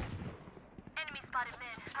 Enemy spotted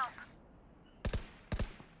mid. Help.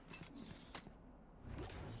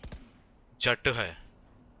 जट है।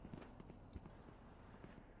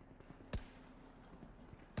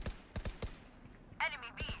 Enemy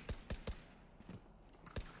B.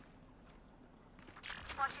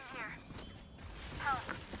 Watching here. Help.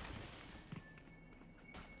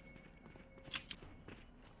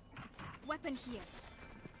 Weapon here.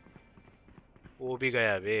 वो भी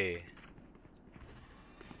गया बे.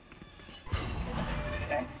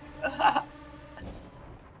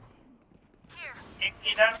 एक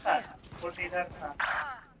इधर था, फुट इधर था.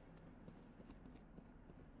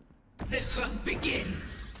 The hunt begins.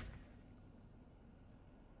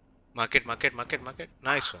 Market.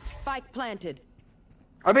 Nice one. Spike planted.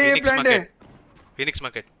 अबे ये प्लांट है. Phoenix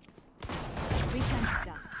market.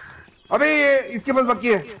 अबे ये इसके पास बाकी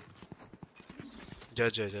है. जा.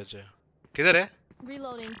 किधर है?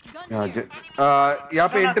 Reloading. Gun यहाँ here. यहाँ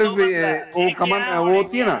पे एंट्रेंस भी वो कमान वो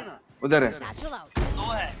होती है ना उधर है.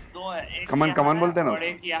 दो है. एक कमान बोलते हैं ना. और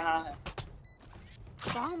एक यहाँ है.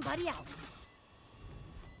 Bomb buddy out.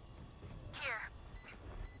 Here.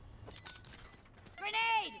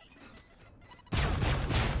 Grenade.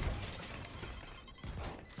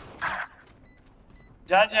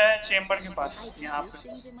 जज है चेंबर के पास यहाँ पे.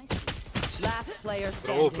 Last player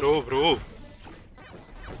standing. Bro.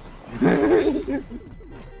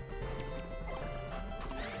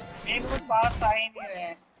 एक तो पास आ ही नहीं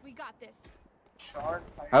रहे. We got this. शॉर्ट.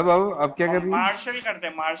 अब क्या कर रही है? मार्शल करते.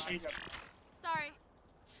 Sorry.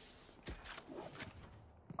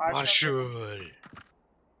 Marshall.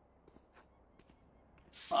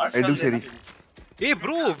 I do Sherry. Hey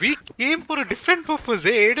bro, we came for a different purpose.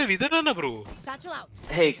 Hey Aiden, इधर आना bro. Satchel out.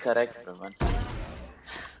 Hey, correct, bro. One second.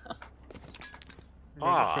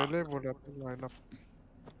 पहले बोला line up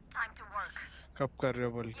Time to work. कब कर रहे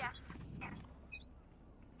हो बोल.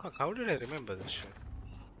 How did I remember this shit?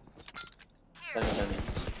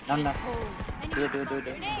 No. Do.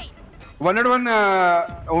 One at one,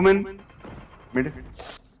 woman. Mid.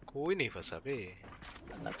 कोई नहीं फंसा बे.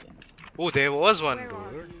 Oh, there was one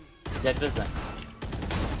dude. Jet was done.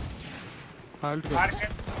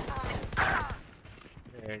 Market.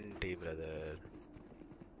 NT brother.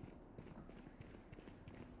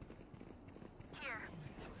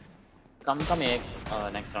 Come here.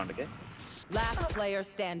 Next round, okay? Last player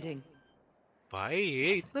standing. भाई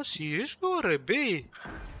ये इतना serious क्यों हो रहा है बे?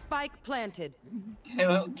 Spike planted.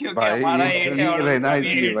 क्योंकि भाई हमारा ये रहना है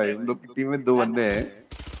इसलिए भाई. हम लोग की टीम में 2 बंदे हैं.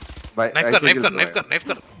 भाई नाइफ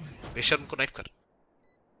कर. बेशर्म को नाइफ कर.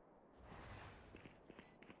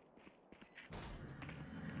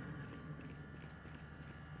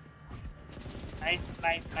 नाइस.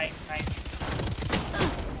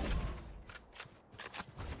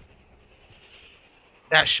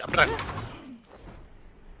 Dash, abstract.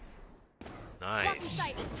 Nice.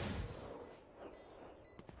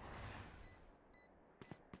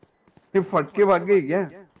 ये फट के भाग गई क्या?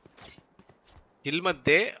 किल मत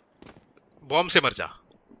दे. बॉम्ब से मर जा.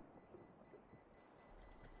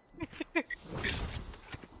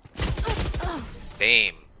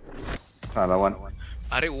 Damn. साला वन.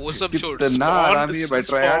 अरे वो सब छोड़. कितना आराम ये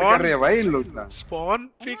बैठ रहा यार कर रहे हैं भाई इन लोग ना. स्पॉन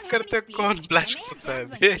पिक करते कौन ब्लास्ट करता है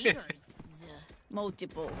बे?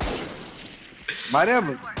 Multiple. मारे अब.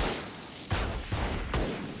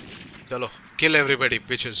 चलो kill everybody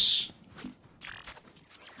bitches.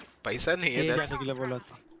 पैसा नहीं है जाने के लिए बोला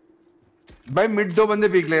था. भाई मिड 2 बंदे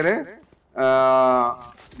पीक ले रहे हैं.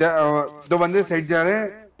 2 बंदे साइड जा रहे हैं.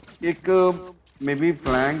 एक मे बी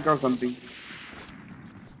फ्लैंक और something.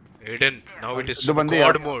 Aiden, now it is दो बंदे God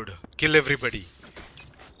यार. mode. Kill everybody.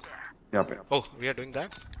 यहाँ पे. Oh, we are doing that.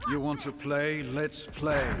 You want to play? Let's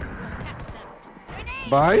play.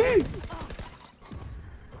 भाई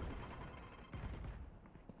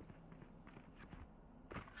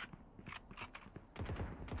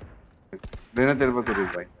देना तेरे पास है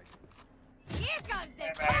भाई. Here comes the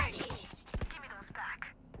party. Give me those back.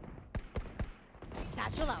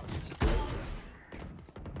 Satchel out.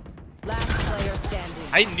 Last player standing.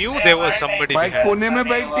 I knew there was somebody भाई behind. कोने में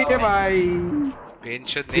बैठी है भाई.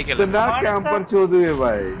 Tension नहीं के कितना काम पर चोदू है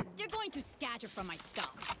भाई. You're going to scatter from my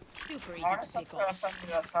skull. Super easy और to pick सबका off.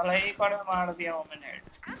 समझा. साला एक और मार दिया ओमन हेड.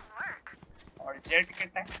 और जेट के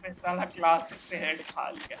टाइम पे साला क्लासिक से हेड खा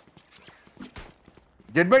लिया.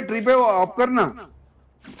 जेट भाई ट्री पे वो ऑफ करना.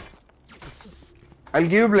 I'll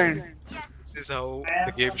give you blind. This is how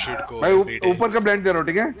the game should go. भाई every day. ऊपर का ब्लाइंड दे रहा हूँ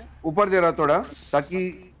ठीक है. ऊपर दे रहा थोड़ा ताकि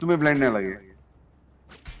तुम्हें ब्लाइंड ना लगे.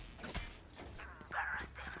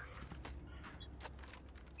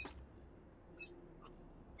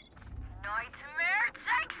 Nightmare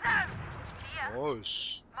take them. Oh,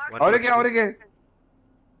 और क्या One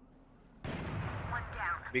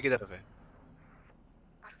down. बी की तरफ है.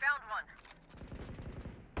 We found one.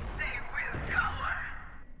 They will cover.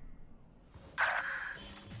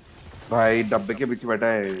 भाई डब्बे के पीछे बैठा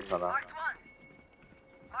है साला. Marked one.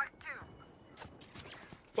 Marked two.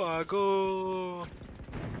 भागो.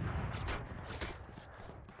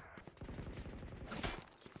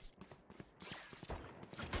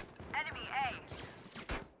 Enemy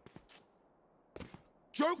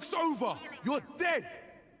Joke's over! You're dead!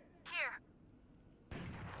 Here.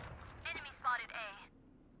 Enemy spotted A.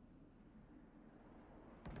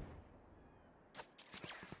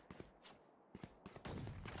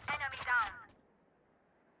 Enemy down.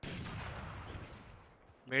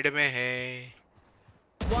 Mid में है.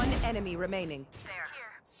 One enemy remaining. There.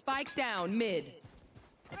 Here. Spike down mid.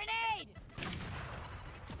 Grenade!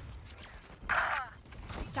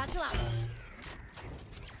 Satchel out.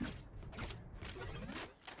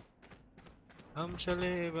 हम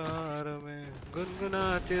चले बाहर में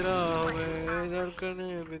गुनगुनाती राह में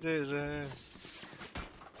धड़कने भी तेज है.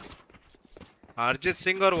 अरिजीत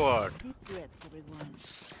सिंह और what? Deep breaths, everyone.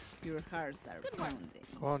 Your hearts are pounding.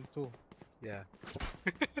 कौन तू? Yeah.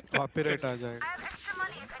 कॉपीराइट आ जाएगा. I have extra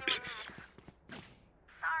money if anyone needs.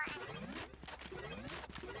 Sorry.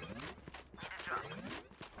 Need a drop.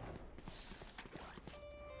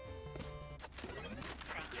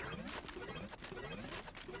 Thank you.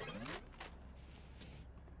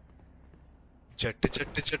 चट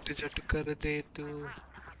चट चट चट कर दे तू.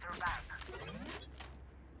 We survive.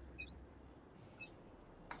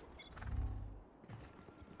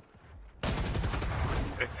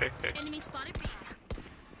 Enemy spotted B.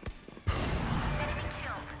 Enemy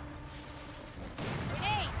killed.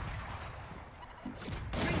 Grenade!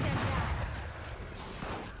 Bring them down.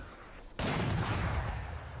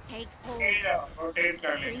 Take hold. Rotate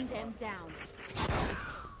कर ले. Bring them down.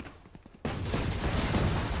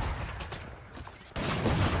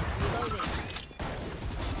 Reloading.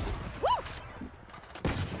 Woo!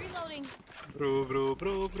 Reloading. Bro.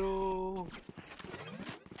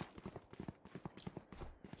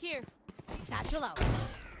 Here. Satchel out.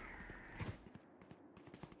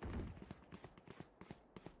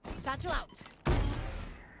 Satchel out.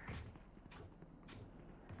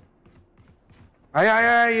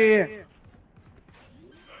 आया ये.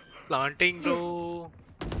 Planting bro.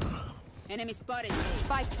 Enemy spotted.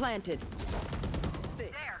 Spike planted.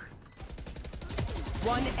 There.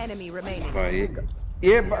 One enemy remaining.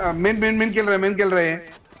 ये main खेल रहे हैं.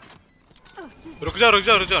 रुक जाओ.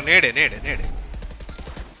 नेड है.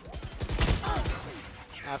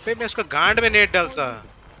 अबे मैं उसका गांड में नेट डालता.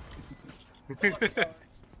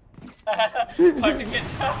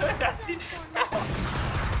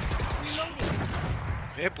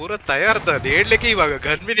 मैं पूरा तैयार था. नेट लेके ही भागा.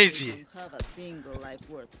 गन भी नहीं चाहिए. Have a single life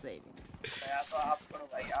worth saving. मैं तो आप करो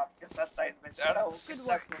भाई, आपके साथ साइड में चढ़ा हूँ.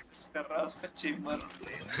 कितना कोशिश कर रहा है उसका चेम्बर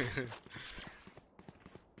ले.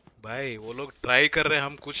 भाई वो लोग ट्राई कर रहे हैं,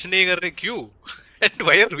 हम कुछ नहीं कर रहे. क्यों? And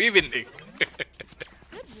why are we winning?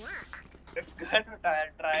 Good work. Gun उठाया,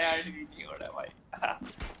 ट्राई हार्ड भी नहीं हो रहा भाई.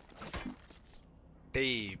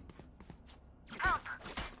 Team. Help.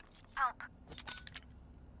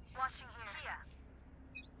 Watching here.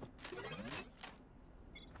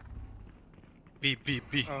 B.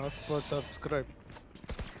 Ask for subscribe.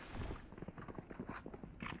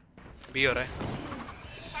 B हो रहा है.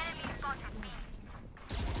 Enemy spotted B.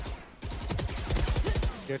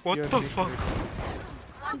 Get What your the secret. fuck?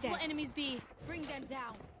 Multiple enemies B. Bring them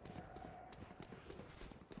down.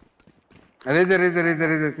 अरे इधर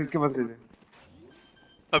इसके पास ले.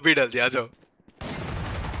 अभी डाल दिया. आ जाओ.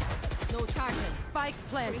 No charges. Spike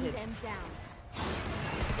Bring planted. them down.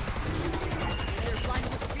 They're blind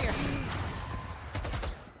with fear.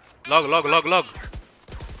 Log.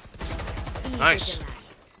 Nice.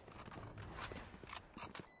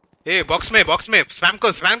 Hey, box में spam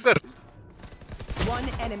कर. One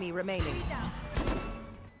enemy remaining.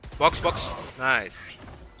 Box. Nice.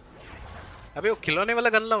 अबे वो खिलौने वाला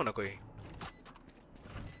गन लाओ ना कोई.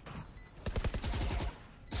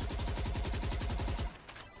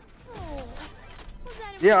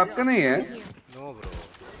 ये आपका नहीं है. No bro.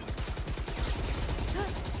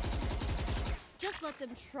 Just let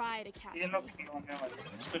them try to catch ये me. लोग खिलौने वाले,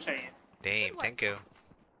 इसको चाहिए. Damn, thank you.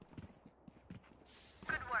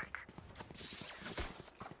 Good work.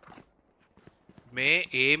 मैं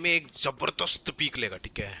A में एक जबरदस्त पीक लेगा.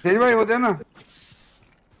 ठीक है. तेज भाई होते हैं ना.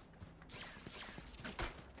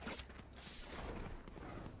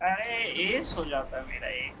 अरे एस हो जाता है मेरा.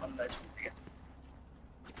 एक बंदा छूट गया.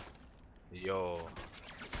 Yo.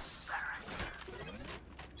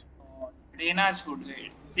 लेना छूट गई.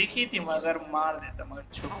 दिखी थी मगर मार देता, मगर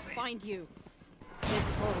छूट I'll गई. find you. Take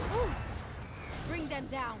hold. Bring them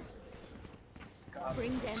down.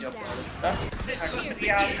 Bring them down. जबरदस्त.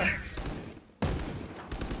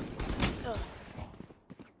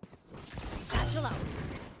 Satchel out.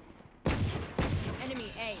 Enemy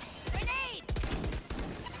A. Grenade!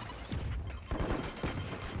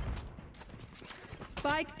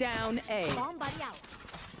 Spike down A. Bomb buddy out.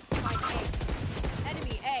 Spike A.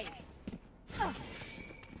 Enemy A.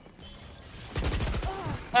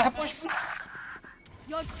 Push push.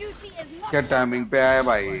 Your duty is not. क्या timing पे आया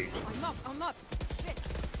भाई? I'm up. Shit.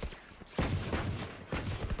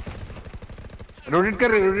 Rotate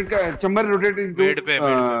कर chamber rotate into mid पे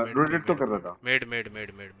rotate तो कर रहा था। Mid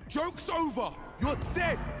Joke's over. You're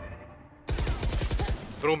dead.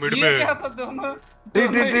 Bro mid ये में क्या था दोनों?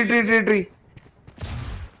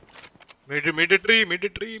 Tree mid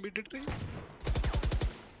tree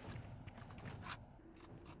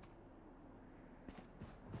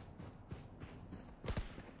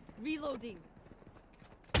Reloading.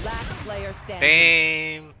 Last player standing.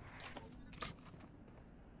 Damn.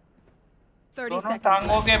 30 दोनों seconds.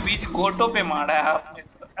 टांगों के बीच गोटों पे मारा है आपने।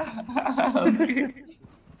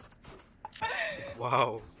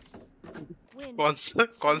 वाओ।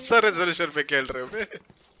 कौन सा रेजोल्यूशन पे खेल रहे हो बे?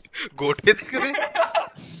 गोटे दिख रहे?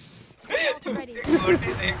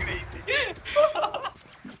 गोटे देख रही थी।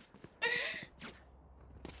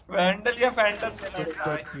 वैंडल या फैंटम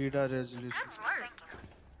देना कीड़ा रेजोल्यूशन।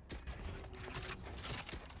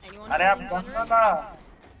 अरे आप बंदा ना।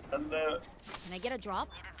 Can I get a drop?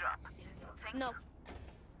 No.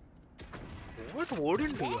 What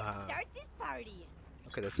wouldn't do you Let's have? start this party.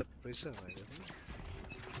 Okay, that's a prison, I guess.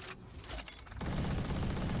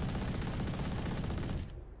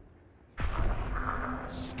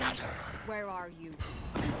 Where are you?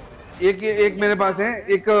 एक मेरे पास है,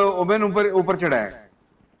 एक ओमेन ऊपर चढ़ा है,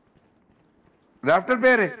 राफ्टर पे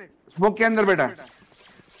है, स्मोक के अंदर बैठा है।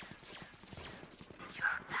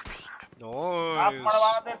 आप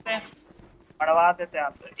मरवा देते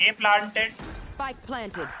आप। ए planted. Spike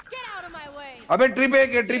planted. Get out of my way. अबे ट्री पे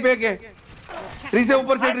है, ट्री से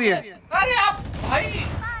ऊपर चढ़ रही है। अरे आप भाई,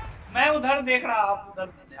 मैं उधर देख रहा, आप उधर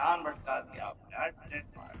ध्यान भटका दिया आपने। यार जेट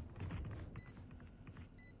मार।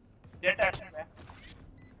 जेट एक्शन में।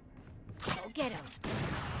 Go get him.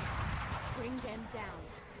 Bring them down.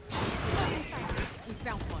 We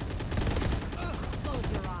found one. Close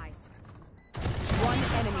your eyes. One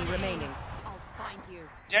enemy remaining. I'll find you.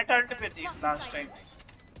 Jet alt पे थी last time.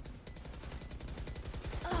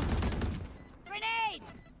 Grenade!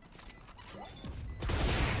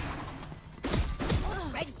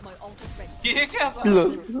 Ready, my ult is ready. ये क्या था?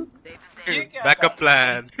 ये क्या Backup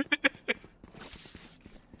plan.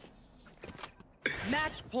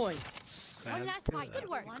 Match point. One last fight. Good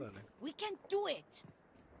work. We can do it.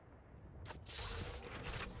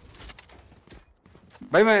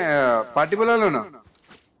 भाई मैं party बुला लो ना।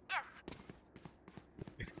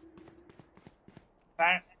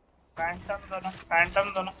 फैंटम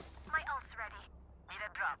दोनों। My ult's ready. Need a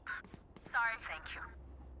drop. Sorry, thank you.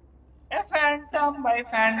 A Phantom भाई,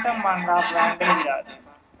 फैंटम मांगा आप वैंडल ही जा रहे।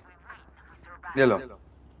 ये लो।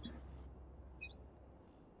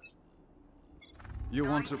 You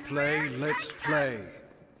want to play? Let's play.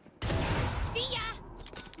 See ya.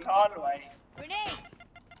 Lol भाई। Grenade.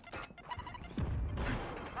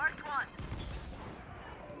 Marked one.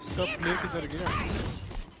 सब प्ले किधर गया?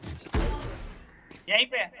 यहीं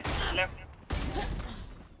पे left.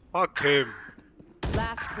 Fuck him.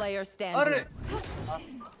 Last player standing. अरे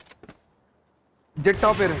जेट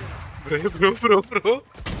टॉप पे ब्रो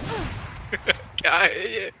क्या है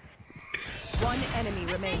ये? One enemy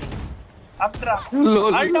remaining. अफ्रा।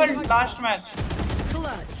 Lol. Alt last match.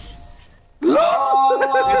 Clutch.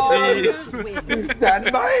 Jeez. San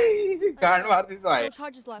भाई कांड मार दी तो आए। No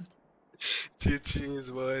charges left. Cheese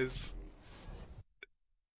boys.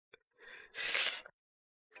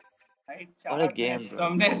 What a game, bro.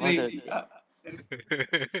 तुमने What सही a दिया।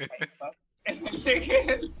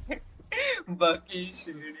 बाकी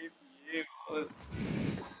शेरी ये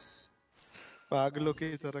पागलों की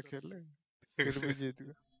तरह खेले, फिर भी जीत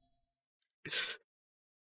गए।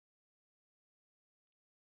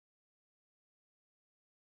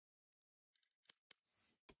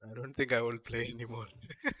 I don't think I will play anymore.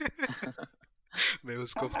 मैं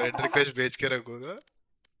उसको फ्रेंड रिक्वेस्ट भेज के रखूंगा।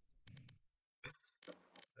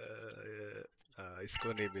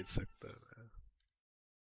 इसको नहीं भेज सकता।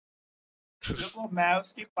 देखो मैं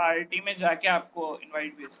उसकी पार्टी में जाके आपको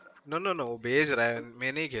इनवाइट भेजता। नो वो भेज रहा है,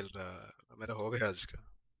 मैं नहीं खेल रहा, मेरा हो गया आज का।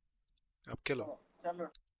 अब खेलो। चलो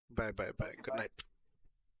bye good night.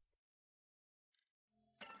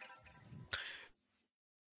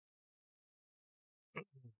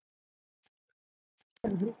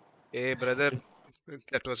 A brother,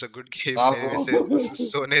 that was a good game। मैं वैसे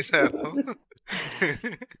सोने से आ रहा हूँ।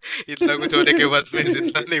 इतना कुछ होने के बाद मैं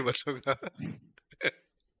जिंदा नहीं बचूंगा।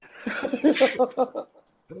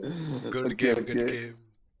 Good game।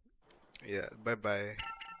 Yeah, bye।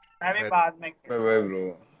 मैं भी बाद में बाय ब्रो,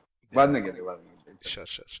 बाद में करेंगे।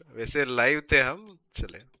 श्योर। वैसे लाइव थे हम,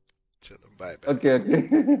 चलो bye. Okay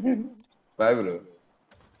bye bro.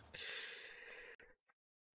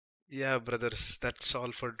 Yeah, brothers, that's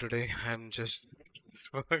all for today. I'm just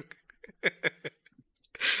smug.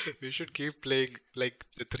 We should keep playing like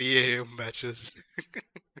the 3 a.m. matches.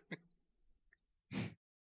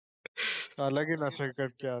 अलग ही नशे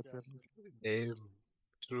करके आते हैं Damn,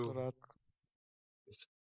 true. रात को।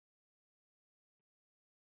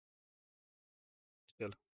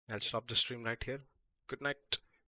 Well, I'll stop the stream right here. Good night.